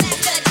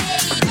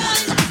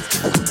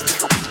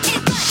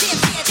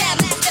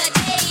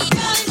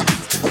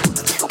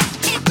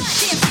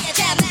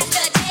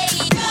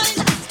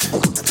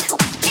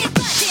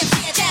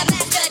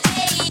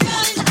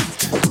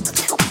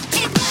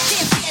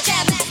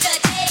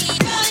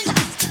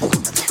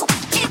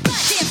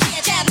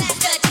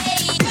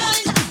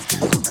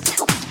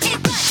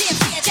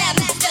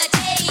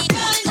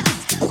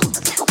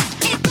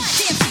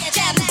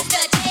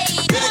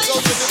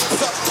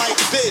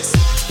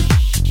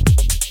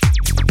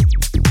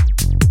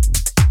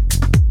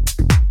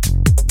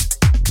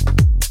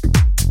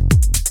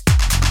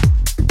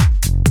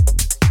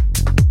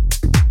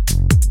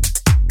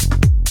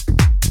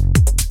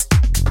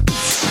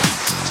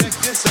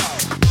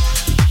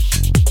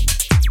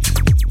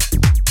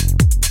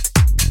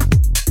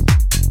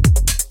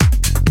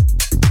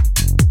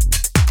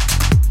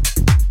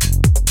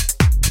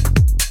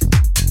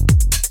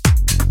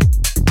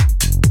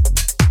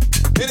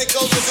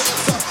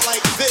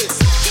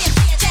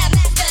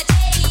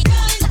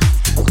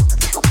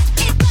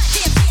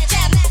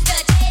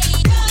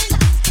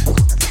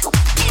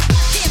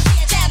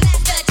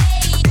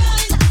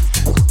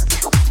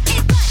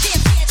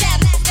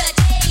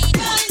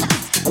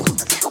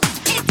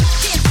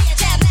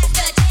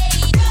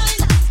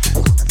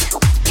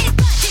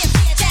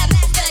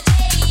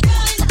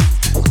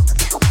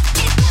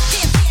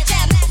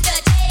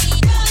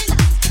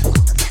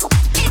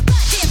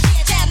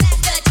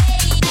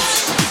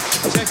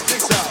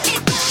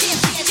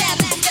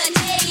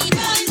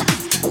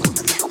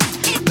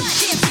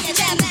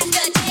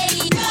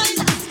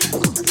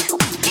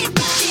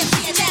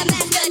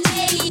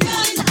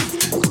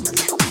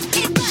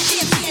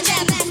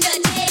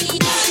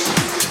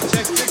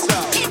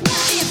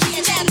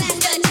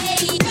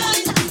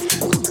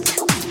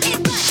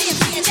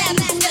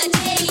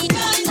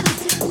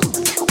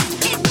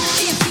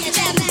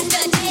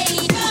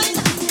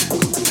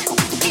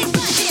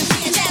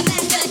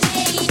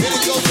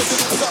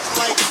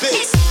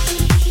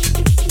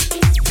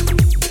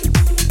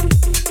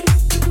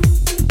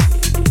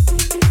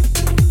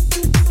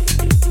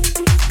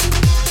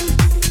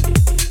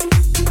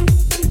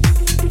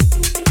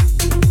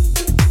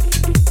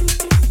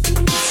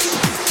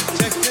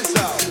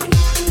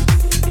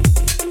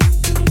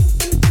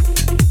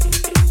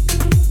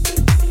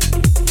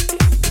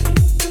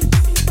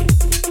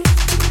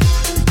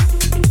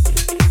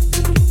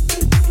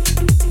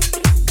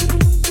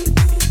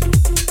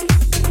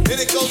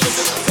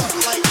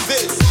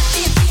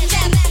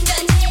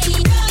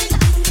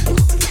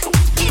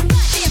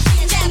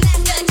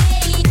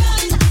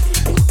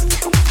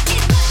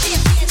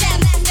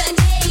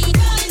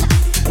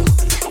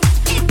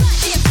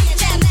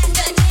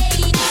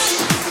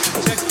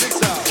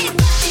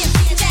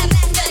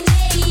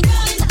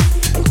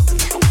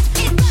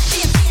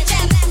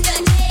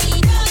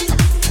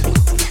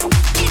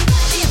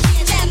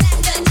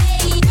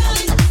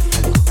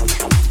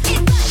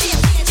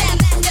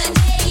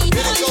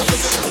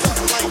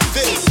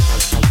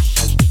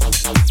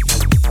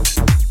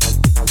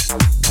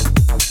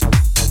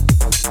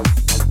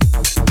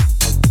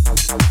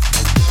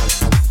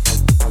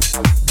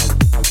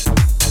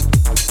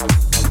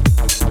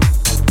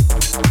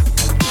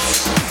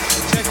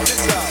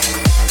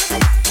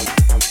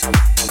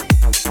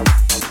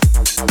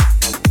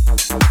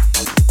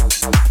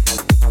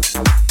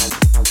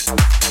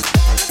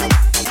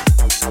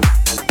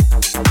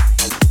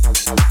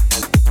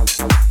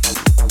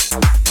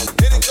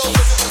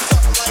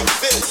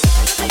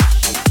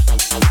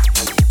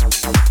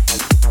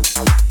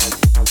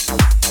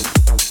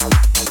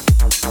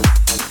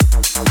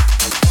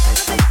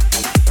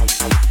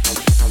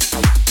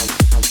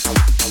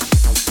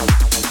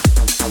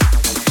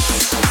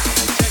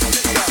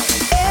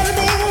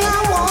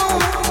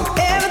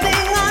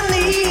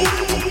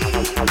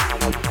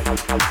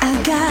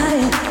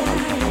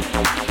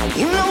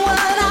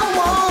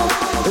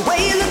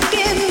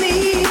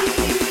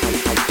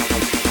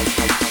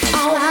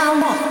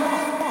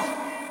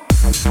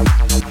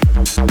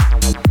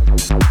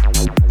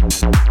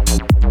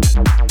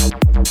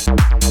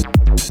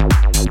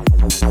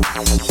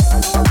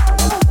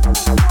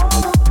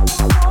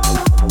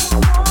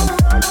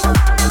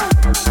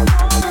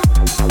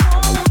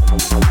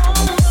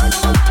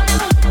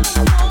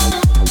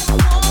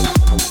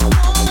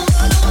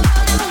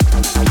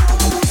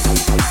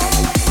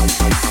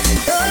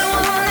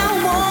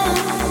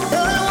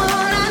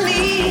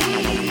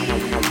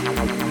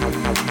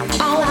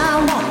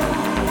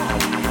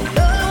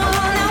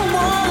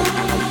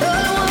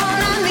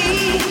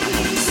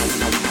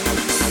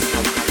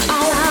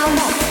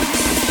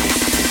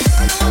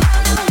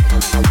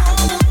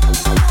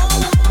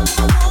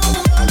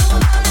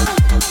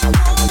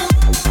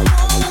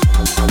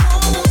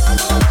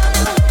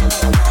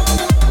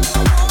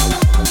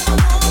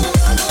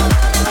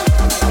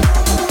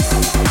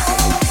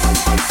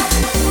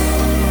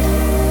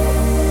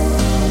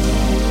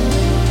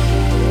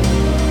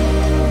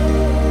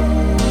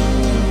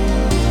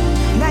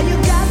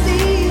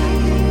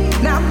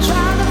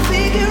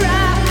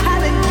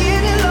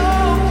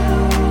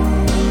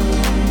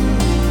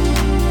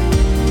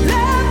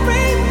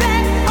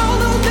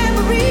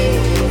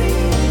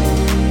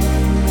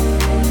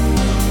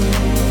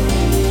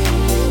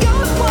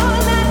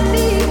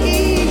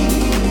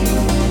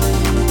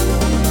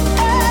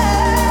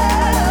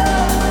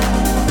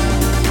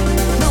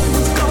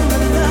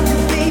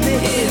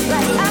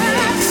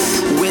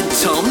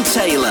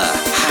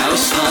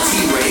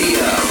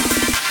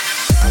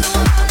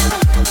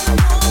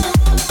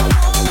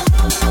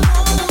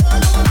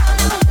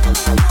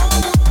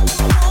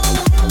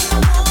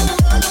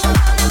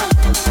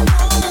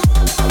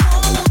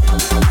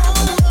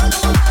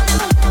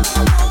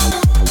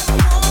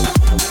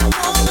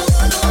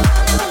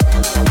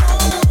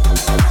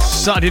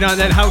 Saturday night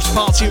then, House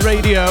Party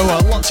Radio.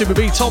 Locked in with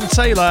me, Tom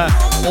Taylor,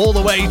 all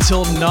the way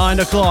till 9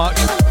 o'clock.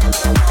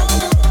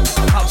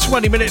 About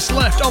 20 minutes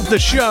left of the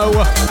show,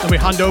 and we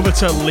hand over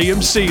to Liam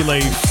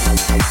Sealeaf.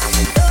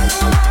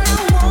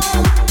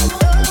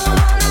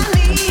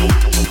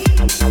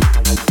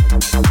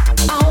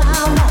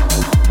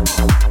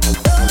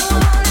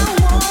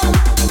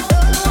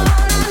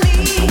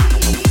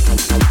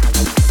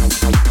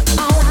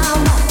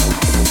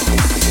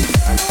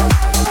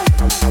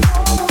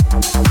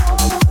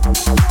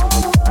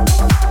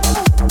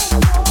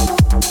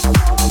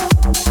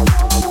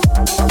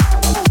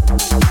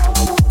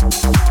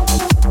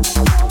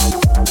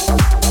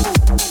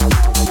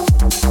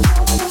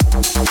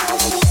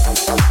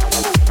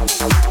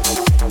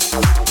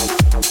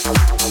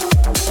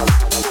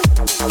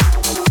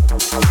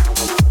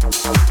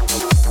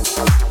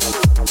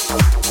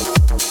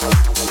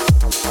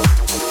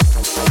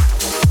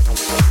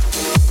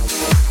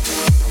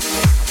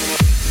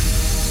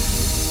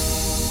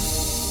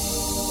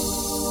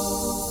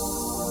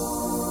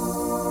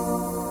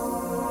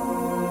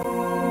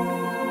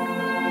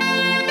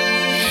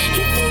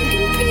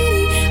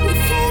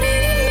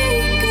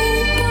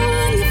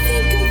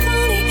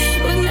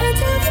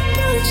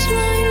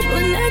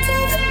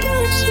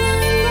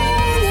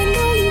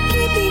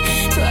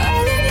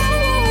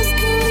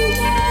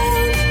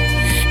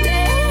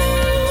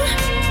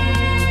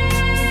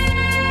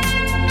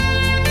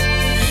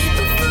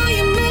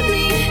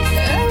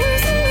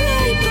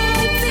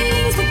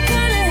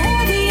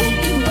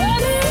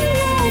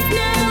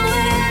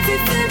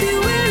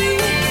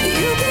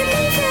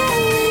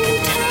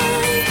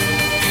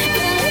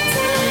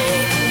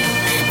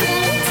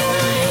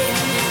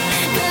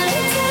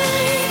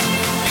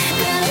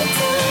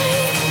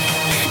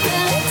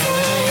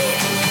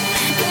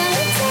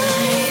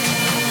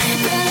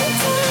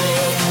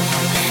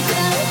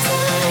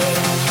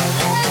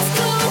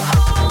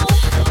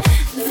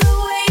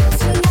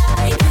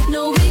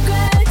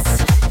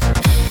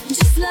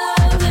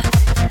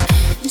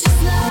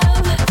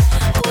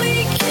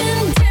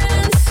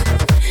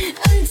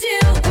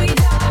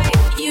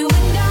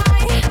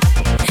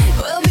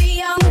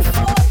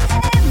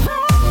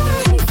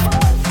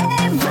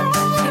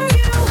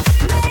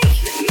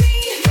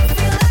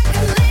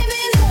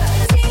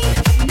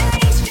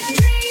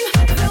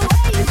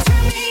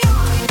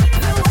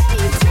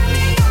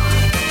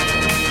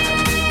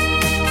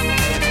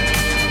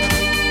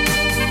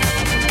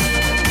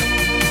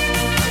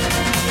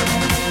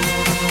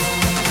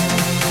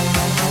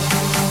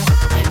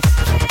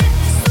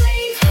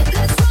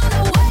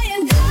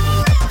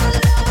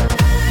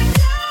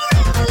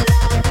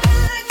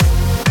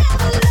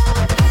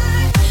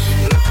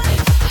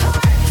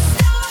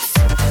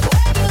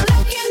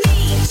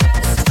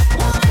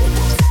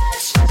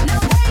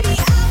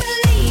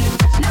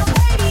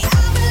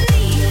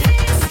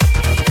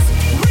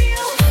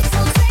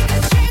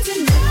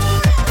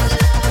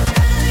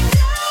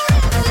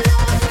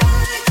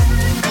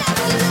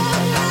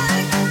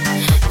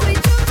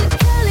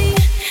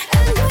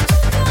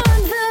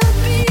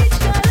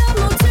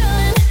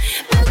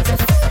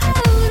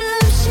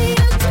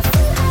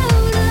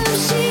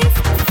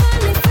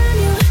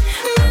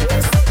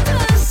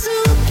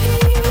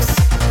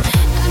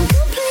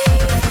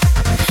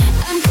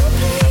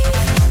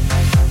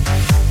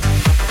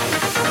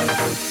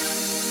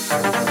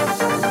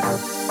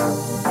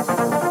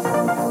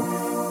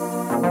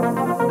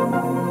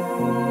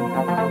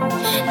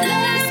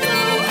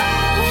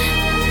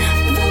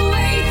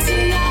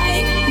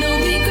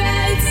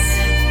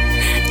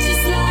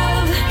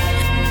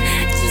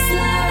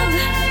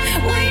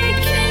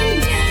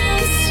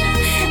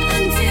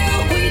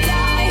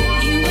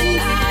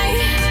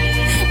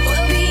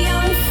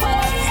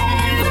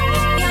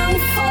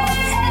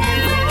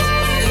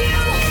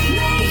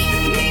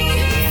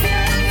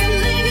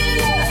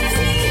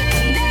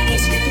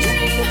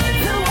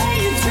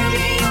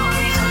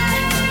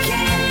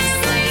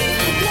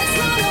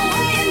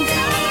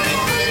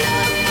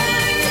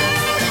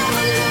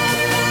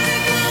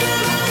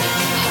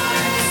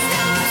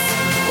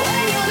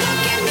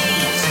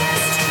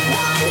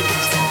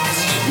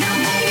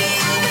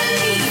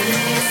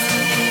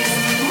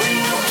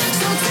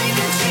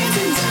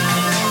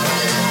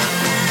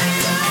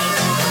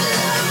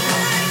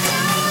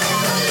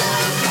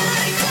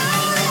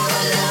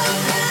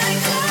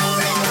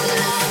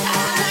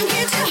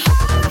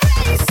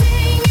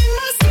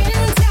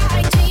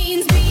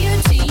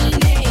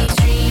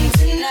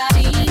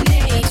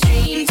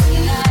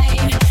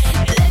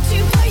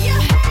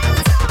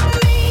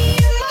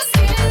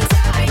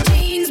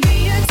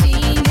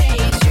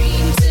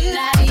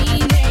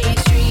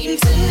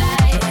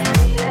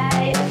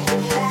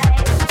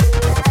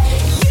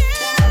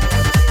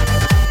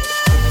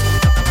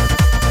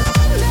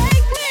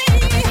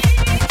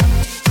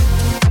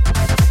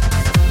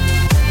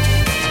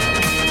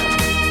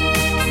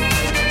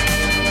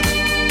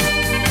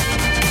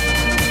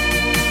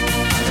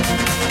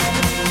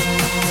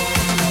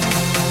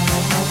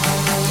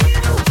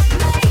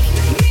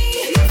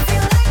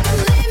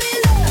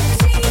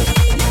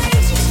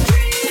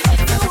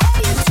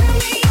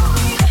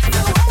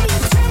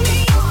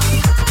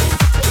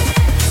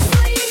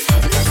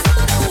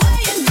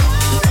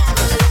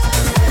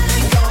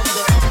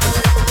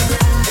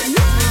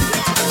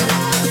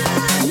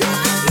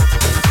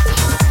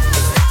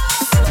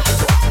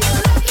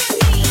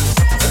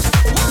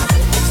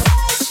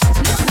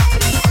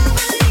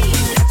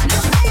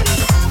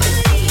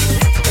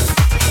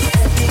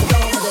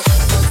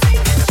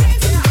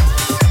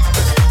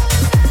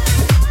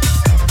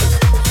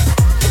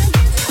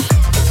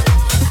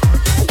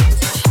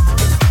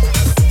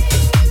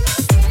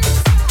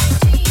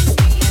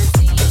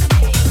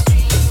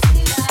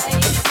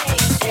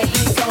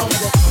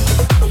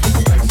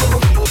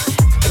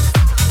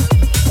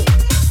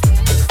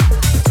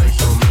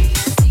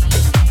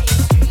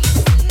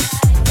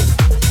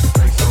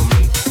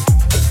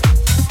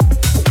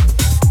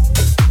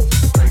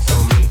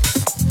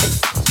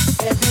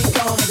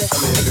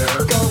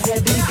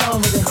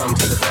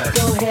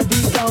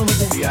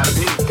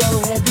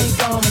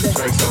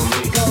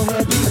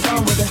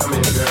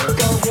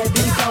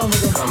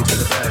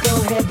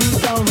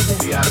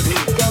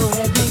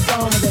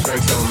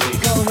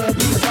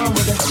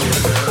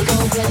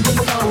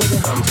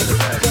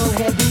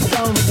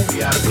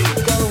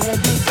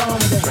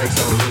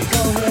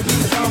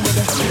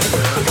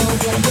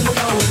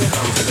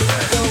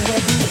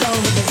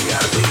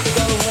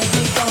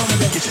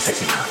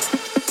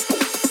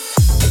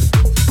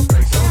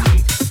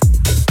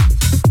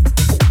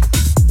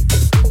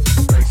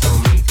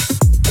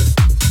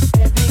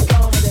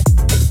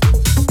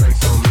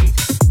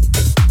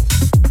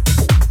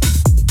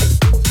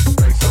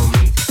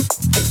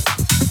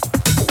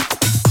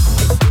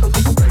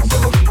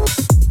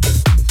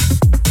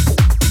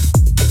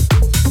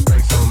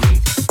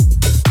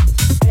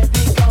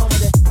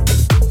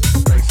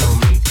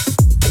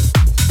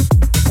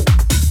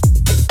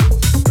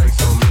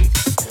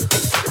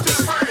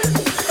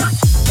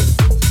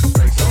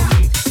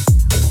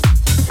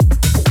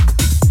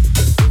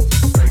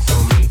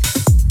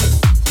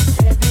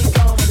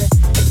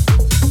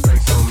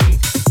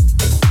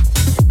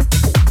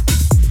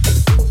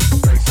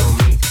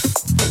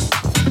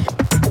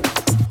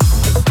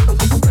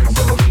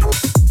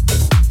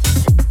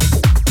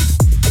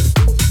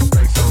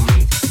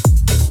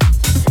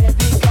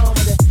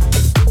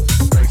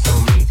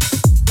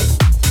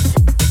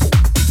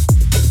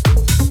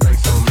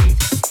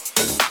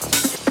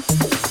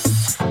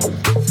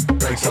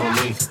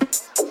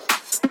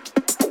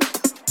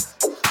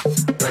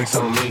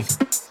 me.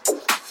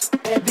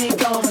 Baby,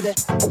 go with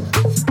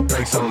it.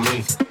 Drinks on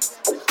me.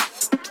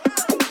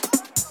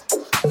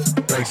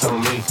 Drinks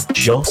on me.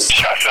 Just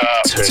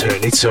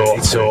turn it up.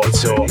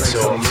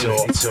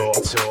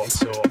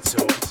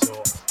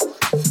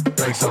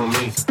 Drinks on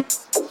me.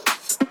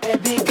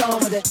 Baby, go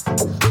with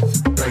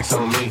it. Drinks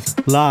on me.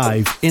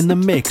 Live in the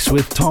mix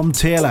with Tom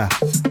Taylor.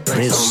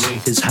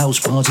 This is House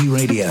Party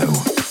Radio.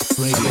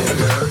 Go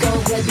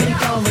ahead, be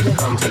gone with it.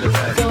 Come to the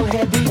back. Go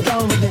ahead, be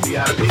gone with it.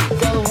 VIP.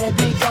 Go ahead,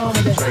 be gone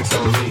with it. Drinks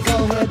on me. Go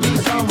ahead, be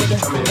gone with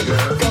it. Come here,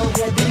 girl. Go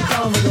ahead, be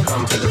gone with it.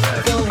 Come to the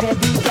back. Go ahead,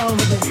 be gone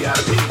with it.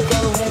 VIP. Go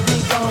ahead, be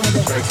gone with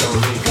it. Drinks on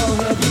me. Go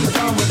ahead, be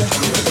gone with it.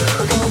 Come here,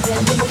 girl. Go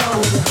ahead, be gone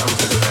with it. Come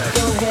to the back.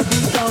 Go ahead, be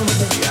gone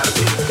with it.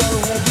 VIP. Go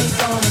ahead, be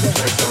gone with it.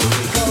 Drinks on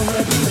me. Go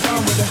ahead, be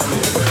gone with it. Come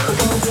here, girl.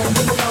 Go ahead,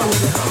 be gone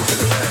with it. Come to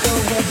the back. Go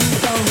ahead, be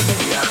gone with it.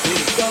 VIP.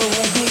 Go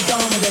ahead, be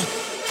gone with it.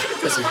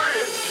 Listen.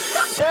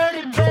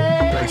 Dirty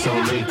babe. Drinks on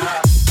me.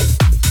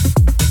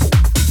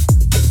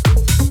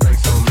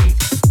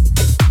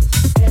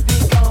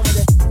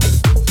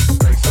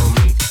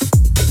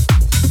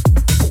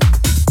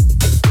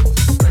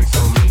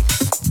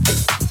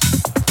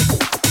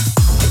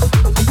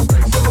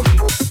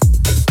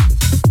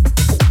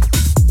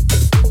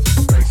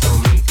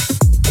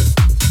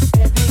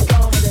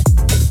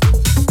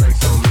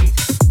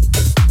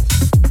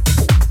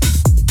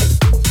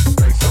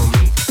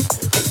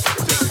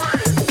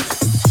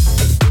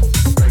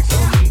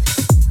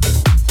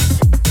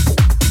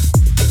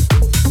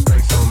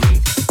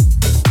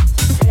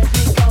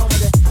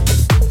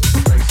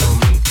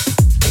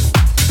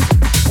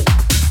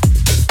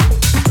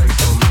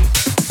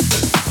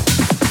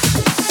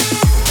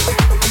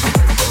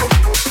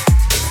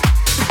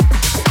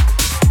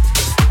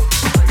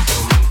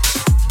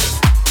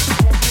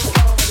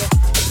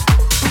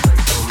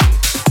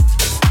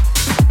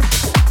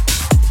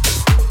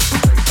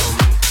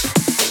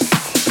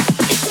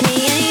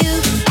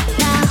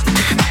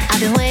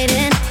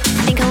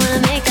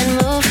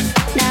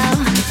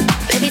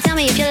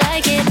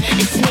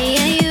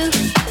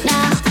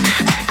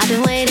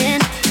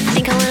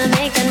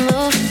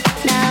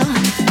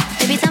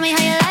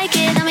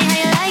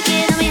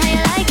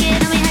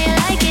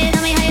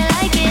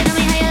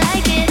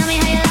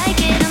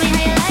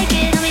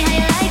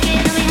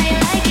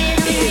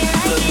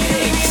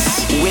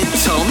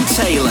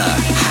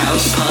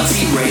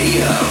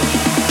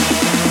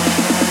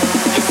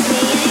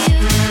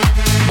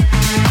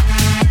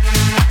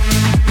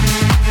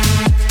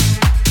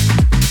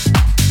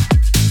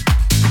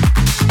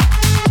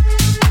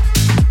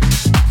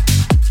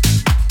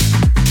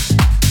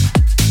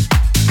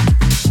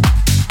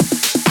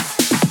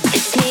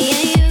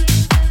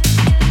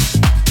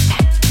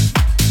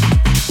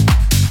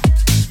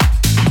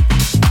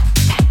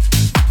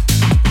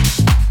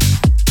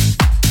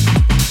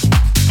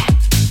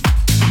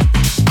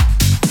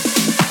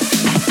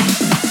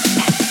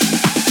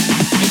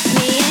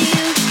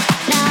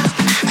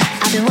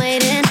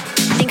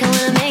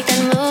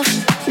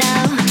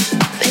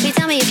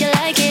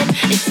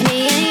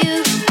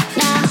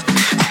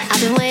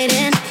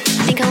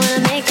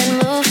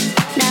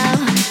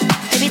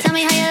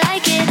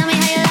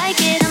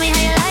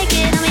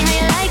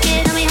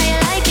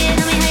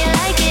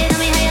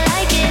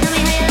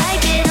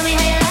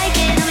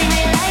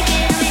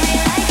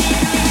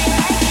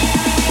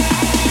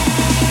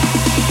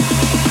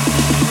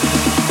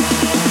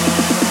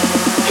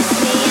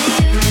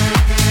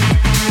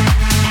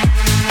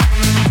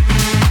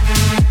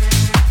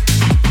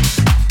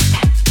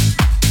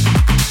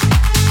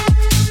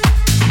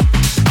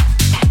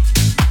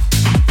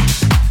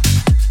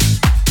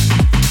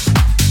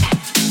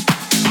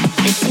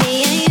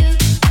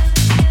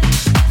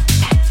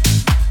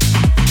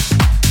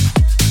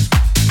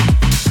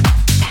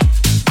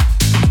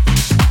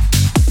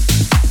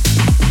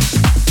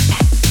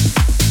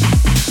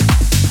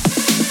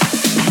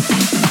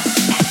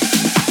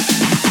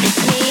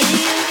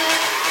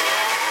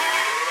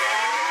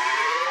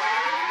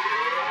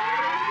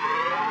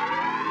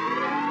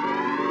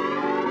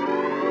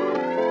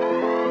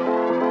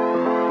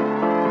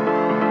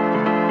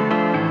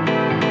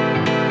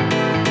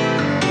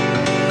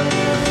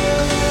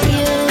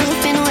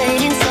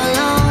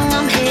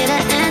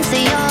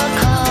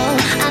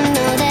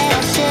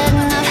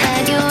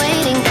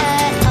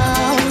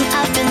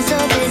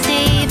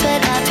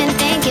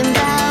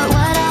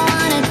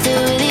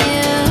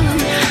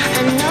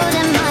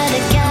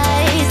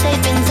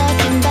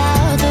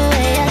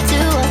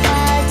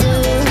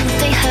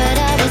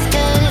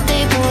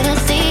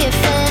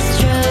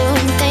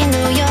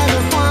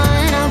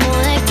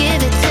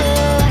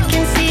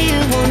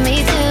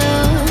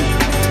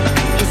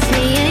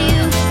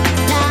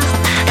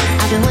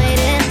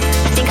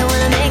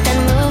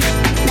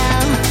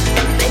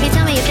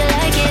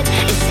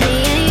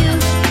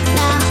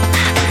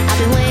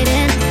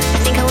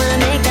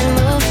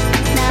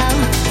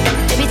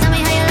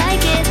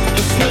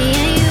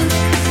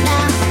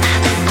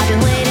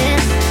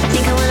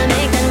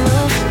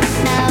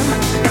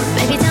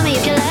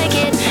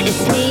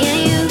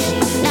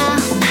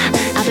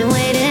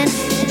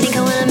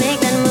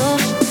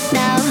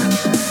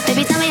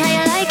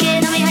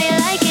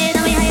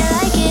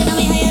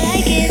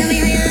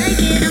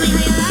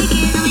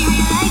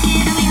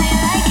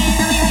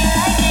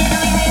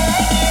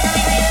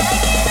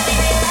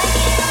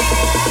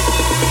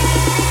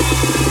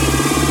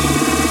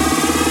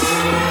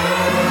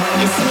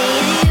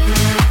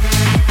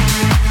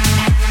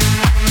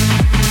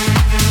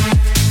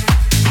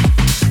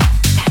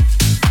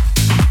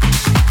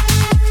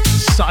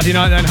 Saturday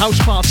night then, House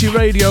Party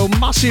Radio,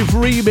 massive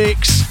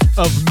remix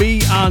of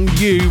Me and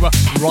You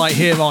right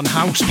here on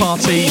House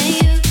Party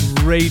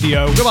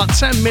Radio. We've got about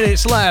 10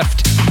 minutes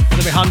left, and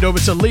then we hand over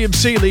to Liam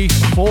Seeley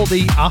for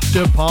the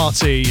after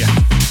party.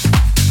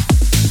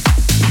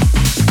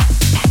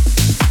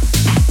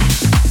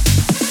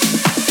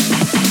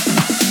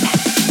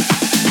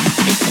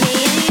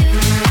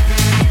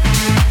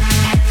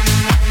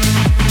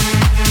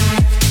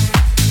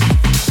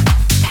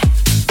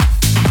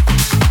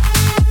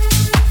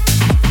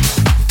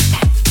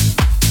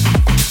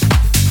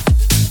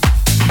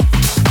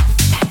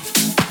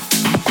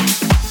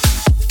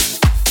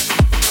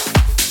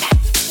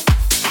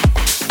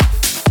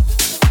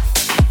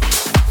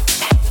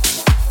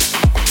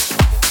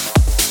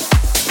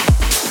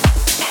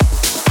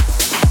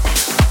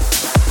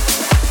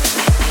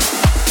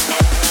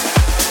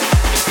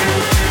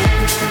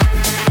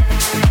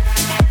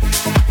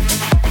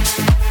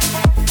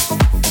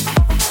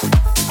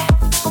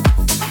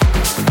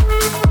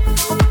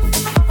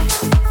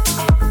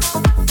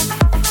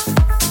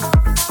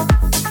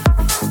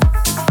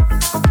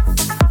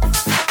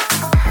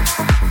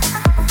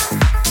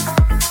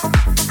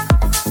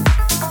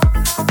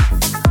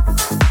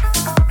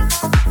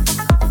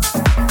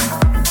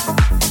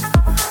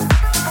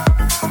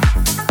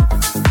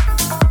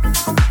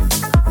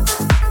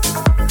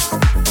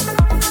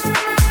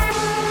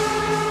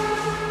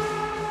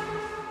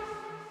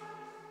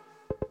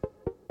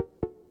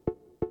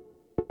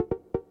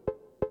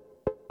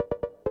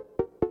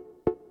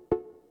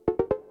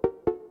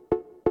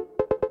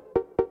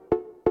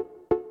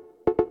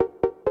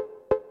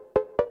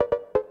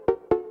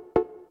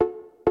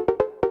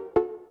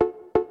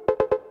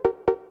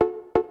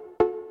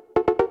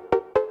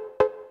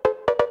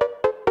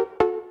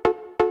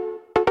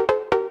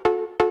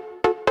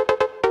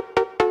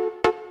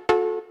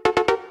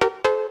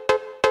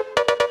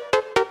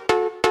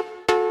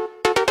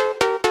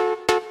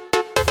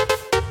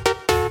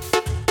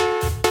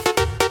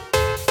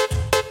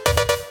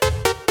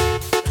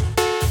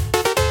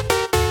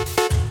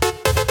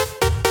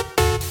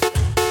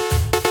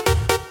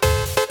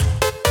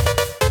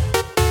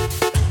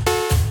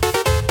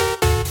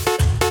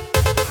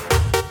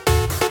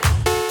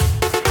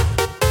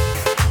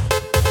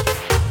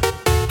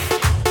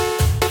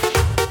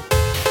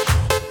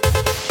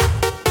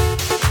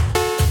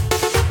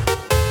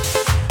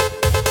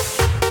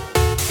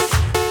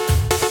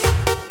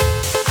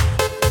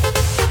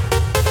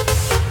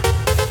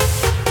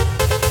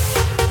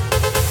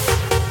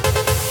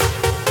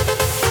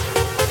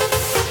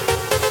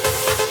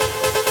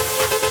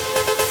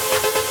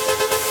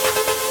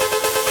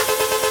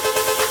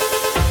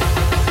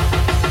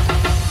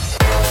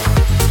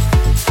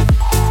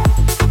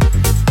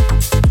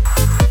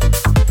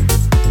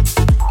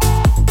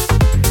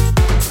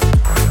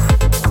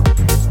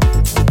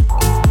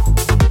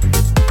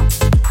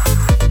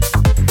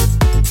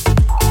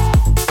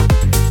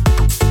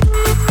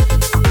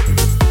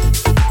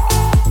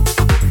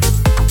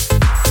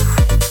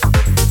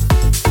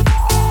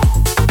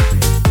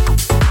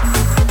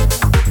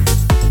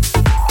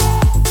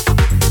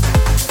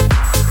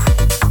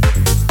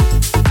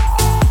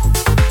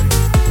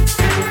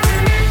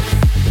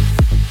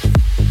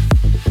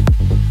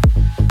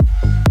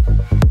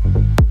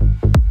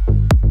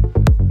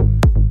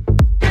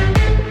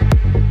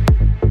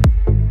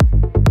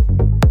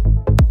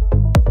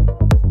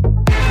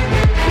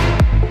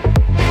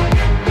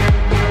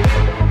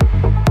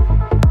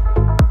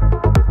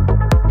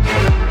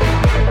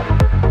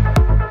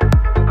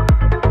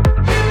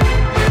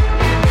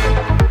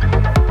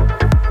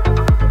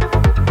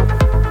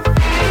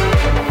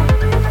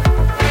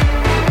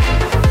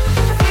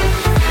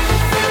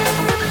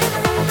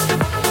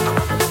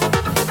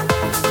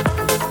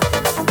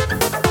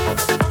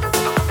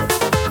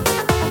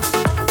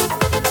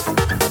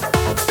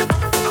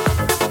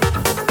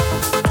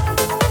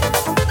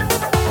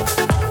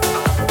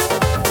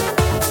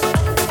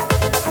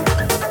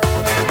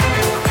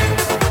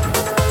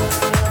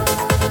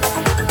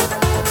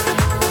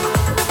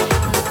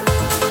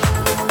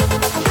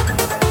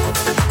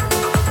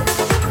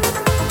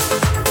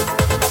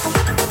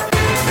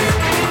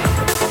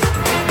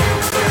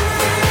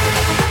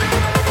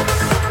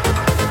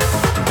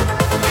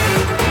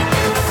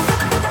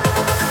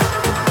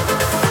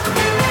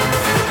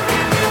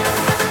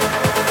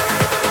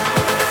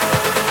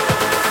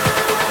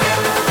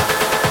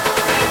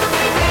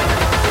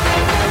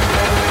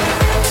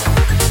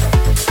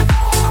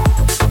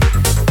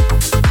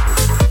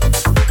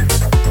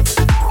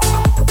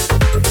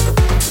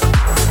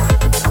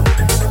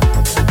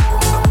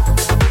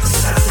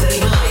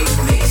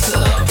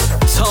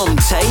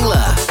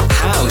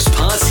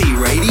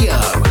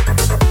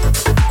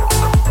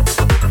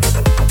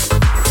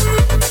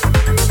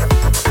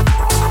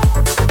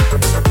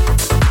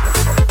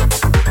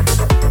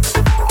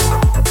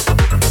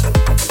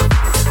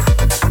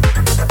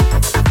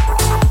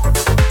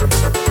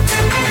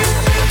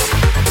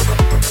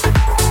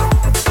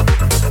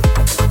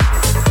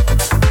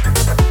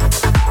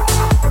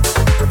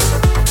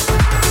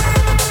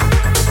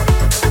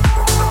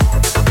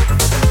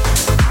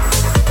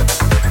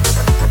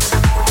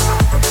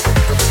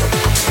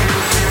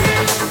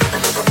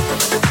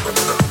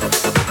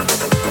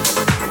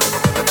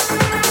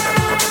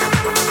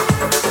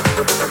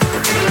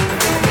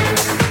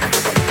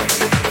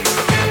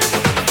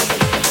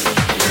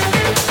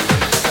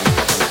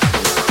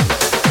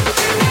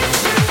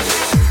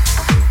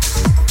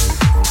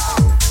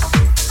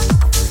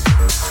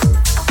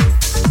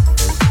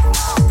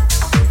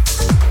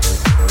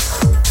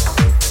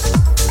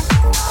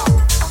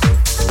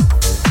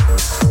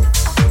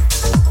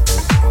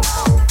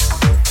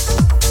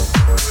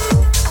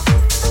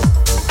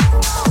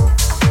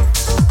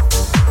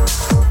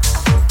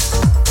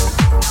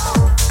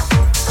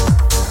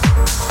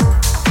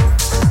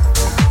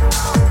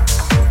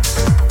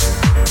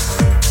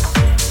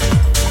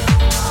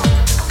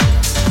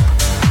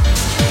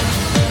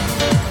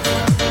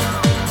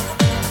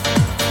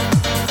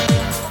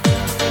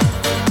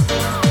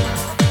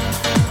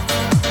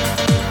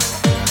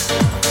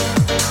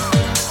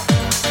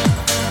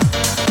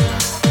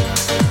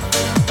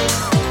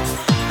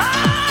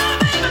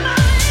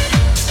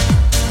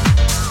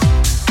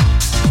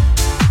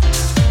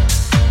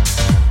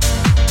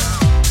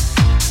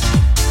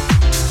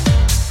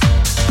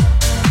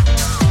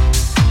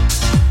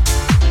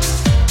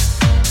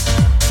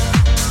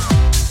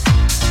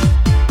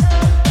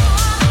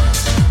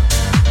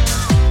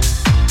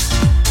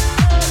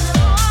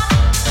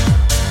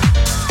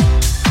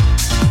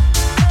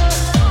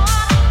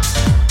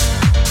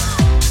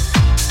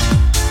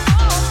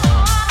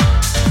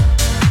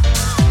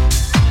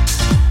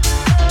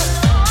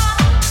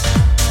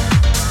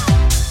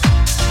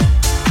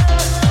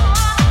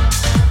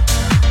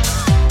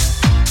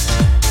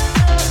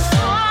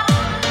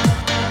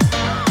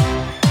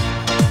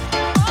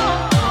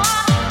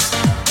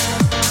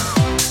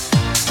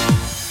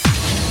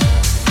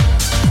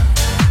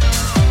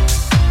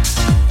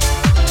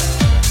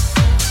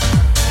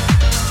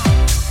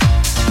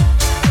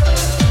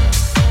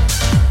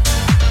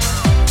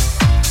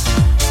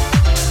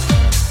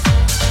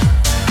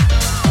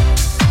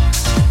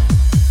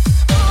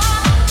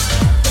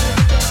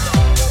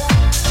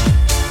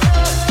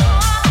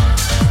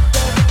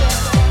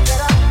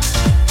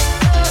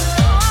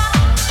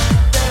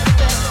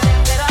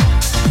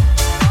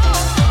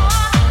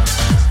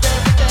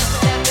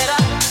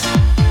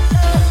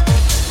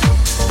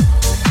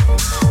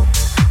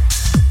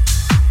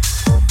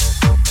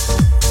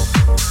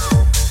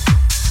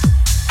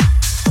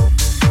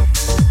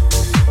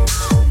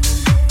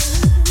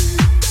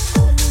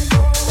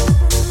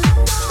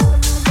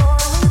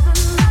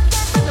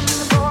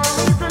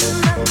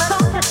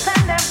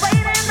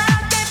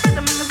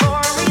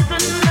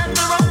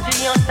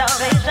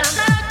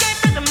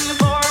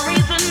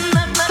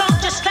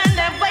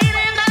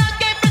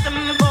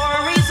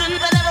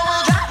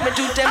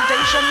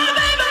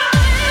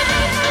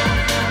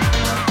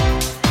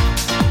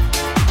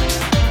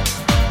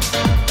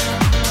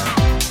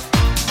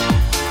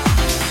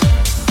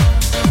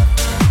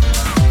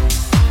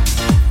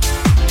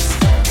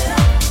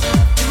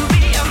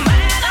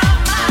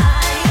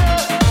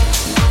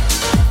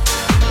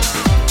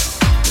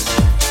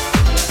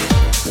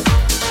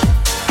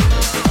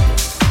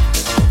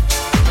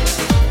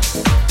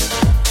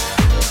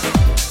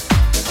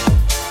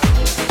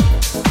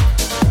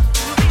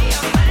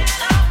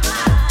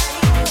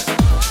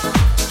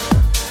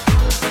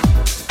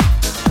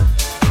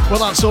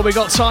 That's all we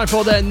got time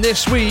for then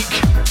this week.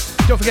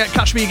 Don't forget,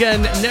 catch me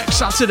again next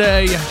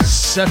Saturday,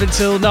 7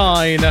 till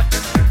 9. You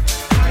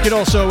can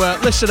also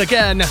listen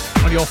again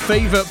on your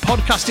favourite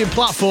podcasting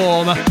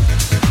platform.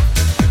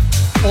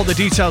 All the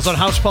details on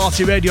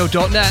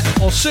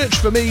housepartyradio.net or search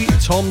for me,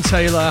 Tom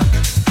Taylor.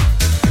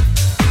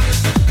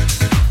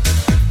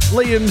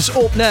 Liam's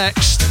up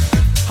next.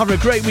 Have a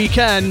great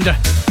weekend.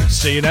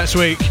 See you next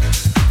week.